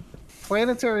Ruthless.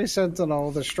 Planetary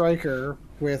Sentinel, the Striker,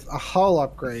 with a hull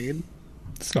upgrade.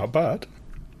 It's not bad.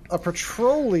 A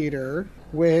patrol leader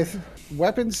with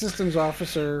Weapons Systems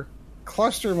Officer,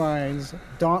 Cluster Mines,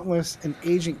 Dauntless, and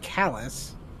Agent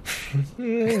Callus.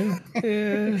 Yeah.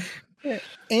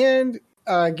 And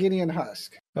Gideon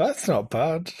Husk. That's not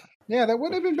bad. Yeah, that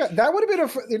would have been bad. That would have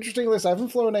been an interesting list. I haven't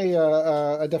flown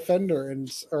a Defender a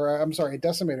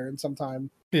Decimator in some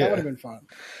time. Yeah. That would have been fun.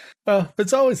 Well,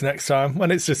 it's always next time.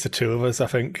 When it's just the two of us, I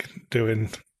think doing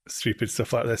stupid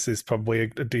stuff like this is probably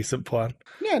a decent plan.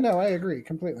 Yeah, no, I agree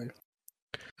completely.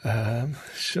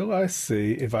 Shall I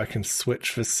see if I can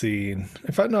switch the scene?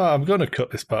 In fact, no, I'm going to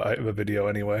cut this part out of the video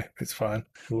anyway. It's fine.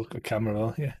 Look at the camera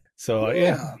though, yeah. So,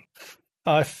 yeah.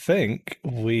 I think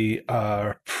we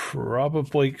are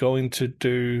probably going to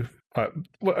do...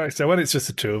 so when it's just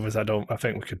the two of us, I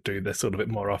think we could do this a little bit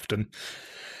more often.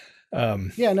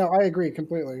 Yeah, no, I agree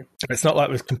completely. It's not like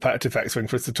there's competitive X-Wing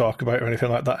for us to talk about or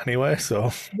anything like that anyway,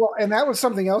 so... Well, and that was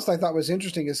something else I thought was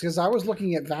interesting, is because I was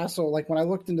looking at Vassal, like when I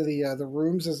looked into the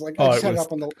rooms, is like, I just had it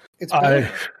up on the...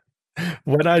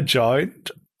 When I joined,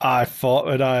 I thought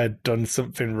that I had done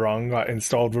something wrong, like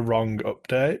installed the wrong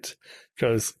update,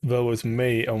 because there was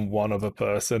me and one other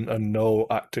person and no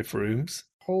active rooms.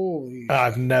 Holy!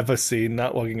 I've never seen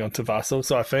that logging onto Vassal,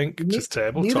 so I think just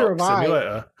Tabletop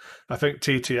Simulator. I think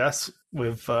TTS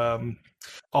with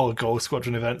all the Gold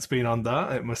Squadron events being on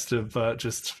that, it must have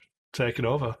just taken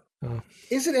over. Oh.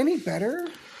 Is it any better?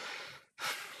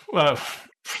 Well,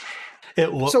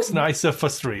 it looks nicer for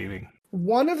streaming.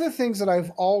 One of the things that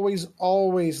I've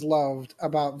always loved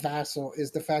about Vassal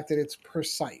is the fact that it's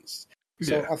precise.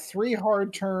 So a 3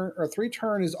 hard turn or 3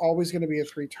 turn is always going to be a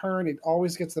 3 turn. It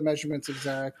always gets the measurements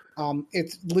exact.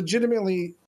 It's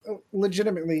legitimately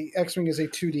X-Wing is a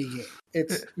 2D game.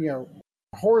 It's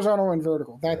horizontal and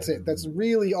vertical. That's it. That's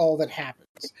really all that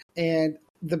happens. And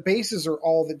the bases are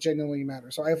all that genuinely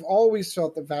matter. So I've always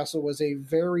felt that Vassal was a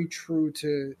very true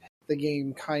to the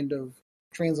game kind of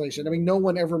translation. I mean, no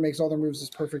one ever makes all their moves as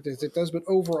perfect as it does, but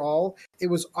overall,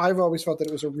 I've always felt that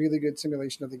it was a really good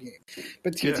simulation of the game.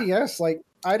 But TTS,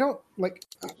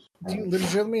 do you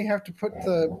legitimately have to put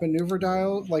the maneuver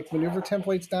maneuver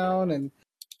templates down, and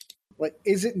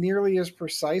is it nearly as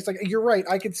precise? You're right,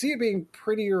 I could see it being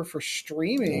prettier for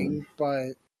streaming,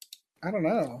 but I don't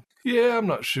know. Yeah, I'm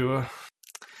not sure.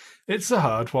 It's a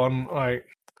hard one.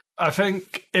 I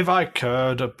think if I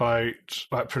cared about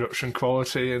production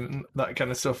quality and that kind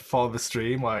of stuff for the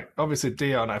stream, obviously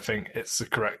Dion, I think it's the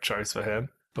correct choice for him.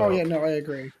 But I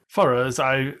agree. For us,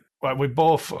 we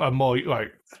both are more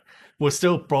we're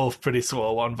still both pretty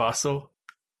slow on Vassal,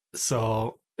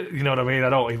 so you know what I mean.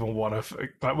 I don't even want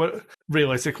to.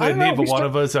 Realistically, neither one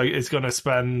of us is going to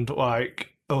spend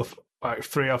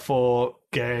 3 or 4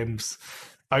 games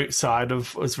outside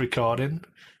of us recording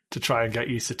to try and get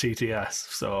used to TTS.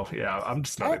 So, yeah, I'm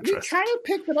just not interested. We kind of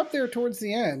picked it up there towards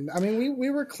the end. I mean, we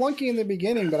were clunky in the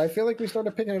beginning, but I feel like we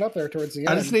started picking it up there towards the end.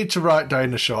 I just need to write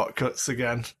down the shortcuts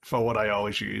again for what I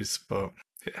always use, but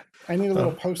yeah. I need a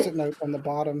little Post-it note on the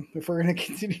bottom if we're going to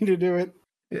continue to do it.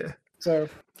 Yeah. So,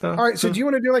 all right, so do you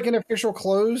want to do an official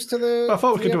close to the... I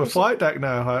thought we could do a flight deck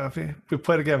now. We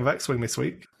played a game of X-Wing this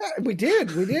week. Yeah, we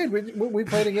did. We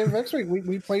played a game of X-Wing.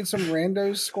 We played some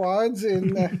rando squads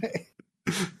in...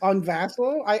 on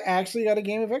Vassal, I actually got a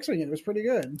game of X-Wing. It was pretty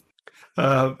good.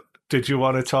 Did you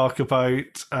want to talk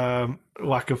about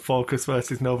lack of focus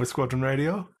versus Nova Squadron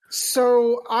Radio?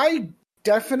 So I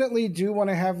definitely do want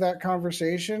to have that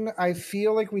conversation. I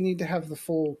feel like we need to have the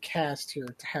full cast here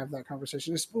to have that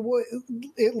conversation.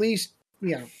 At least,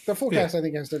 the full cast I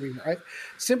think has to be here.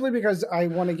 Simply because I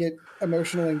want to get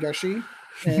emotional and gushy.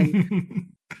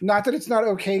 And not that it's not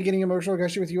okay getting emotional and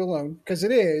gushy with you alone, because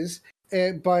it is.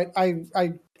 But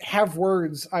I have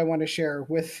words I want to share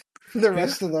with the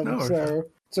rest of them. No,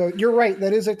 so you're right.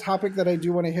 That is a topic that I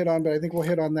do want to hit on, but I think we'll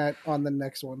hit on that on the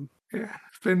next one. Yeah,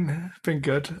 it's been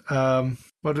good.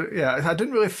 But yeah, I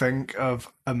didn't really think of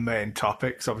a main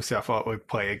topic. So obviously I thought we'd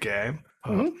play a game.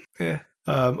 Yeah.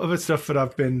 Other stuff that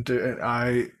I've been doing,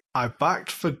 I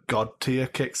backed for God Tier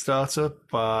Kickstarter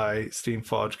by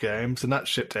Steamforge Games, and that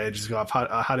shipped ages ago.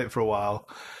 I had it for a while.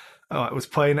 I was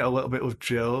playing it a little bit with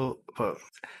Jill, but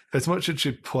as much as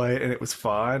she'd play it and it was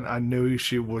fine, I knew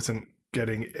she wasn't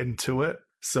getting into it.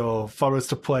 So for us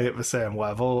to play at the same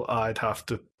level, I'd have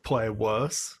to play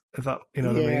worse. If that, you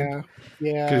know what I mean?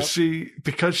 Yeah.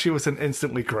 Because she wasn't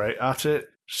instantly great at it,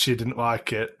 she didn't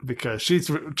like it because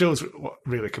Jill's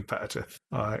really competitive.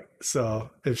 All right, so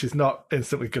if she's not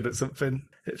instantly good at something,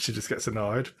 she just gets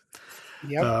annoyed.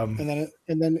 Yep, and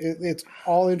then it's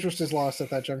all interest is lost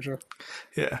at that juncture.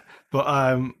 Yeah,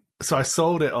 but so I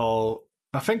sold it all.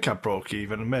 I think I broke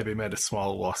even and maybe made a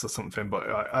small loss or something, but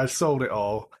I sold it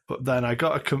all. But then I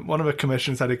got one of the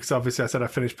commissions I did, because obviously I said I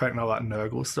finished painting all that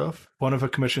Nurgle stuff. One of the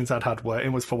commissions I'd had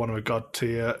waiting was for one of the god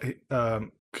tier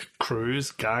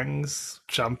crews, gangs,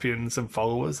 champions, and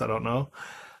followers. I don't know.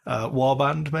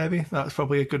 Warband, maybe. That's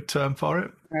probably a good term for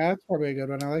it. Yeah, that's probably a good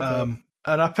one. I like that.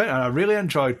 And I really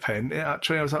enjoyed painting it,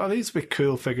 actually. I was like, oh, these would be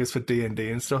cool figures for D&D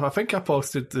and stuff. I think I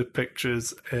posted the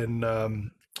pictures in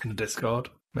the Discord.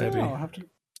 Maybe. Oh,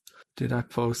 Did I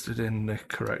post it in the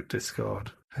correct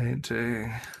Discord?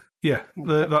 Painting. Yeah,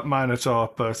 that Minotaur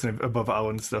person above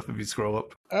Alan stuff, if you scroll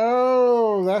up.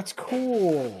 Oh, that's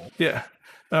cool. Yeah.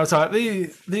 And I was like,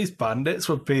 these bandits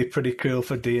would be pretty cool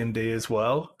for D&D as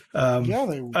well. Yeah,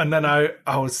 they would. And then I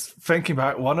was thinking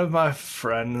about one of my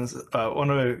friends, one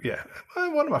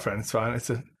of my friends, fine.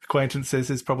 It's acquaintances,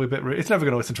 is probably a bit rude. It's never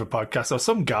going to listen to a podcast, or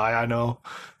some guy I know.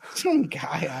 Some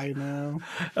guy I know.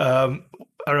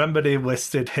 I remember he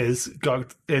listed his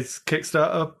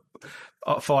Kickstarter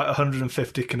for like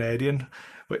 150 Canadian,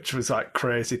 which was like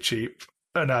crazy cheap.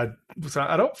 And I was like,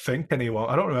 I don't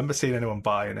remember seeing anyone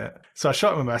buying it. So I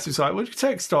shot him a message like, would you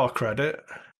take store credit?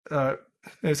 And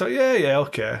he was like, yeah,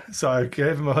 okay. So I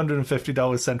gave him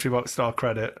 $150 Sentry Box store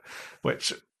credit,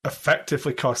 which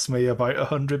effectively cost me about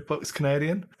 $100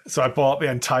 Canadian. So I bought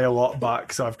the entire lot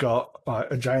back. So I've got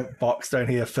like a giant box down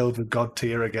here filled with god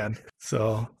tier again.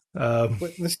 So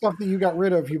the stuff that you got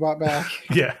rid of, you bought back.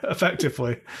 Yeah,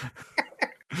 effectively.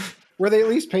 Were they at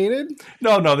least painted?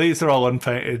 No, these are all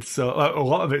unpainted. So a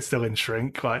lot of it's still in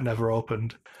shrink, like never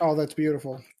opened. Oh, that's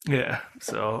beautiful. Yeah,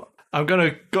 so I'm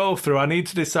going to go through. I need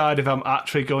to decide if I'm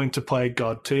actually going to play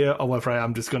God tier or whether I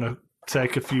am just going to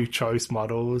take a few choice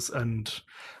models and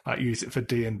like use it for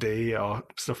D&D or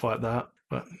stuff like that.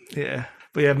 But yeah,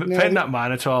 painting that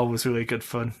Minotaur was really good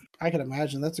fun. I can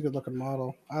imagine. That's a good looking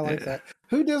model. I like that.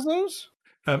 Who does those?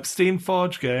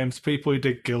 Steamforge Games, people who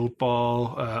did Guild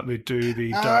Ball, they do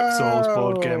the Dark Souls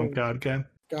board game and card game.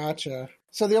 Gotcha.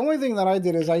 So the only thing that I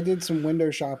did is I did some window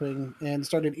shopping and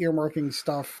started earmarking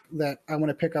stuff that I want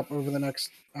to pick up over the next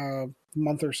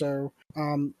month or so.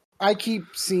 I keep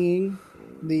seeing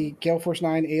the Gale Force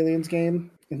 9 Aliens game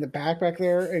in the back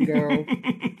there and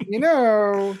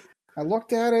go, I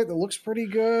looked at it. It looks pretty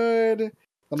good.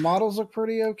 The models look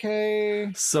pretty okay.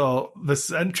 So the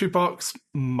Sentry Box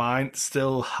might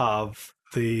still have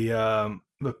the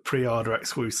pre-order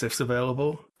exclusives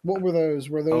available. What were those?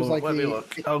 Were those like let me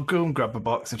look. I'll go and grab a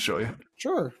box and show you.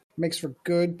 Sure. Makes for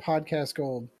good podcast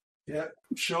gold. Yeah,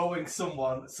 showing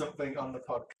someone something on the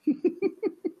podcast.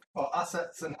 For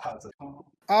assets and hazards.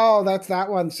 Oh, that's that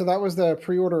one. So that was the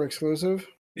pre-order exclusive?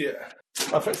 Yeah.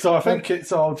 I think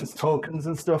it's all just tokens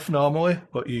and stuff normally,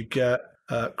 but you get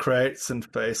crates and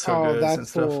face huggers and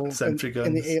stuff, cool. sentry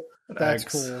guns. That's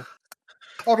eggs.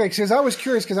 cool. Okay, because I was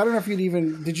curious, because I don't know if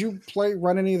did you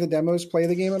run any of the demos, play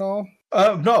the game at all?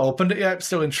 I've not opened it yet,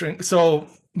 still in shrink. So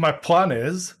my plan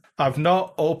is, I've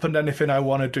not opened anything I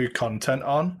want to do content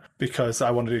on, because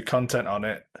I want to do content on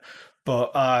it.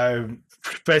 But I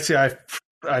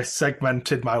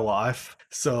segmented my life.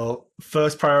 So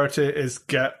first priority is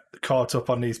get caught up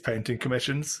on these painting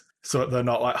commissions, so that they're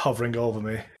not like hovering over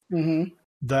me. Mm-hmm.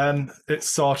 Then it's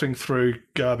sorting through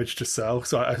garbage to sell.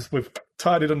 So we've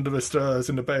tidied under the stairs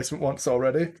in the basement once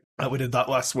already. We did that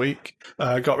last week.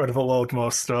 Got rid of a load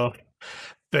more stuff.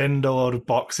 Binned a load of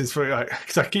boxes for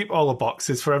because I keep all the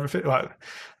boxes for everything.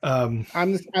 I'm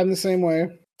the same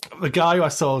way. The guy who I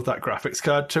sold that graphics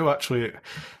card to actually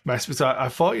messed with me. I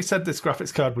thought you said this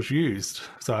graphics card was used.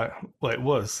 So it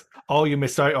was. All you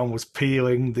missed out on was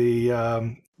peeling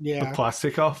the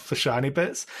plastic off, the shiny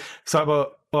bits.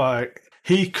 So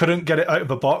he couldn't get it out of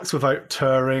the box without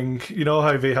tearing, you know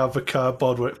how they have the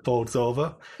cardboard where it folds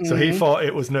over? So he thought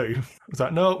it was new. I was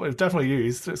like, no, it's definitely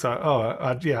used. It's like,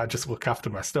 I just look after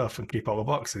my stuff and keep all the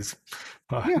boxes.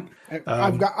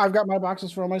 I've got my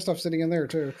boxes for all my stuff sitting in there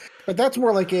too. But that's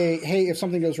more like hey, if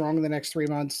something goes wrong in the next 3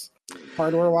 months,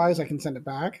 hardware-wise, I can send it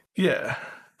back. Yeah.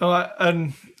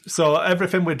 And so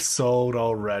everything we'd sold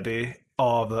already,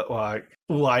 all the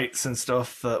lights and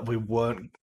stuff that we weren't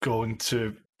going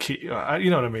to keep, you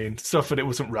know what I mean? Stuff that it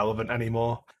wasn't relevant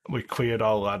anymore. We cleared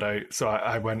all that out. So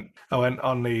I went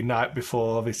on the night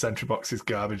before the Sentry Box's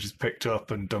garbage was picked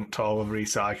up and dumped all of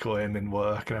recycling and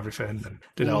work and everything and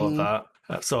did all of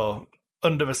that. So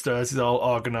under the stairs is all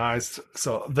organised.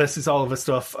 So this is all of the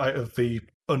stuff out of the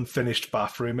unfinished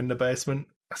bathroom in the basement.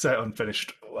 I say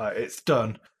unfinished. like, it's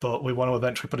done, but we want to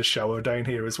eventually put a shower down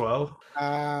here as well.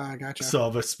 Gotcha. So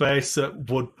the space that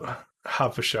would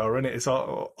have a shower in it is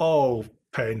all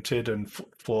painted and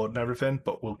floored and everything,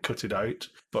 but we'll cut it out.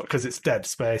 But because it's dead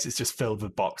space, it's just filled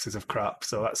with boxes of crap.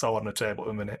 So that's all on the table at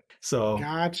the minute. So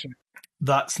Gotcha.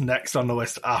 that's next on the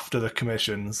list after the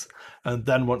commissions. And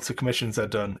then once the commissions are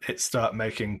done, it's start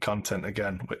making content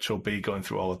again, which will be going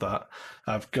through all of that.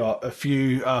 I've got a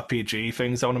few RPG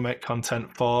things I want to make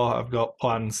content for. I've got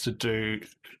plans to do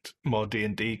more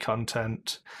D&D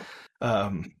content.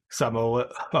 So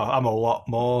I'm a lot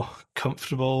more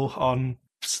comfortable on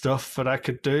stuff that I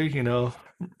could do, you know,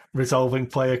 resolving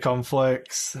player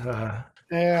conflicts.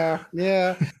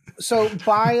 Yeah. So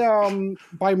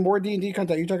by more D&D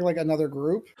content, you talking like another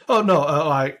group? Oh no,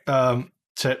 like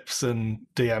tips and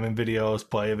DMing videos,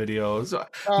 player videos.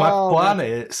 My plan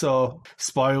is, so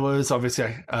spoilers,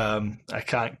 obviously I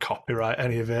can't copyright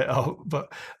any of it,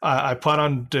 but I plan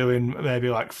on doing maybe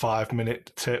like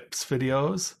 5-minute tips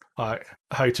videos, like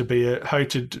how to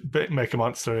make a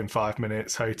monster in 5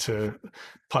 minutes, how to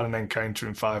plan an encounter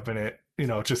in 5 minutes, you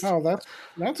know, just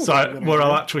that's so where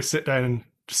I'll actually sit down and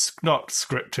not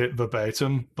script it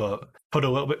verbatim, but put a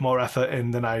little bit more effort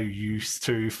in than I used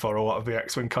to for a lot of the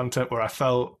X-Wing content, where I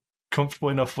felt comfortable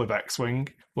enough with X-Wing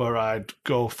where I'd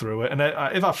go through it. And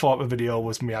if I thought the video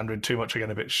was meandering too much,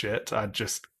 again, a bit shit, I'd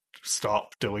just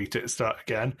stop, delete it, start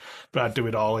again. But I'd do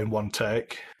it all in one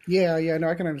take. Yeah, no,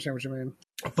 I can understand what you mean.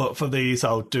 But for these,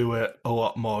 I'll do it a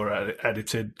lot more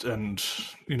edited and,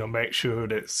 you know, make sure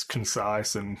that it's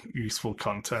concise and useful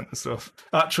content and stuff.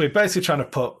 Actually, basically trying to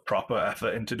put proper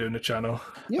effort into doing the channel.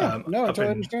 Yeah, I totally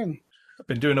understand. I've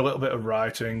been doing a little bit of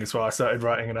writing as well. I started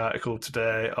writing an article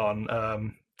today on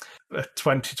a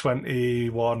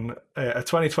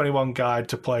 2021 guide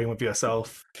to playing with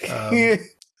yourself.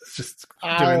 It's just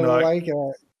doing like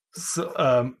it.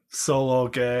 Solo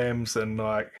games and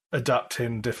like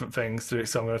adapting different things to it.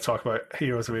 So I'm going to talk about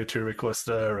Heroes of Ituری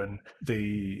Cluster and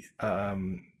the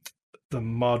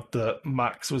mod that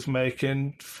Max was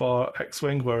making for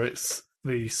X-Wing, where it's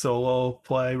the solo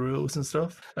play rules and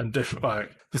stuff, and different,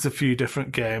 like there's a few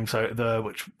different games out there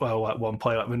which, well, like one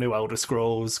play, like the new Elder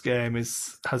Scrolls game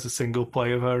has a single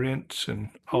player variant and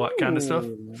all that kind of stuff.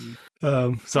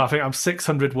 So I think I'm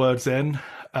 600 words in,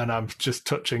 and I'm just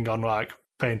touching on like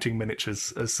painting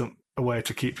miniatures as a way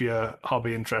to keep your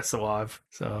hobby interests alive.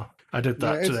 So I did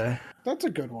that today. That's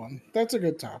a good one. That's a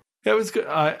good topic. It was good.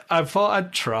 I thought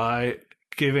I'd try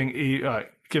give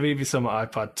Evie some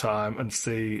iPad time and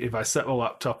see if I set the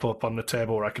laptop up on the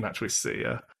table where I can actually see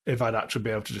her, if I'd actually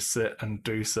be able to just sit and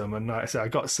do some. And like I said, I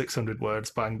got 600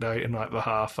 words banged out in like the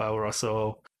half hour or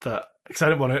so. Because I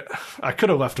didn't want it. I could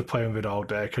have left her playing with it all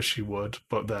day because she would,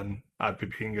 but then I'd be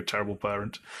being a terrible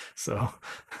parent. So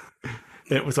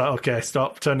it was like, okay,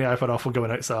 stop, turn the iPad off, we're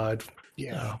going outside.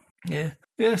 Yeah.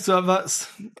 So that's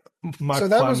my So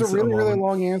that was a really, really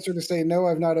long answer to say, no,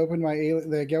 I've not opened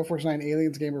the Gale Force 9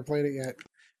 Aliens game or played it yet.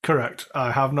 Correct.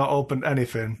 I have not opened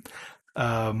anything.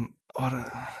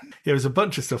 There's a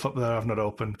bunch of stuff up there I've not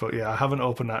opened, but yeah, I haven't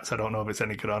opened that, so I don't know if it's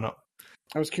any good or not.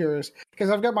 I was curious because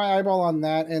I've got my eyeball on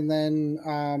that, and then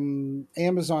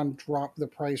Amazon dropped the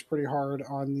price pretty hard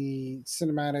on the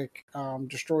cinematic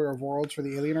Destroyer of Worlds for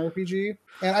the Alien RPG.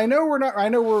 And I know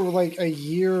we're like a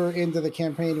year into the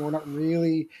campaign, and we're not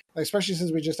really, especially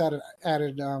since we just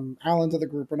added Alan to the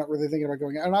group, we're not really thinking about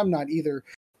going. And I'm not either,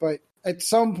 but at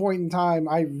some point in time,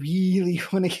 I really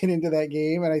want to get into that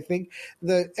game, and I think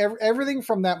everything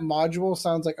from that module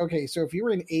sounds like, okay, so if you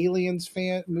were an Aliens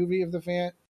fan of the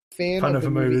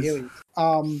movie Aliens,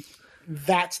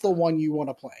 that's the one you want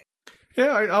to play.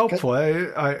 Yeah, I'll play.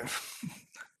 I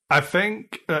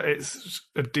think it's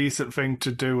a decent thing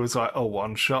to do as like a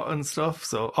one shot and stuff.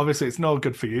 So obviously it's no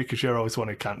good for you because you're always one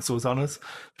who cancels on us.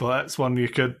 But that's one you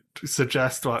could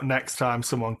suggest, like next time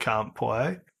someone can't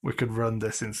play, we could run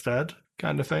this instead,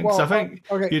 kind of thing. Well, so I think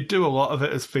you'd do a lot of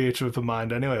it as theatre of the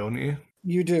mind anyway, wouldn't you?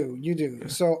 You do. Yeah.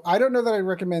 So I don't know that I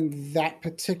recommend that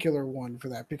particular one for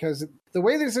that, because the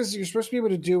way this is, you're supposed to be able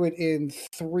to do it in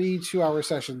 3 2-hour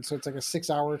sessions. So it's like a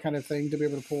 6-hour kind of thing to be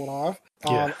able to pull it off.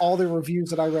 Yeah. All the reviews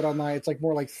that I read online, it's like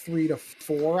more like 3 to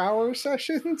 4 hour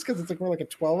sessions because it's like more like a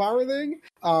 12-hour thing.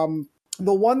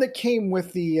 The one that came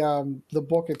with the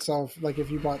book itself, like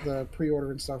if you bought the pre-order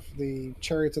and stuff, the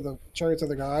Chariots of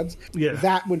the Gods,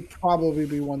 that would probably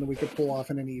be one that we could pull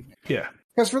off in an evening. Yeah.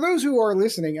 Because for those who are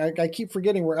listening, I keep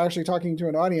forgetting we're actually talking to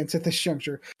an audience at this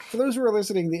juncture. For those who are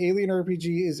listening, the Alien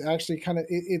RPG is actually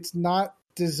it's not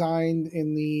designed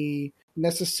in the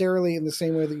necessarily in the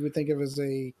same way that you would think of as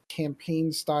a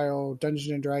campaign style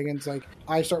Dungeons and Dragons. Like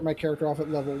I start my character off at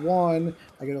level 1,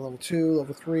 I get a level 2,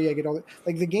 level 3, I get all that.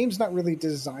 Like the game's not really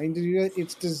designed to do that.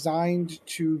 It's designed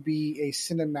to be a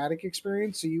cinematic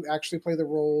experience. So you actually play the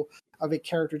role of a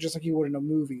character just like you would in a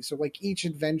movie. So like each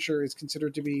adventure is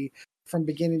considered to be from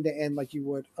beginning to end like you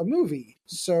would a movie.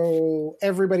 So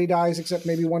everybody dies except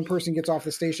maybe one person gets off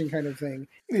the station kind of thing.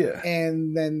 Yeah.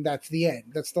 And then that's the end.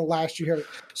 That's the last you hear.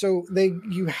 So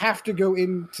you have to go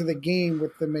into the game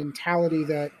with the mentality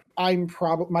that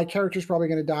my character's probably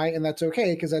going to die, and that's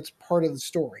okay because that's part of the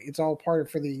story. It's all part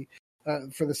of for the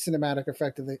cinematic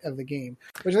effect of the game,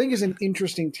 which I think is an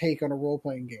interesting take on a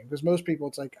role-playing game, because most people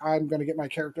it's like, I'm going to get my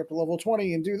character up to level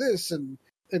 20 and do this, and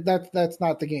that's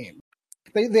not the game.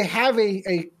 They have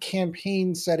a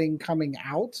campaign setting coming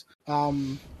out,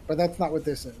 but that's not what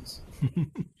this is.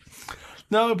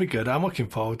 No, it'll be good. I'm looking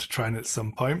forward to trying it at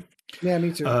some point. Yeah,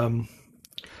 me too.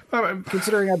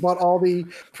 Considering I bought all the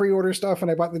pre-order stuff and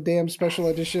I bought the damn special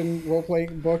edition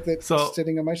role-playing book that's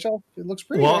sitting on my shelf, it looks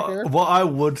pretty back there. What I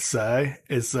would say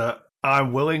is that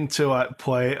I'm willing to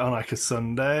play it on like a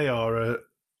Sunday or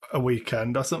a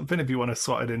weekend or something if you want to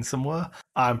slot it in somewhere.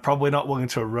 I'm probably not willing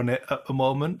to run it at the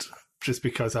moment, just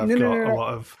because I've got a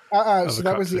lot of... so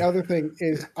that was the other thing,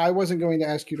 is I wasn't going to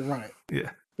ask you to run it.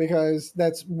 Yeah. Because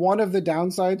that's one of the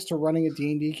downsides to running a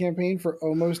D&D campaign for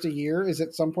almost a year, is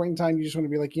at some point in time you just want to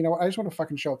be like, you know what, I just want to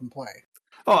fucking show up and play.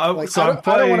 I'm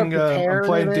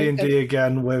playing D&D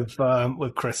again with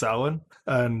Chris Allen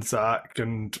and Zach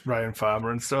and Ryan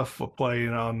Farmer and stuff. We're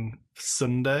playing on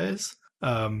Sundays.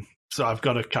 So I've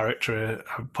got a character,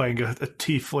 I'm playing a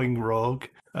tiefling rogue,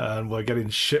 and we're getting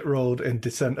shit rolled in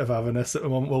Descent of Avernus at the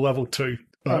moment. We're level 2.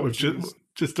 We've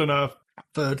just done our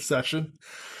 3rd session.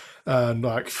 And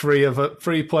like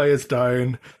 3 players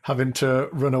down, having to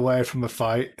run away from a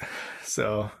fight.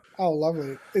 So, oh,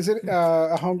 lovely! Is it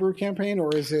a homebrew campaign,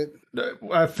 or is it?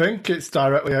 I think it's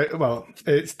directly. Well,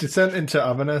 it's Descent into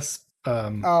Avernus.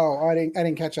 I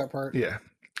didn't catch that part. Yeah,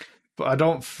 but I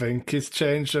don't think it's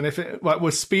changed anything. Like we're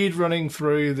speed running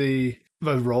through the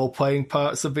role playing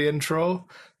parts of the intro,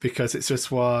 because it's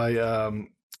just why.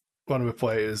 One of the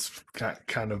players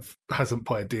kind of hasn't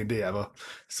played D&D ever,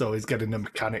 so he's getting the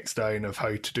mechanics down of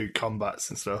how to do combats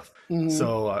and stuff. Mm-hmm.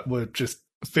 So we're just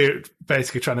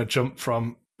basically trying to jump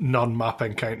from non-map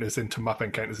encounters into map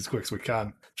encounters as quick as we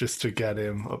can, just to get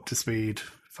him up to speed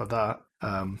for that.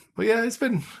 But yeah, it's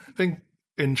been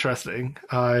interesting.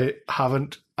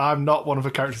 I'm not one of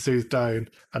the characters who's down,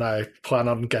 and I plan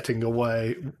on getting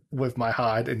away with my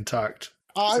hide intact.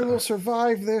 I will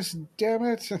survive this, damn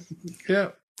it.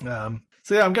 Yeah.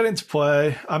 So yeah, I'm getting to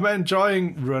play. I'm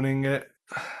enjoying running it.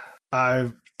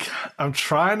 I'm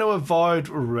trying to avoid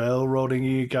railroading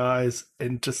you guys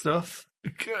into stuff,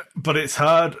 but it's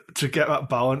hard to get that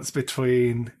balance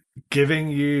between giving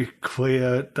you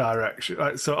clear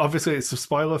direction. So obviously it's a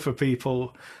spoiler for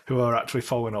people who are actually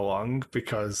following along,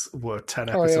 because we're 10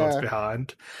 episodes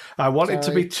behind. I want it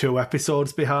to be 2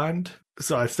 episodes behind,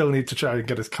 so I still need to try and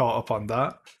get us caught up on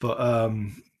that. But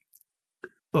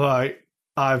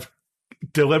I've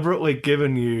deliberately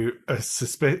given you a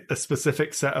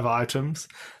specific set of items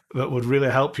that would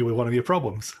really help you with one of your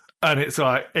problems. And it's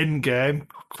like in-game,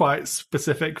 quite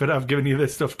specific, but I've given you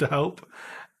this stuff to help.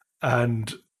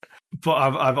 But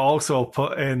I've also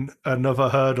put in another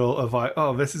hurdle of like,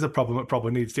 oh, this is a problem that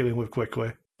probably needs dealing with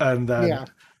quickly. And then,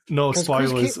 no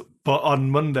spoilers, but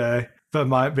on Monday, there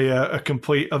might be a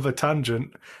complete other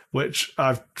tangent, which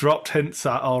I've dropped hints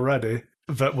at already,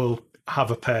 that will have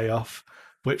a payoff,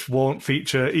 which won't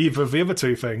feature either of the other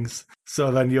 2 things. So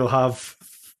then you'll have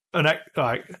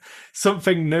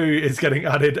something new is getting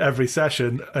added every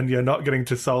session, and you're not getting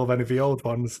to solve any of the old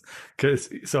ones.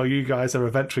 So you guys are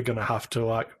eventually going to have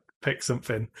to pick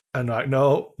something and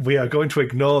no, we are going to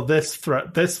ignore this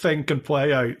threat. This thing can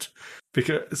play out,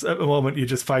 because at the moment you're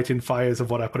just fighting fires of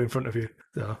what I put in front of you.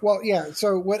 So. Well, yeah.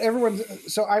 So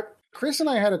Chris and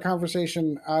I had a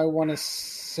conversation, I want to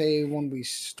say when we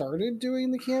started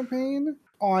doing the campaign,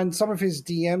 on some of his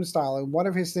DM style. And one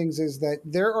of his things is that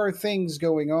there are things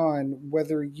going on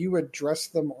whether you address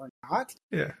them or not.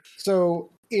 Yeah.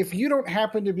 So if you don't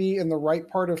happen to be in the right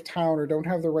part of town or don't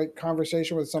have the right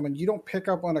conversation with someone, you don't pick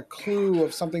up on a clue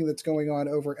of something that's going on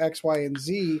over X, Y, and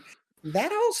Z,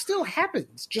 that all still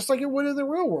happens, just like it would in the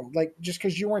real world. Like, just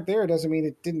because you weren't there doesn't mean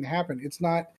it didn't happen.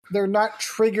 They're not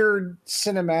triggered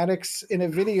cinematics in a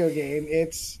video game.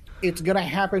 It's going to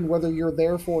happen whether you're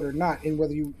there for it or not, and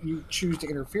whether you choose to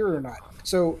interfere or not.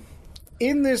 So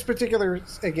in this particular,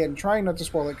 again, trying not to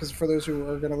spoil it, because for those who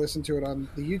are going to listen to it on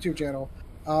the YouTube channel,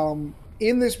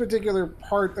 In this particular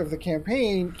part of the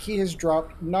campaign, he has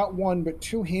dropped not one but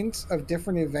two hints of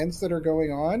different events that are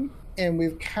going on. And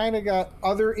we've kind of got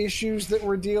other issues that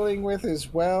we're dealing with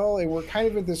as well. And we're kind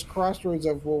of at this crossroads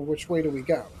of, well, which way do we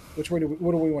go? What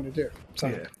do we want to do?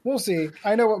 So We'll see.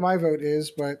 I know what my vote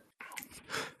is, but...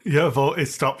 Your vote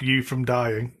is stop you from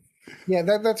dying. Yeah,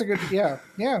 that's a good... Yeah,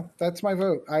 that's my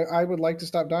vote. I would like to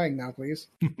stop dying now, please.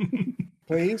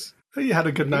 Please? You had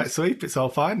a good night's sleep. It's all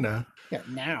fine now. Yeah,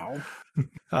 now.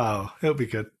 Oh, it'll be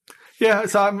good. Yeah,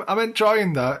 so I'm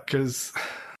enjoying that because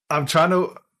I'm trying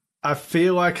to... I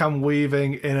feel like I'm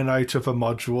weaving in and out of a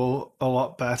module a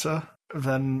lot better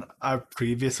than I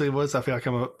previously was. I feel like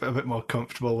I'm a bit more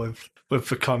comfortable with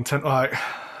the content. Like,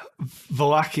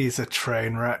 Vallaki is a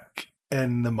train wreck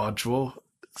in the module,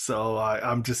 so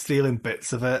I'm just stealing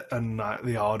bits of it, and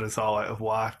the order's all out of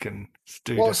whack and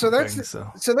do different things.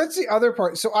 So that's the other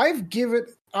part. So I have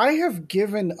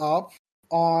given up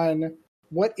on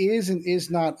what is and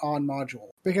is not on module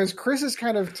because Chris has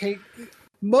kind of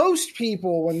most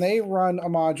people, when they run a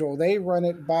module, they run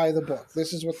it by the book.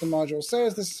 This is what the module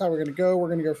says. This is how we're going to go. We're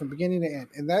going to go from beginning to end.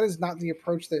 And that is not the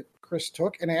approach that Chris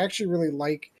took. And I actually really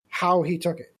like how he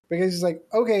took it. Because he's like,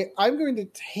 okay, I'm going to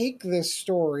take this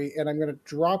story and I'm going to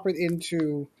drop it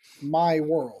into my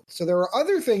world. So there are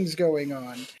other things going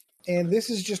on. And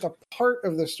this is just a part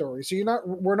of the story. So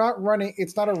we're not running,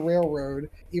 it's not a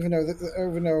railroad, even though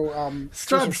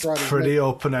Strahd's pretty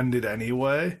open-ended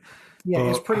anyway.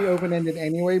 Yeah, it's pretty open-ended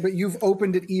anyway, but you've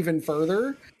opened it even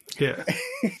further. Yeah.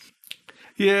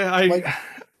 Yeah,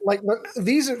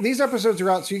 these episodes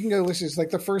are out, so you can go listen. It's like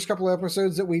the first couple of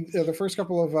episodes that the first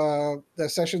couple of the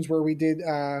sessions where we did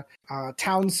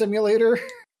Town Simulator.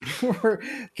 We're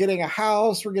getting a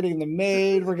house, we're getting the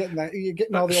maid, we're getting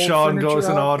all the old Sean furniture goes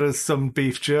and out. orders some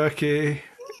beef jerky,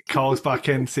 calls back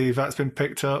in, see if that's been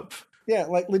picked up. Yeah,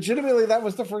 like legitimately, that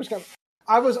was the first couple.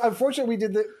 Unfortunately,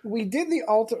 we did the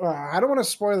I don't want to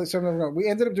spoil it. So we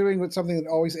ended up doing something that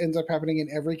always ends up happening in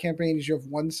every campaign is you have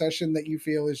one session that you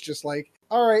feel is just like,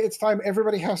 all right, it's time.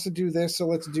 Everybody has to do this. So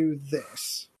let's do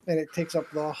this. And it takes up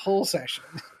the whole session.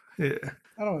 Yeah.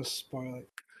 I don't want to spoil it.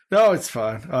 No, it's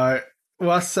fine.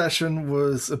 Last session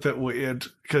was a bit weird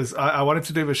because I wanted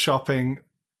to do the shopping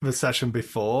the session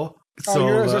before.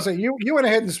 You went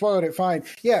ahead and spoiled it. Fine.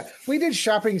 Yeah. We did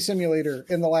Shopping Simulator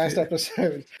in the last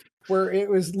episode. Where it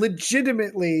was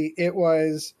legitimately,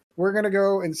 we're going to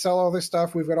go and sell all this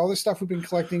stuff. We've got all this stuff we've been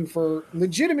collecting for,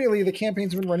 legitimately, the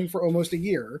campaign's been running for almost a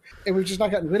year, and we've just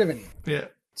not gotten rid of any. Yeah.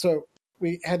 So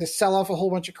we had to sell off a whole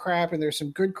bunch of crap, and there's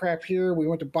some good crap here. We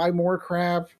went to buy more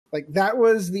crap. Like, that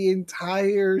was the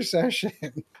entire session.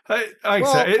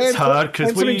 It's hard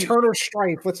because some internal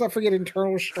strife. Let's not forget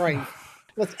internal strife.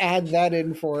 Let's add that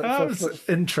in for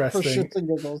interesting. For shits and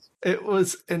giggles. It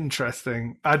was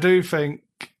interesting. I do think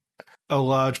a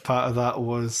large part of that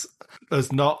was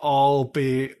as not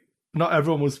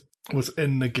everyone was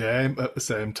in the game at the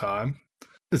same time.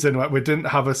 As in, like, we didn't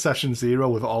have a session 0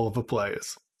 with all of the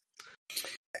players.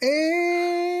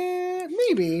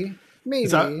 Maybe.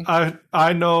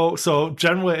 I know. So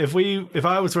generally, if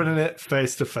I was running it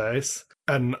face to face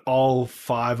and all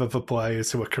 5 of the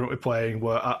players who are currently playing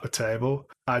were at the table,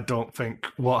 I don't think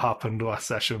what happened last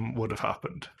session would have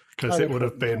happened because it would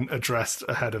have been addressed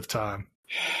ahead of time.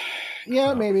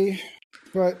 Yeah, maybe.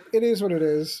 But it is what it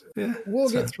is. Yeah, we'll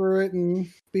get through it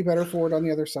and be better for it on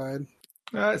the other side.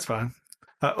 It's fine.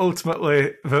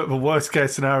 Ultimately, the worst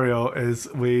case scenario is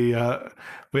we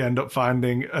end up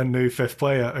finding a new 5th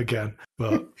player again.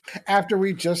 But after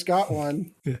we just got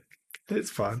one. Yeah, it's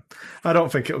fine. I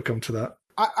don't think it'll come to that.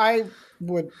 I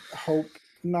would hope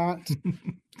not.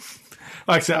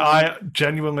 Like I said, I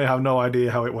genuinely have no idea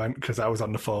how it went because I was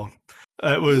on the phone.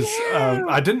 It was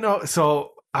I didn't know.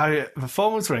 So the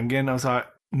phone was ringing. I was like,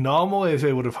 normally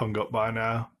they would have hung up by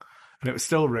now, and it was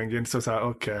still ringing. So I was like,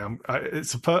 okay,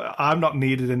 I'm not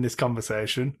needed in this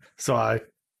conversation. So I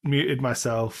muted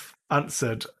myself,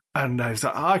 answered, and I was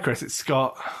like, hi Chris, it's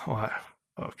Scott. I'm like,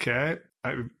 okay,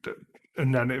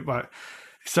 and then he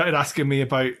started asking me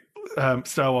about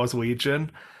Star Wars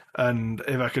Legion and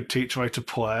if I could teach him how to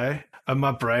play. And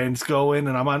my brain's going,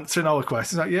 and I'm answering all the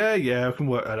questions. Like, yeah, I can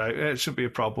work that out. It shouldn't be a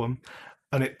problem.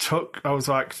 And I was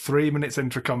like 3 minutes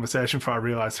into a conversation before I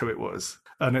realised who it was.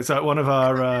 And it's like one of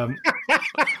our...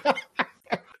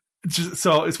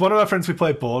 so it's one of our friends we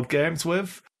play board games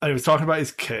with. And he was talking about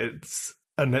his kids.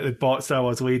 And they bought Star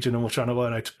Wars Legion and were trying to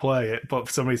learn how to play it. But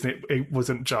for some reason, it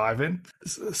wasn't jiving.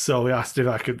 So we asked if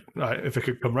I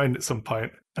could come round at some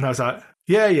point. And I was like,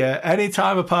 yeah, any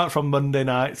time apart from Monday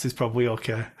nights is probably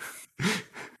okay.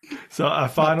 So I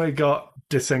finally got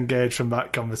disengaged from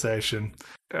that conversation.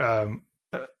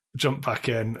 jumped back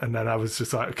in, and then I was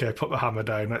just like, okay, put the hammer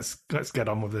down. Let's get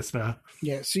on with this now.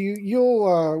 Yeah, so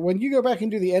you'll when you go back and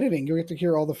do the editing, you'll get to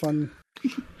hear all the fun.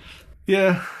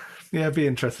 Yeah, it'd be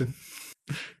interesting.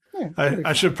 Yeah,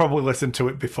 I should probably listen to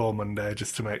it before Monday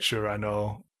just to make sure I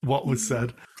know what was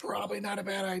said. Probably not a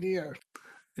bad idea.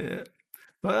 Yeah,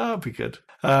 but that'll be good.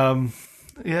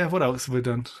 Yeah, what else have we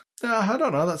done? I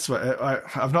don't know. That's what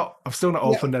I've still not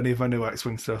opened any of my new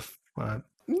X-Wing stuff. No,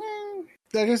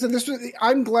 like I said,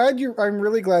 I'm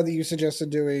really glad that you suggested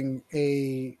doing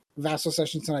a Vassal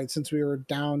session tonight since we were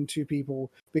down 2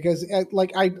 people, because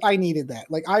I needed that.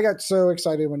 Like, I got so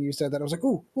excited when you said that. I was like,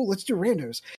 ooh, let's do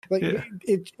randos. Like,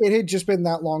 it had just been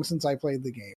that long since I played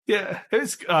the game. Yeah,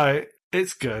 it's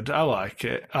good. I like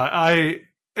it.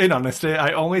 In honesty,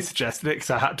 I only suggested it because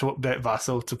I had to update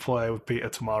Vassal to play with Peter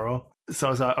tomorrow. So I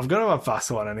was like, I'm going to have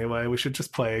Vassal on anyway. We should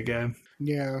just play a game.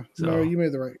 Yeah. So, no, you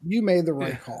made the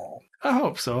right call. I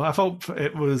hope so. I hope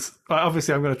it was.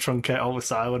 Obviously, I'm going to truncate all the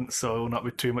silence, so it will not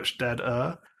be too much dead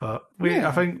air. But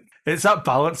I think it's that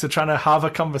balance of trying to have a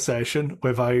conversation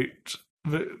without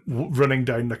running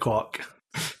down the clock.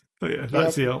 Yeah,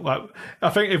 that's I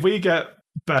think if we get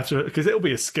better, because it'll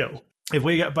be a skill. If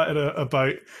we get better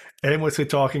about aimlessly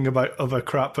talking about other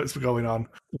crap that's going on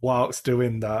whilst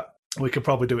doing that, we could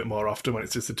probably do it more often when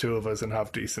it's just the 2 of us and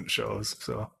have decent shows.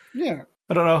 So yeah,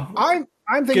 I don't know.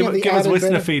 I'm thinking give us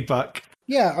listener feedback.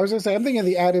 Yeah, I was going to say, I'm thinking of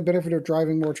the added benefit of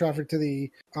driving more traffic to the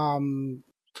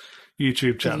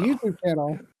YouTube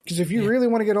channel. Because if you really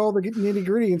want to get all the nitty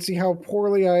gritty and see how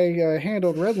poorly I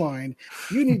handled Redline,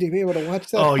 you need to be able to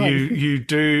watch that. Oh, you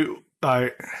do.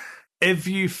 If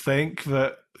you think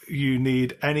that you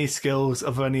need any skills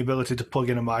of any ability to plug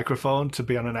in a microphone to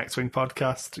be on an X-Wing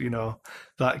podcast,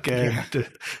 that game.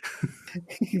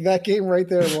 Yeah. That game right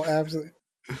there will absolutely.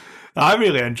 I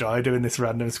really enjoy doing this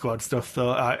random squad stuff,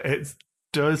 though. It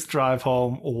does drive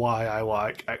home why I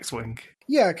like X-Wing.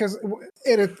 Yeah, because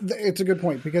it's a good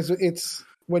point, because it's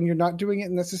when you're not doing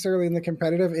it necessarily in the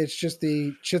competitive, it's just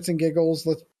the shits and giggles,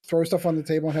 let's throw stuff on the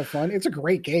table and have fun. It's a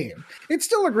great game. It's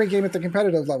still a great game at the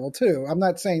competitive level, too. I'm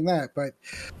not saying that, but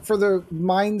for the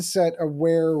mindset of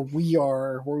where we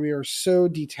are so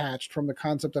detached from the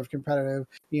concept of competitive,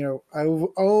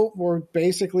 we're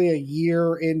basically a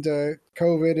year into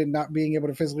COVID and not being able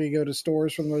to physically go to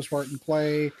stores for the most part and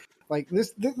play. Like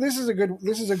this is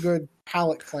a good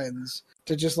palate cleanse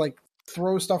to just like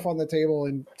throw stuff on the table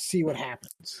and see what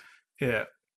happens. Yeah.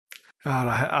 God,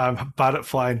 I'm bad at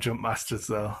flying jump masters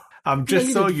though. I'm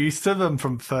just used to them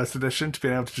from first edition to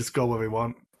being able to just go where we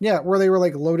want. Yeah, where they were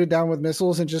like loaded down with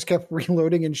missiles and just kept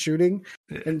reloading and shooting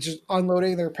and just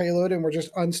unloading their payload and were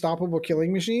just unstoppable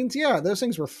killing machines. Yeah, those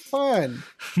things were fun.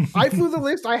 I flew the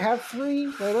list. I have 3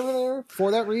 right over there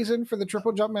for that reason, for the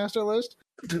triple jump master list.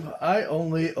 I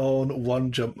only own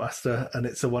 1 jump master, and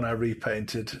it's the one I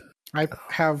repainted. I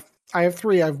have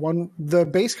 3. I have 1. The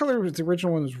base color of the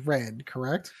original one was red,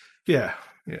 correct? Yeah.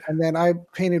 And then I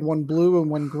painted 1 blue and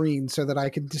 1 green so that I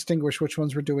could distinguish which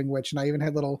ones were doing which. And I even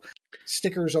had little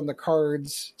stickers on the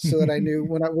cards so that I knew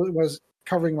when I was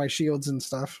covering my shields and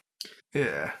stuff.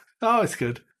 Yeah. Oh, it's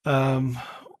good.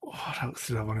 What else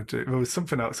did I want to do? There was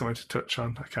something else I wanted to touch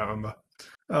on. I can't remember.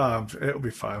 It'll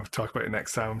be fine. We'll talk about it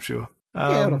next time, I'm sure.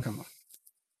 Yeah, it'll come up.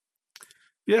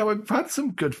 Yeah, we've had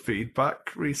some good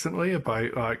feedback recently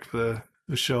about like the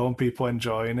show and people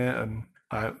enjoying it, and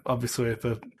obviously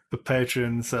the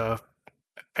patrons are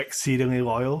exceedingly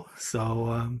loyal.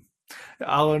 So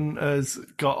Alan has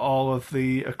got all of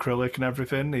the acrylic and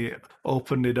everything. He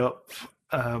opened it up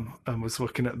and was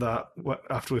looking at that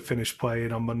after we finished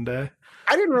playing on Monday.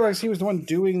 I didn't realize he was the one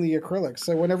doing the acrylics.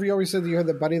 So whenever you always said that you had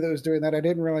the buddy that was doing that, I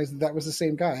didn't realize that was the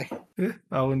same guy. Yeah,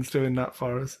 Alan's doing that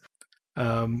for us.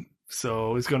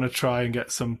 So he's going to try and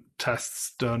get some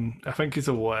tests done. I think he's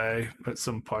away at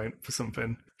some point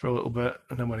for a little bit.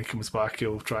 And then when he comes back,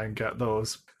 he'll try and get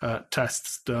those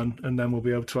tests done. And then we'll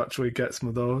be able to actually get some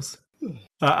of those.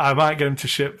 I might get him to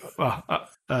ship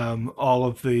all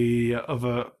of the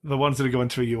ones that are going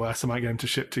to the US. I might get him to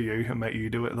ship to you and make you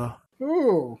do it, though.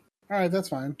 Ooh. All right, that's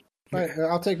fine. Right,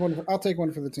 I'll take one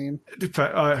for the team.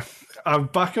 I'm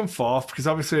back and forth because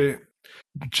obviously,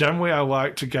 generally, I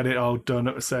like to get it all done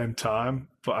at the same time.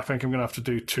 But I think I'm going to have to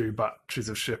do 2 batches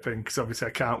of shipping because obviously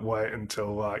I can't wait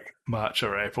until like March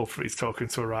or April for these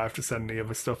tokens to arrive to send the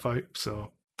other stuff out.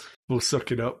 So we'll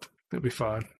suck it up. It'll be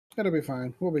fine. It'll be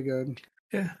fine. We'll be good.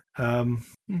 Yeah. I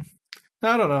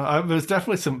don't know. There's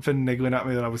definitely something niggling at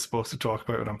me that I was supposed to talk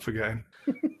about and I'm forgetting.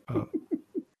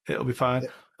 It'll be fine.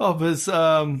 Oh, there's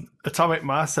Atomic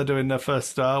Mass are doing their first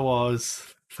Star Wars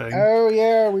thing. Oh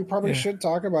yeah, we probably Yeah. should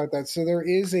talk about that. So there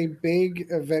is a big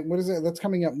event. What is it? That's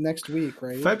coming up next week,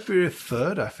 right? February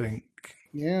 3rd, I think.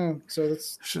 Yeah. So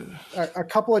that's Should, a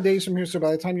couple of days from here. So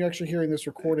by the time you're actually hearing this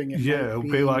recording, it'll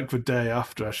be like the day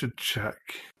after. I should check.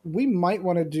 We might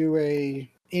want to do a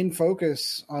in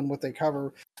focus on what they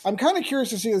cover. I'm kind of curious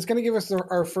to see. It's going to give us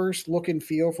our first look and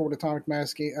feel for what Atomic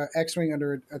Mass game, X-wing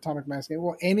under Atomic Mass game.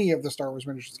 Well, any of the Star Wars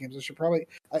miniatures games. I should probably.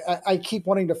 I keep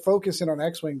wanting to focus in on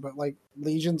X-wing, but like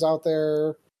Legion's out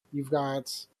there. You've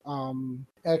got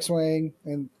X-wing,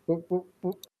 and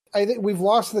I think we've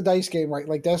lost the dice game, right?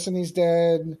 Like Destiny's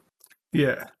dead.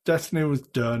 Yeah, Destiny was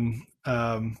done.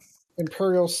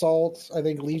 Imperial Salt. I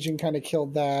think Legion kind of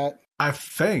killed that. I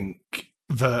think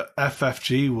the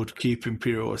FFG would keep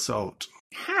Imperial Assault.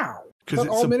 How? Because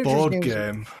it's a board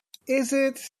game. Is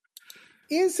it?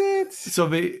 So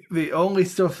the only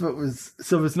stuff that was...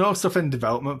 So there's no stuff in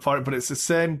development for it, but it's the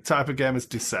same type of game as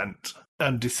Descent.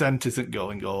 And Descent isn't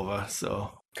going over,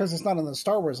 so... Because it's not on the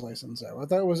Star Wars license, though. I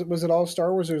thought was it all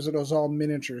Star Wars, or was it all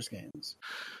miniatures games?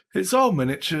 It's all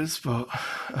miniatures, but...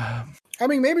 I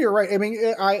mean, maybe you're right. I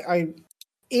mean,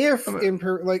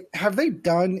 Imperial... Like, have they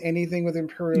done anything with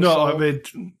Imperial Assault? No, I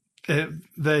mean...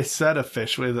 They said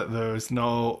officially that there is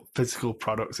no physical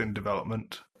products in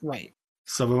development. Right.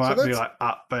 So there might be like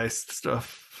app-based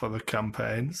stuff for the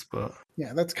campaigns, but...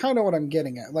 Yeah, that's kind of what I'm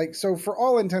getting at. Like, so for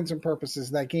all intents and purposes,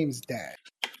 that game's dead.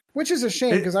 Which is a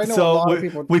shame, because I know a lot of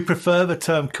people... We prefer the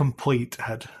term complete,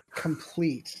 Ed.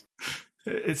 Complete.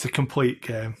 It's a complete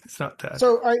game. It's not dead.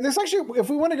 So, all right, this actually, if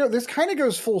we want to go... This kind of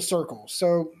goes full circle.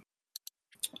 So,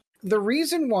 the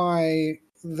reason why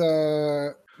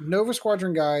the Nova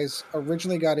Squadron guys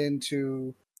originally got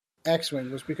into X-Wing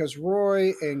was because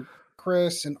Roy and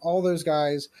Chris and all those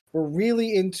guys were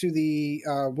really into the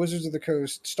Wizards of the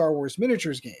Coast Star Wars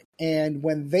miniatures game. And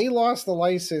when they lost the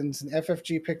license and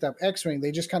FFG picked up X-Wing,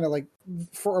 they just kind of like,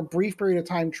 for a brief period of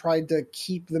time, tried to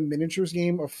keep the miniatures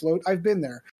game afloat. I've been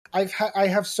there. I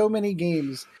have so many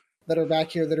games that are back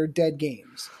here that are dead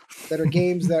games, that are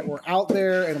games that were out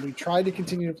there and we tried to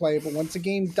continue to play, but once a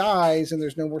game dies and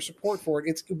there's no more support for it,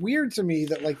 it's weird to me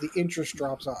that like the interest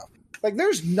drops off. Like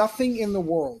there's nothing in the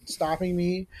world stopping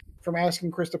me from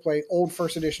asking Chris to play old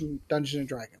first edition Dungeons and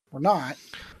Dragons. We're not.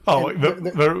 Oh,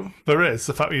 there is.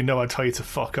 The fact that you know I tell you to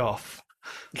fuck off.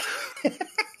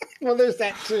 Well, there's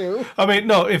that too. I mean,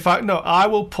 no, in fact, no, I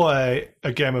will play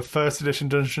a game of first edition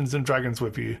Dungeons and Dragons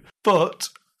with you, but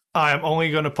I am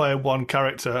only going to play one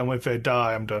character, and if they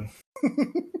die, I'm done.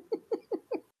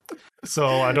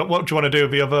 So what do you want to do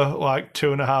with the other, like,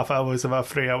 2.5 hours of our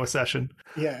 3-hour session?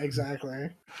 Yeah,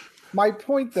 exactly. My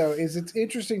point, though, is it's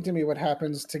interesting to me what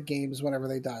happens to games whenever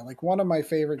they die. Like, one of my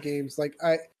favorite games, like,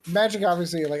 Magic,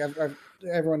 obviously, like,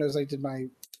 everyone knows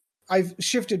I've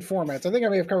shifted formats. I think I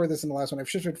may have covered this in the last one. I've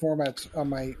shifted formats on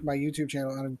my YouTube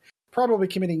channel, and I'm probably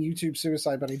committing YouTube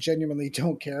suicide, but I genuinely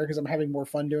don't care because I'm having more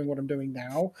fun doing what I'm doing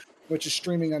now, which is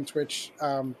streaming on Twitch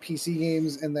PC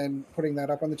games and then putting that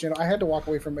up on the channel. I had to walk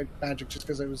away from Magic just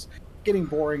because it was getting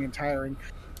boring and tiring.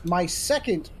 My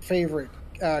second favorite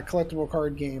collectible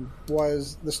card game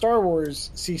was the Star Wars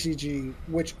CCG,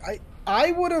 which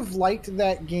I would have liked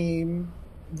that game.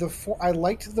 I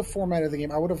liked the format of the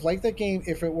game. I would have liked that game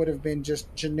if it would have been just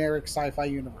generic sci-fi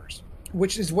universe,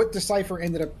 which is what Decipher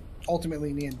ended up ultimately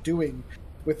in the end doing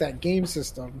with that game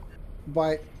system.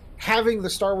 But having the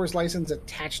Star Wars license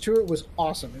attached to it was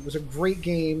awesome. It was a great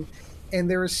game, and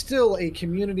there is still a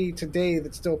community today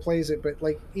that still plays it. But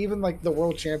like even like the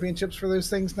World Championships for those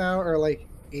things now are like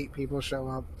 8 people show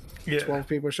up, 12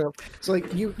 people show up. So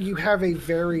like you have a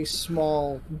very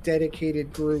small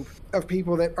dedicated group of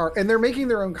people that are, and they're making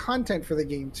their own content for the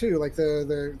game too. Like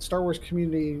the Star Wars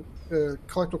community, the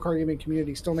collectible card gaming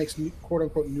community still makes quote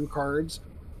unquote new cards.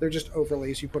 They're just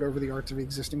overlays you put over the arts of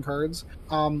existing cards.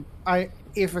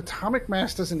 If Atomic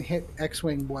Mass doesn't hit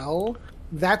X-Wing well,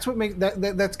 that's what makes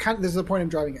that's kind of, this is the point I'm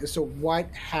driving at. So what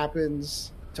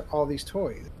happens to all these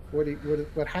toys?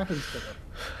 What happens to them?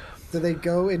 Do they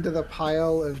go into the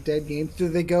pile of dead games? Do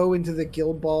they go into the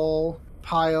Guild Ball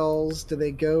piles? Do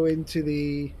they go into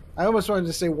the... I almost wanted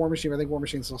to say War Machine, but I think War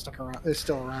Machine's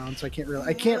still around, so I can't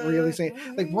really say...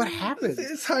 Like, what happens?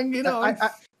 It's hanging on.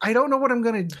 I don't know what I'm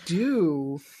going to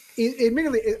do.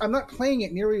 Admittedly, I'm not playing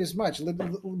it nearly as much.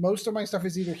 Most of my stuff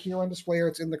is either here on display or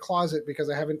it's in the closet because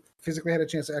I haven't physically had a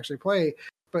chance to actually play.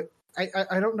 But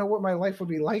I don't know what my life would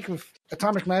be like if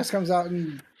Atomic Mass comes out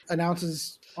and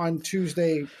announces on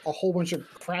Tuesday a whole bunch of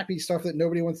crappy stuff that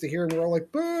nobody wants to hear, and we're all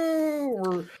like, boo!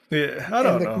 Or, yeah, I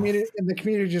don't know. And the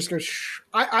community just goes, shh.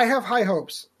 I have high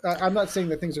hopes. I'm not saying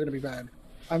that things are going to be bad.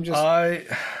 I'm just...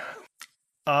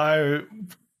 I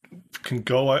can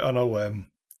go out on a limb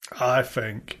I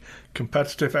think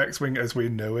competitive X-Wing as we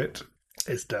knew it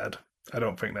is dead. I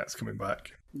don't think that's coming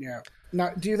back. Yeah.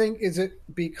 Now, do you think is it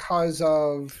because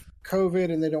of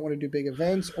COVID and they don't want to do big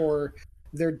events, or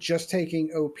they're just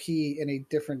taking OP in a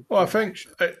different Well,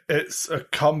 direction? I think it's a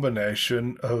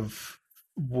combination of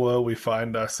where we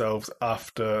find ourselves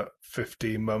after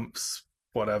 15 months,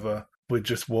 whatever. We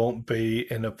just won't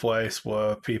be in a place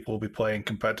where people will be playing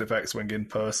competitive X-Wing in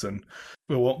person.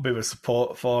 We won't be the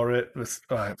support for it.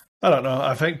 I don't know.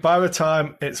 I think by the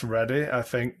time it's ready, I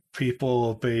think people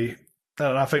will be...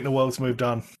 I think the world's moved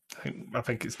on. I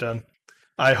think it's done.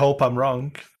 I hope I'm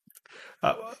wrong.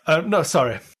 No,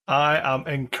 sorry. I am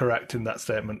incorrect in that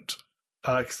statement.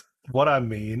 What I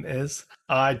mean is,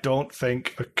 I don't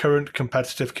think the current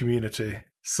competitive community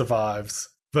survives.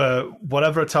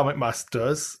 Whatever Atomic Mass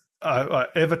does,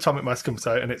 if Atomic Mass comes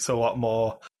out and it's a lot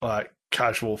more like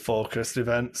casual focused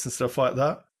events and stuff like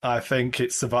that, I think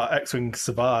X-Wing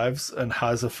survives and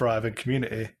has a thriving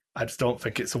community. I just don't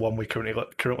think it's the one we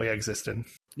currently exist in.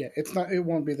 Yeah, it's not. It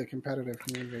won't be the competitive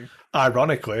community.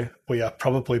 Ironically, we are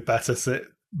probably better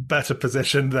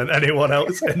positioned than anyone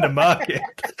else in the market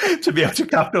to be able to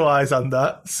capitalize on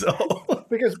that. So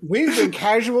because we've been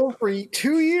casual for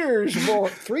 2 years more,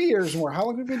 3 years more. How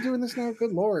long have we been doing this now?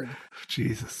 Good Lord.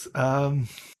 Jesus.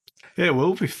 It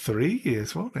will be 3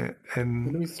 years, won't it? And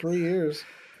it'll be 3 years.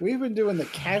 We've been doing the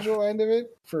casual end of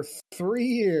it for 3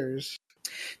 years.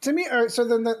 To me, all right, so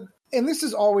then and this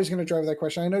is always going to drive that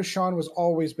question. I know Sean was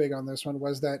always big on this one,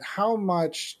 was that how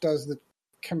much does the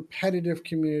competitive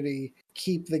community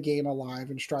keep the game alive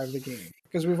and strive the game?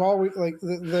 Because we've always, like,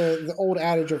 the old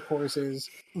adage, of course, is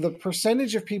the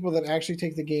percentage of people that actually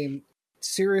take the game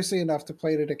seriously enough to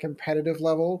play it at a competitive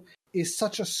level is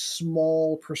such a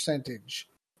small percentage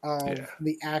of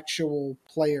the actual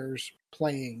players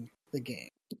playing the game.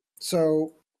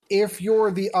 So if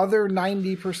you're the other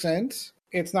 90%,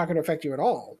 it's not going to affect you at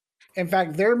all. In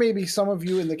fact, there may be some of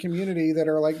you in the community that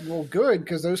are like, well, good,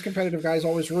 because those competitive guys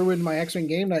always ruined my X-Wing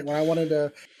game night when I wanted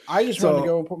to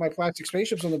go and put my plastic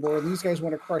spaceships on the board, and these guys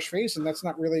want to crush face, and that's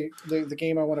not really the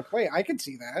game I want to play. I can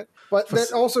see that. But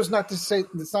that also is not to say,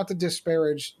 it's not to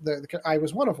disparage I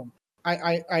was one of them.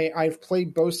 I've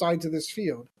played both sides of this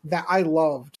field. That I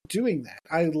loved doing that.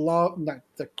 I love not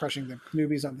the crushing the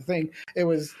newbies on the thing. It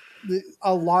was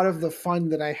a lot of the fun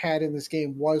that I had in this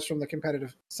game was from the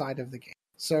competitive side of the game.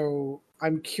 So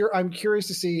I'm curious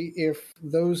to see if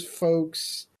those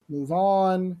folks move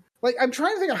on. Like, I'm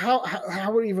trying to think of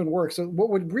how it even works. So what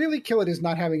would really kill it is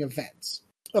not having events,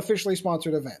 officially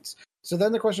sponsored events. So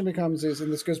then the question becomes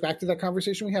and this goes back to that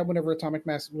conversation we had whenever Atomic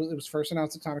Mass, it was first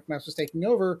announced Atomic Mass was taking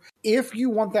over. If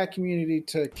you want that community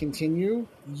to continue,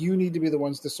 you need to be the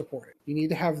ones to support it. You need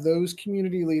to have those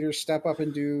community leaders step up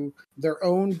and do their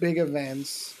own big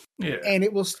events. Yeah. And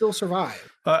it will still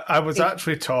survive. I was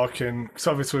actually talking, because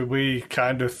obviously we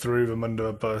kind of threw them under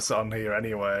a bus on here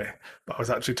anyway, but I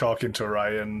was actually talking to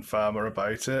Ryan Farmer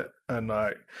about it and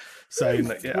like saying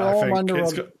that I think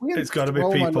it's got to be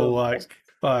people like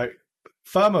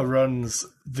Farmer runs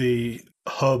the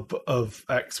hub of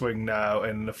X-Wing now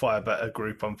in the Fly Better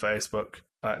group on Facebook.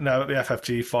 Now that the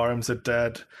FFG forums are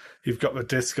dead, you've got the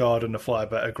Discord and the Fly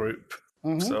Better group.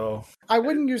 Mm-hmm. So I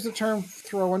wouldn't use the term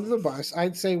throw under the bus.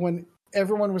 I'd say when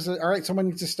everyone was, all right, someone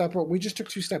needs to step up. We just took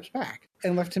 2 steps back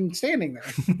and left him standing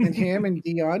there, and him and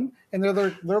Dion, and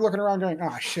they're looking around going,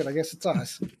 "Ah, shit, I guess it's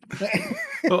us."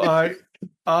 Well,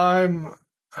 I'm.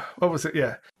 What was it?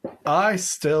 Yeah, I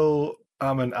still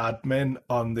am an admin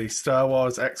on the Star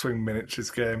Wars X-Wing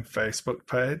Miniatures game Facebook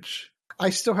page.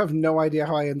 I still have no idea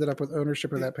how I ended up with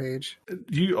ownership of that page.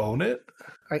 You own it?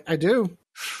 I do.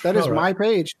 That is my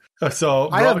page. So,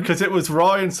 because it was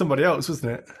Roy and somebody else,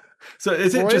 wasn't it? So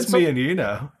is it just me and you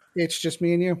now? It's just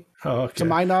me and you. Oh, okay. To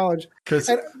my knowledge.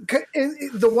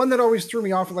 The one that always threw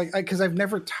me off, because I've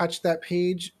never touched that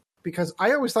page, because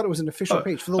I always thought it was an official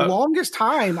page. For the longest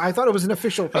time, I thought it was an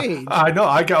official page. I know.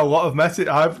 I get a lot of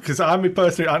messages, because I'm the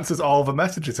person who answers all the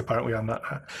messages apparently on that.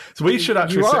 So we should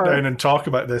actually sit down and talk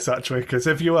about this, actually, because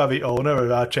if you are the owner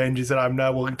of our changes that I'm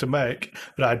now willing to make,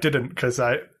 but I didn't, because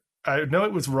I know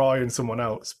it was Roy and someone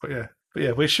else, but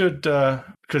yeah, we should,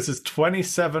 because there's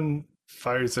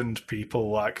 27,000 people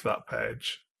like that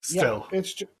page still. Yeah,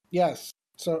 yes.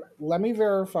 So let me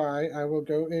verify. I will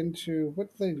go into,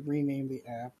 what did they rename the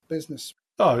app? Business.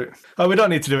 Oh, we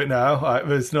don't need to do it now.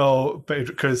 There's no,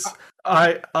 because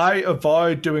I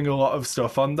avoid doing a lot of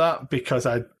stuff on that because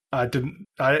I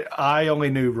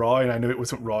only knew Roy and I knew it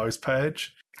wasn't Roy's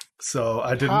page. So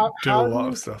I didn't do a lot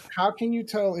of stuff. How can you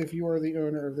tell if you are the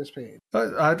owner of this page?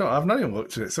 I've not even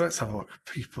looked at it. So let's have a look.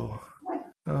 People.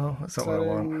 Oh, that's not what I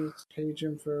want. Settings, page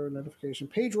info, notification,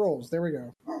 page roles. There we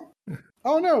go.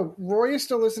 Oh no, Roy is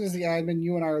still listed as the admin.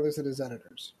 You and I are listed as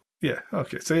editors. Yeah,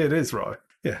 okay. So it is Roy.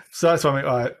 Yeah. So that's what I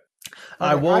mean.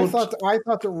 I Okay, won't. I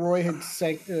thought that Roy had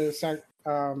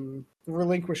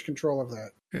relinquished control of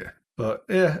that. Yeah, but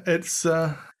yeah, it's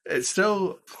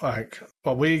still like,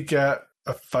 well, we get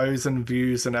 1,000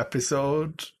 views an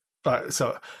episode. Like,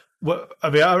 so, I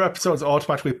mean, our episodes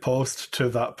automatically post to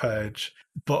that page,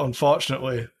 but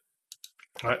unfortunately,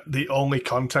 like, the only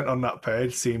content on that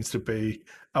page seems to be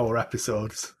our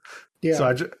episodes. Yeah.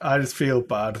 So I just feel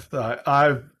bad that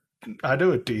I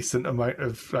do a decent amount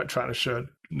of like trying to share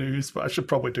news, but I should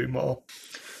probably do more.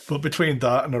 But between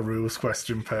that and a rules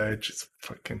question page, it's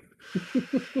fucking.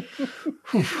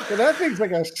 Well, that thing's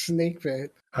like a snake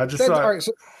pit. I just all right,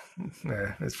 so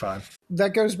yeah, it's fine.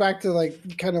 That goes back to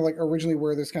like kind of like originally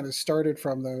where this kind of started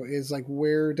from, though, is like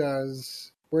where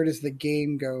does the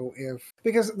game go if,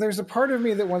 because there's a part of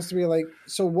me that wants to be like,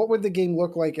 so what would the game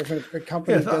look like if a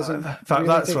company doesn't really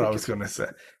that's what I was going to say.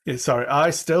 Yeah, sorry, I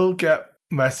still get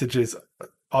messages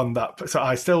on that, so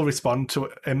I still respond to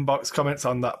inbox comments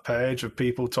on that page of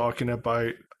people talking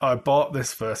about, I bought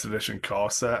this first edition core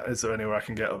set, is there anywhere I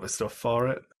can get other stuff for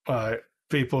it?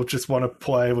 People just want to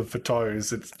play with the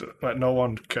toys. It's like no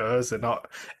one cares. They're not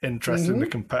interested in the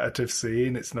competitive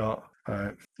scene. It's not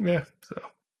yeah, so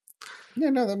yeah,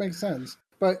 no, that makes sense.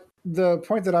 But the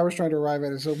point that I was trying to arrive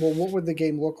at is, well, what would the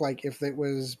game look like if it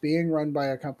was being run by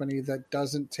a company that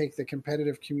doesn't take the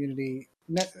competitive community,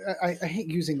 I hate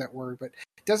using that word, but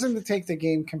doesn't take the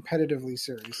game competitively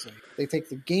seriously. They take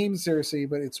the game seriously,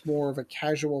 but it's more of a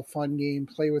casual, fun game,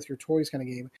 play with your toys kind of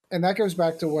game. And that goes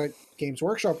back to what Games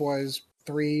Workshop was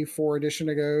 3-4 edition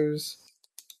ago's.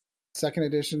 2nd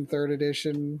edition, 3rd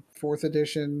edition, 4th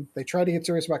edition. They tried to get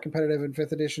serious about competitive in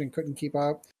 5th edition and couldn't keep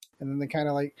up. And then they kind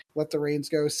of like let the reins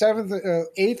go. 7th,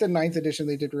 8th, and 9th edition,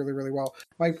 they did really, really well.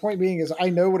 My point being is I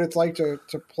know what it's like to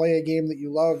play a game that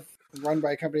you love run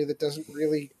by a company that doesn't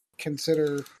really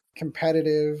consider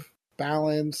competitive,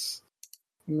 balance,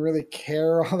 and really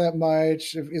care all that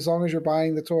much. As long as you're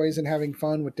buying the toys and having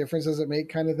fun, what difference does it make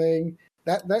kind of thing.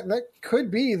 That could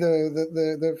be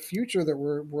the future that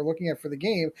we're looking at for the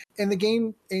game. And the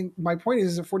game, and my point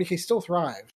is that 40K still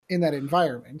thrived in that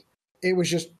environment. It was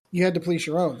just, you had to police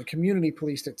your own. The community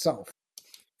policed itself.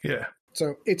 Yeah.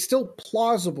 So it's still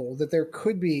plausible that there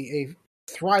could be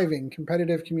a thriving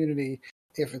competitive community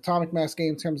if Atomic Mass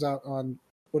Games comes out on,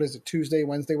 what is it, Tuesday,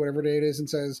 Wednesday, whatever day it is, and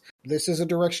says, this is a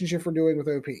direction shift we're doing with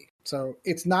OP. So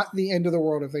it's not the end of the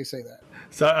world if they say that.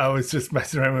 So I was just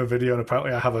messing around with a video, and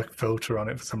apparently I have a filter on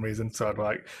it for some reason. So I'd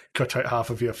like cut out half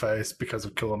of your face because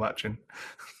of color matching.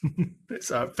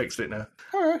 I fixed it now.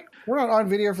 All right. We're not on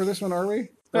video for this one, are we?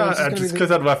 Just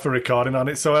because I'd left the recording on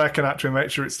it, so I can actually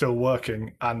make sure it's still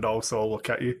working and also look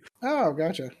at you. Oh,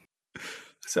 gotcha.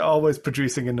 So always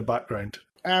producing in the background.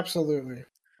 Absolutely.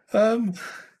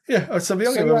 Yeah, so the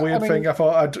only weird thing I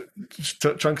thought I'd just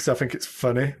touch on, because I think it's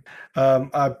funny,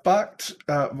 I backed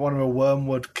one of the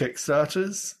Wormwood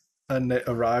Kickstarters, and it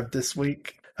arrived this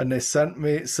week, and they sent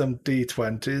me some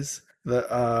D20s that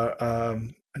are,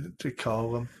 what do you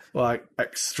call them? Like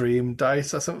extreme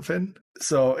dice or something.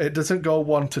 So it doesn't go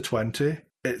 1 to 20.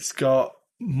 It's got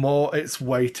more, it's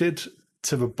weighted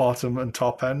to the bottom and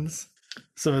top ends.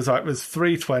 So there's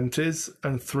 3 20s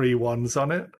and 3 1s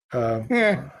on it.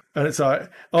 Yeah. And it's like,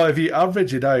 oh, if you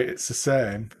average it out, it's the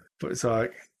same. But it's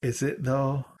like, is it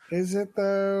though? Is it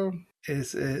though?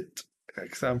 Is it?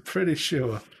 Because I'm pretty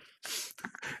sure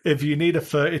if you need a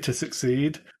 30 to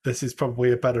succeed, this is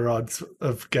probably a better odds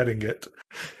of getting it.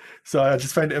 So I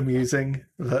just find it amusing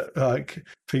that like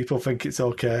people think it's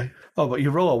okay. Oh, but you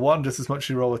roll a 1 just as much as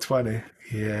you roll a 20.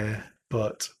 Yeah,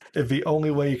 but if the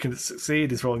only way you can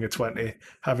succeed is rolling a 20,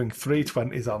 having 3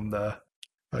 20s on there,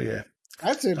 oh yeah.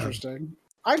 That's interesting.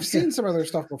 I've seen some of their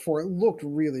stuff before. It looked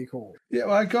really cool. Yeah,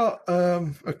 well, I got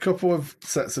a couple of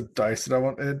sets of dice that I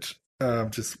wanted,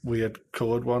 just weird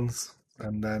coloured ones,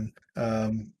 and then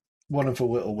one of the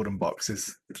little wooden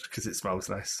boxes because it smells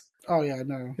nice. Oh yeah,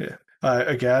 no. Yeah.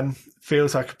 Again,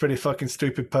 feels like a pretty fucking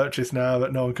stupid purchase now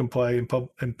that no one can play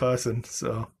in person.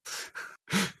 So,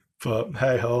 but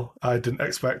hey ho, I didn't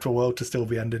expect the world to still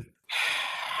be ending.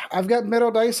 I've got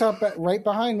metal dice up right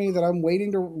behind me that I'm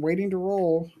waiting to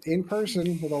roll in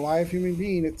person with a live human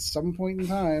being at some point in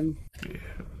time.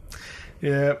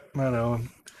 Yeah, I know.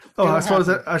 Oh, I suppose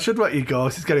I should let you go.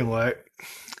 It's getting late.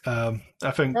 I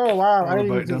think. Oh wow, I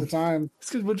didn't even do the time.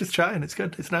 It's good. We're just chatting. It's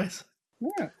good. It's nice.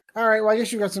 Yeah. All right. Well, I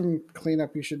guess you've got some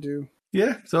cleanup you should do.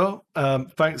 Yeah, so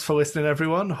thanks for listening,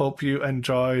 everyone. Hope you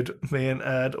enjoyed me and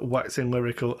Ed waxing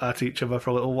lyrical at each other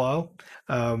for a little while.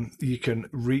 You can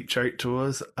reach out to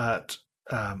us at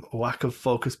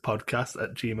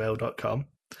lackoffocuspodcast@gmail.com.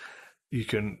 You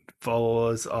can follow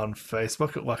us on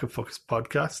Facebook at Lack of Focus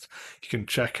Podcast. You can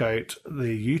check out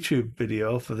the YouTube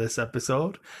video for this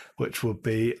episode, which will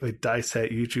be the Dice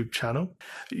Hate YouTube channel.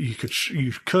 You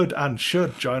could and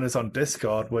should join us on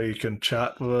Discord, where you can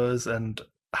chat with us and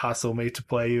hassle me to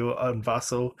play you on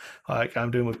Vassal like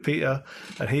I'm doing with Peter,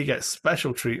 and he gets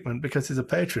special treatment because he's a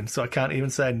patron, so I can't even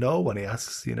say no when he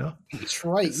asks, you know. That's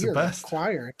right, you're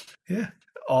required. Yeah,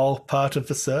 all part of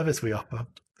the service we offer.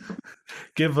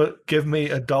 Give me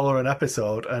 $1 an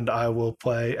episode and I will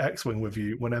play X-Wing with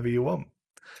you whenever you want,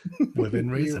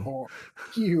 within reason.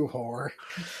 You whore.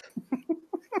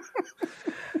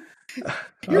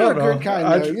 You're a good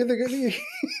kind, though. You're the good.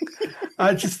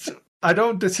 I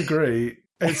don't disagree.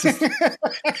 It's just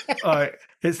like,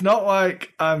 it's not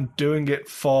like I'm doing it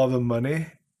for the money.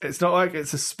 It's not like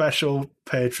it's a special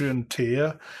Patreon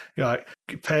tier. You know, like,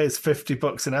 it pays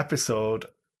 $50 an episode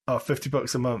or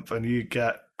 $50 a month, and you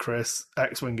get Chris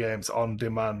X-Wing games on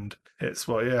demand. It's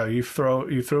what, yeah, you threw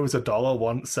us $1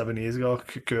 once 7 years ago.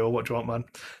 Cool. What do you want, man?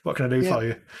 What can I do for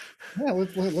you? Yeah,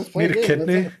 let's play. Need a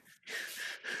kidney?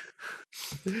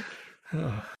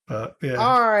 But yeah.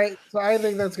 All right, so I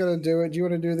think that's gonna do it. Do you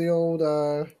want to do the old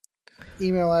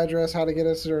email address, how to get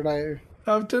us, or did I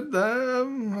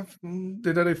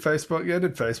did I do Facebook? Yeah, I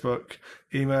did Facebook.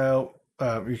 Email.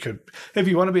 You could, if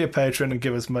you want to be a patron and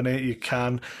give us money, you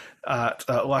can at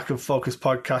Lack of Focus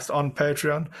Podcast on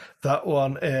Patreon. That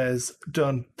one is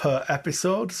done per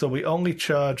episode, so we only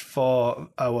charge for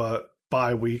our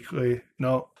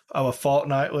our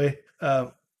fortnightly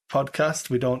podcast.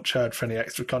 We don't charge for any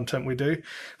extra content we do,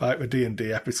 like the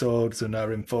D&D episodes and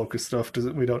our In Focus stuff.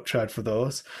 We don't charge for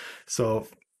those. So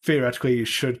theoretically, you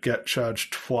should get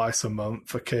charged twice a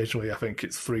month. Occasionally, I think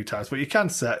it's 3 times, but you can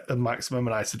set a maximum,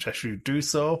 and I suggest you do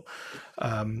so.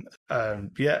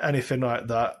 Yeah, anything like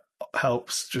that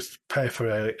helps just pay for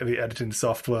the editing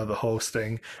software, the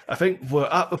hosting. I think we're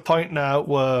at the point now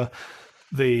where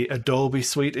the Adobe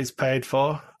suite is paid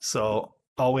for, so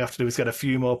all we have to do is get a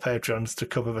few more patrons to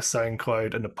cover the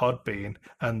SoundCloud and the Podbean,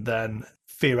 and then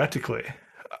theoretically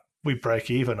we break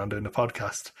even on doing the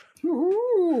podcast.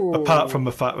 Ooh. Apart from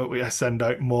the fact that we send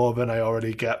out more than I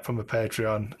already get from the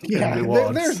Patreon. Yeah,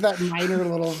 there's that minor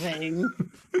little thing.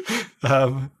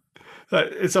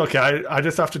 It's okay. I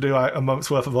just have to do like a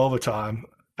month's worth of overtime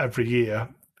every year,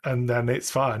 and then it's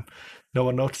fine. No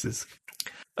one notices.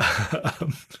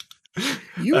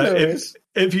 You notice.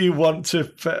 If you want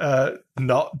to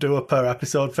not do a per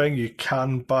episode thing, you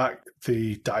can back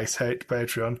the Dice Hate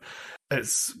Patreon.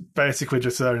 It's basically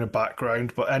just there in the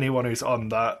background, but anyone who's on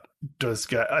that does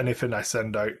get anything I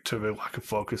send out to the Lack of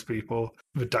Focus people.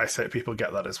 The Dice Hate people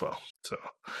get that as well. So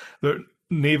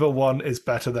neither one is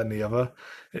better than the other.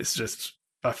 It's just,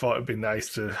 I thought it'd be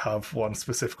nice to have one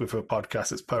specifically for a podcast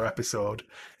that's per episode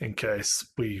in case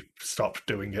we stopped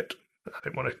doing it. I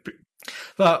didn't want to be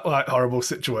that like horrible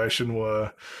situation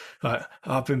where like,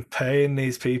 I've been paying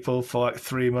these people for like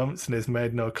 3 months and it's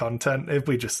made no content. If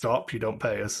we just stop, you don't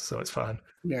pay us, so it's fine.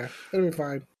 Yeah, it'll be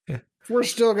fine. Yeah. We're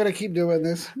still gonna keep doing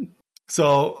this.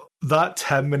 So that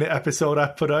 10-minute episode I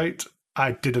put out,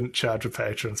 I didn't charge the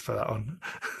patrons for that one.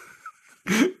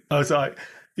 I was like,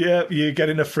 yeah, you're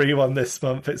getting a free one this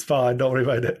month. It's fine. Don't worry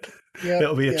about it. Yep,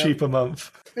 it'll be a cheaper month.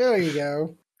 There you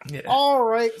go. Yeah. All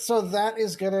right, so that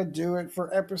is going to do it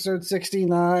for episode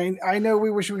 69. I know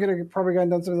we wish we could have probably gotten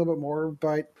done something a little bit more,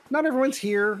 but not everyone's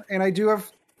here, and I do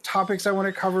have topics I want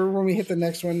to cover when we hit the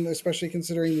next one, especially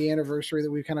considering the anniversary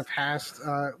that we kind of passed.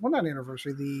 Well, not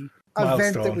anniversary, the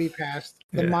event that we passed,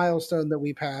 the milestone that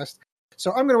we passed.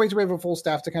 So I'm going to wait till we have a full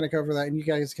staff to kind of cover that, and you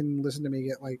guys can listen to me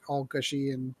get like all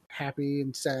gushy and happy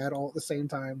and sad all at the same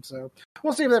time. So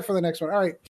we'll save that for the next one. All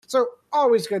right, so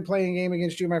always good playing a game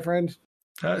against you, my friend.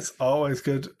 It's always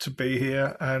good to be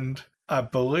here, and I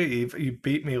believe you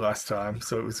beat me last time,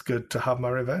 so it was good to have my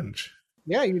revenge.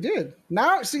 Yeah, you did.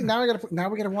 Now we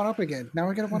gotta one up again.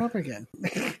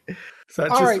 So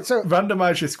all right, so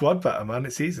randomize your squad better, man.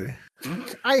 It's easy.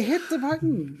 I hit the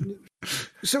button.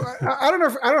 So I don't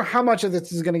know how much of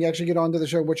this is going to actually get onto the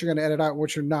show, what you're going to edit out,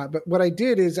 what you're not. But what I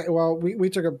did is, well, we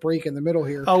took a break in the middle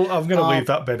here. I'm going to leave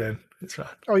that bit in. It's fine.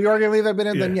 Oh, you are going to leave that bit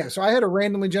in? Yeah. Then yeah. So I had a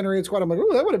randomly generated squad. I'm like,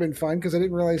 oh, that would have been fun because I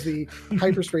didn't realize the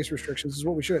hyperspace restrictions is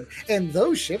what we should. And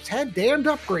those ships had damned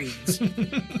upgrades.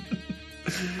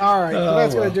 All right, so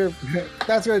that's going to do it.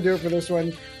 That's going to do it for this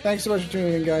one. Thanks so much for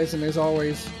tuning in, guys. And as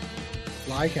always,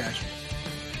 fly casual.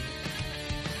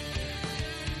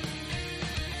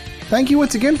 Thank you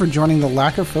once again for joining the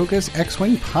Lack of Focus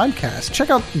X-Wing podcast. Check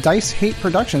out Dice Hate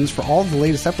Productions for all of the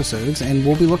latest episodes, and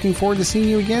we'll be looking forward to seeing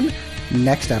you again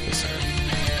next episode.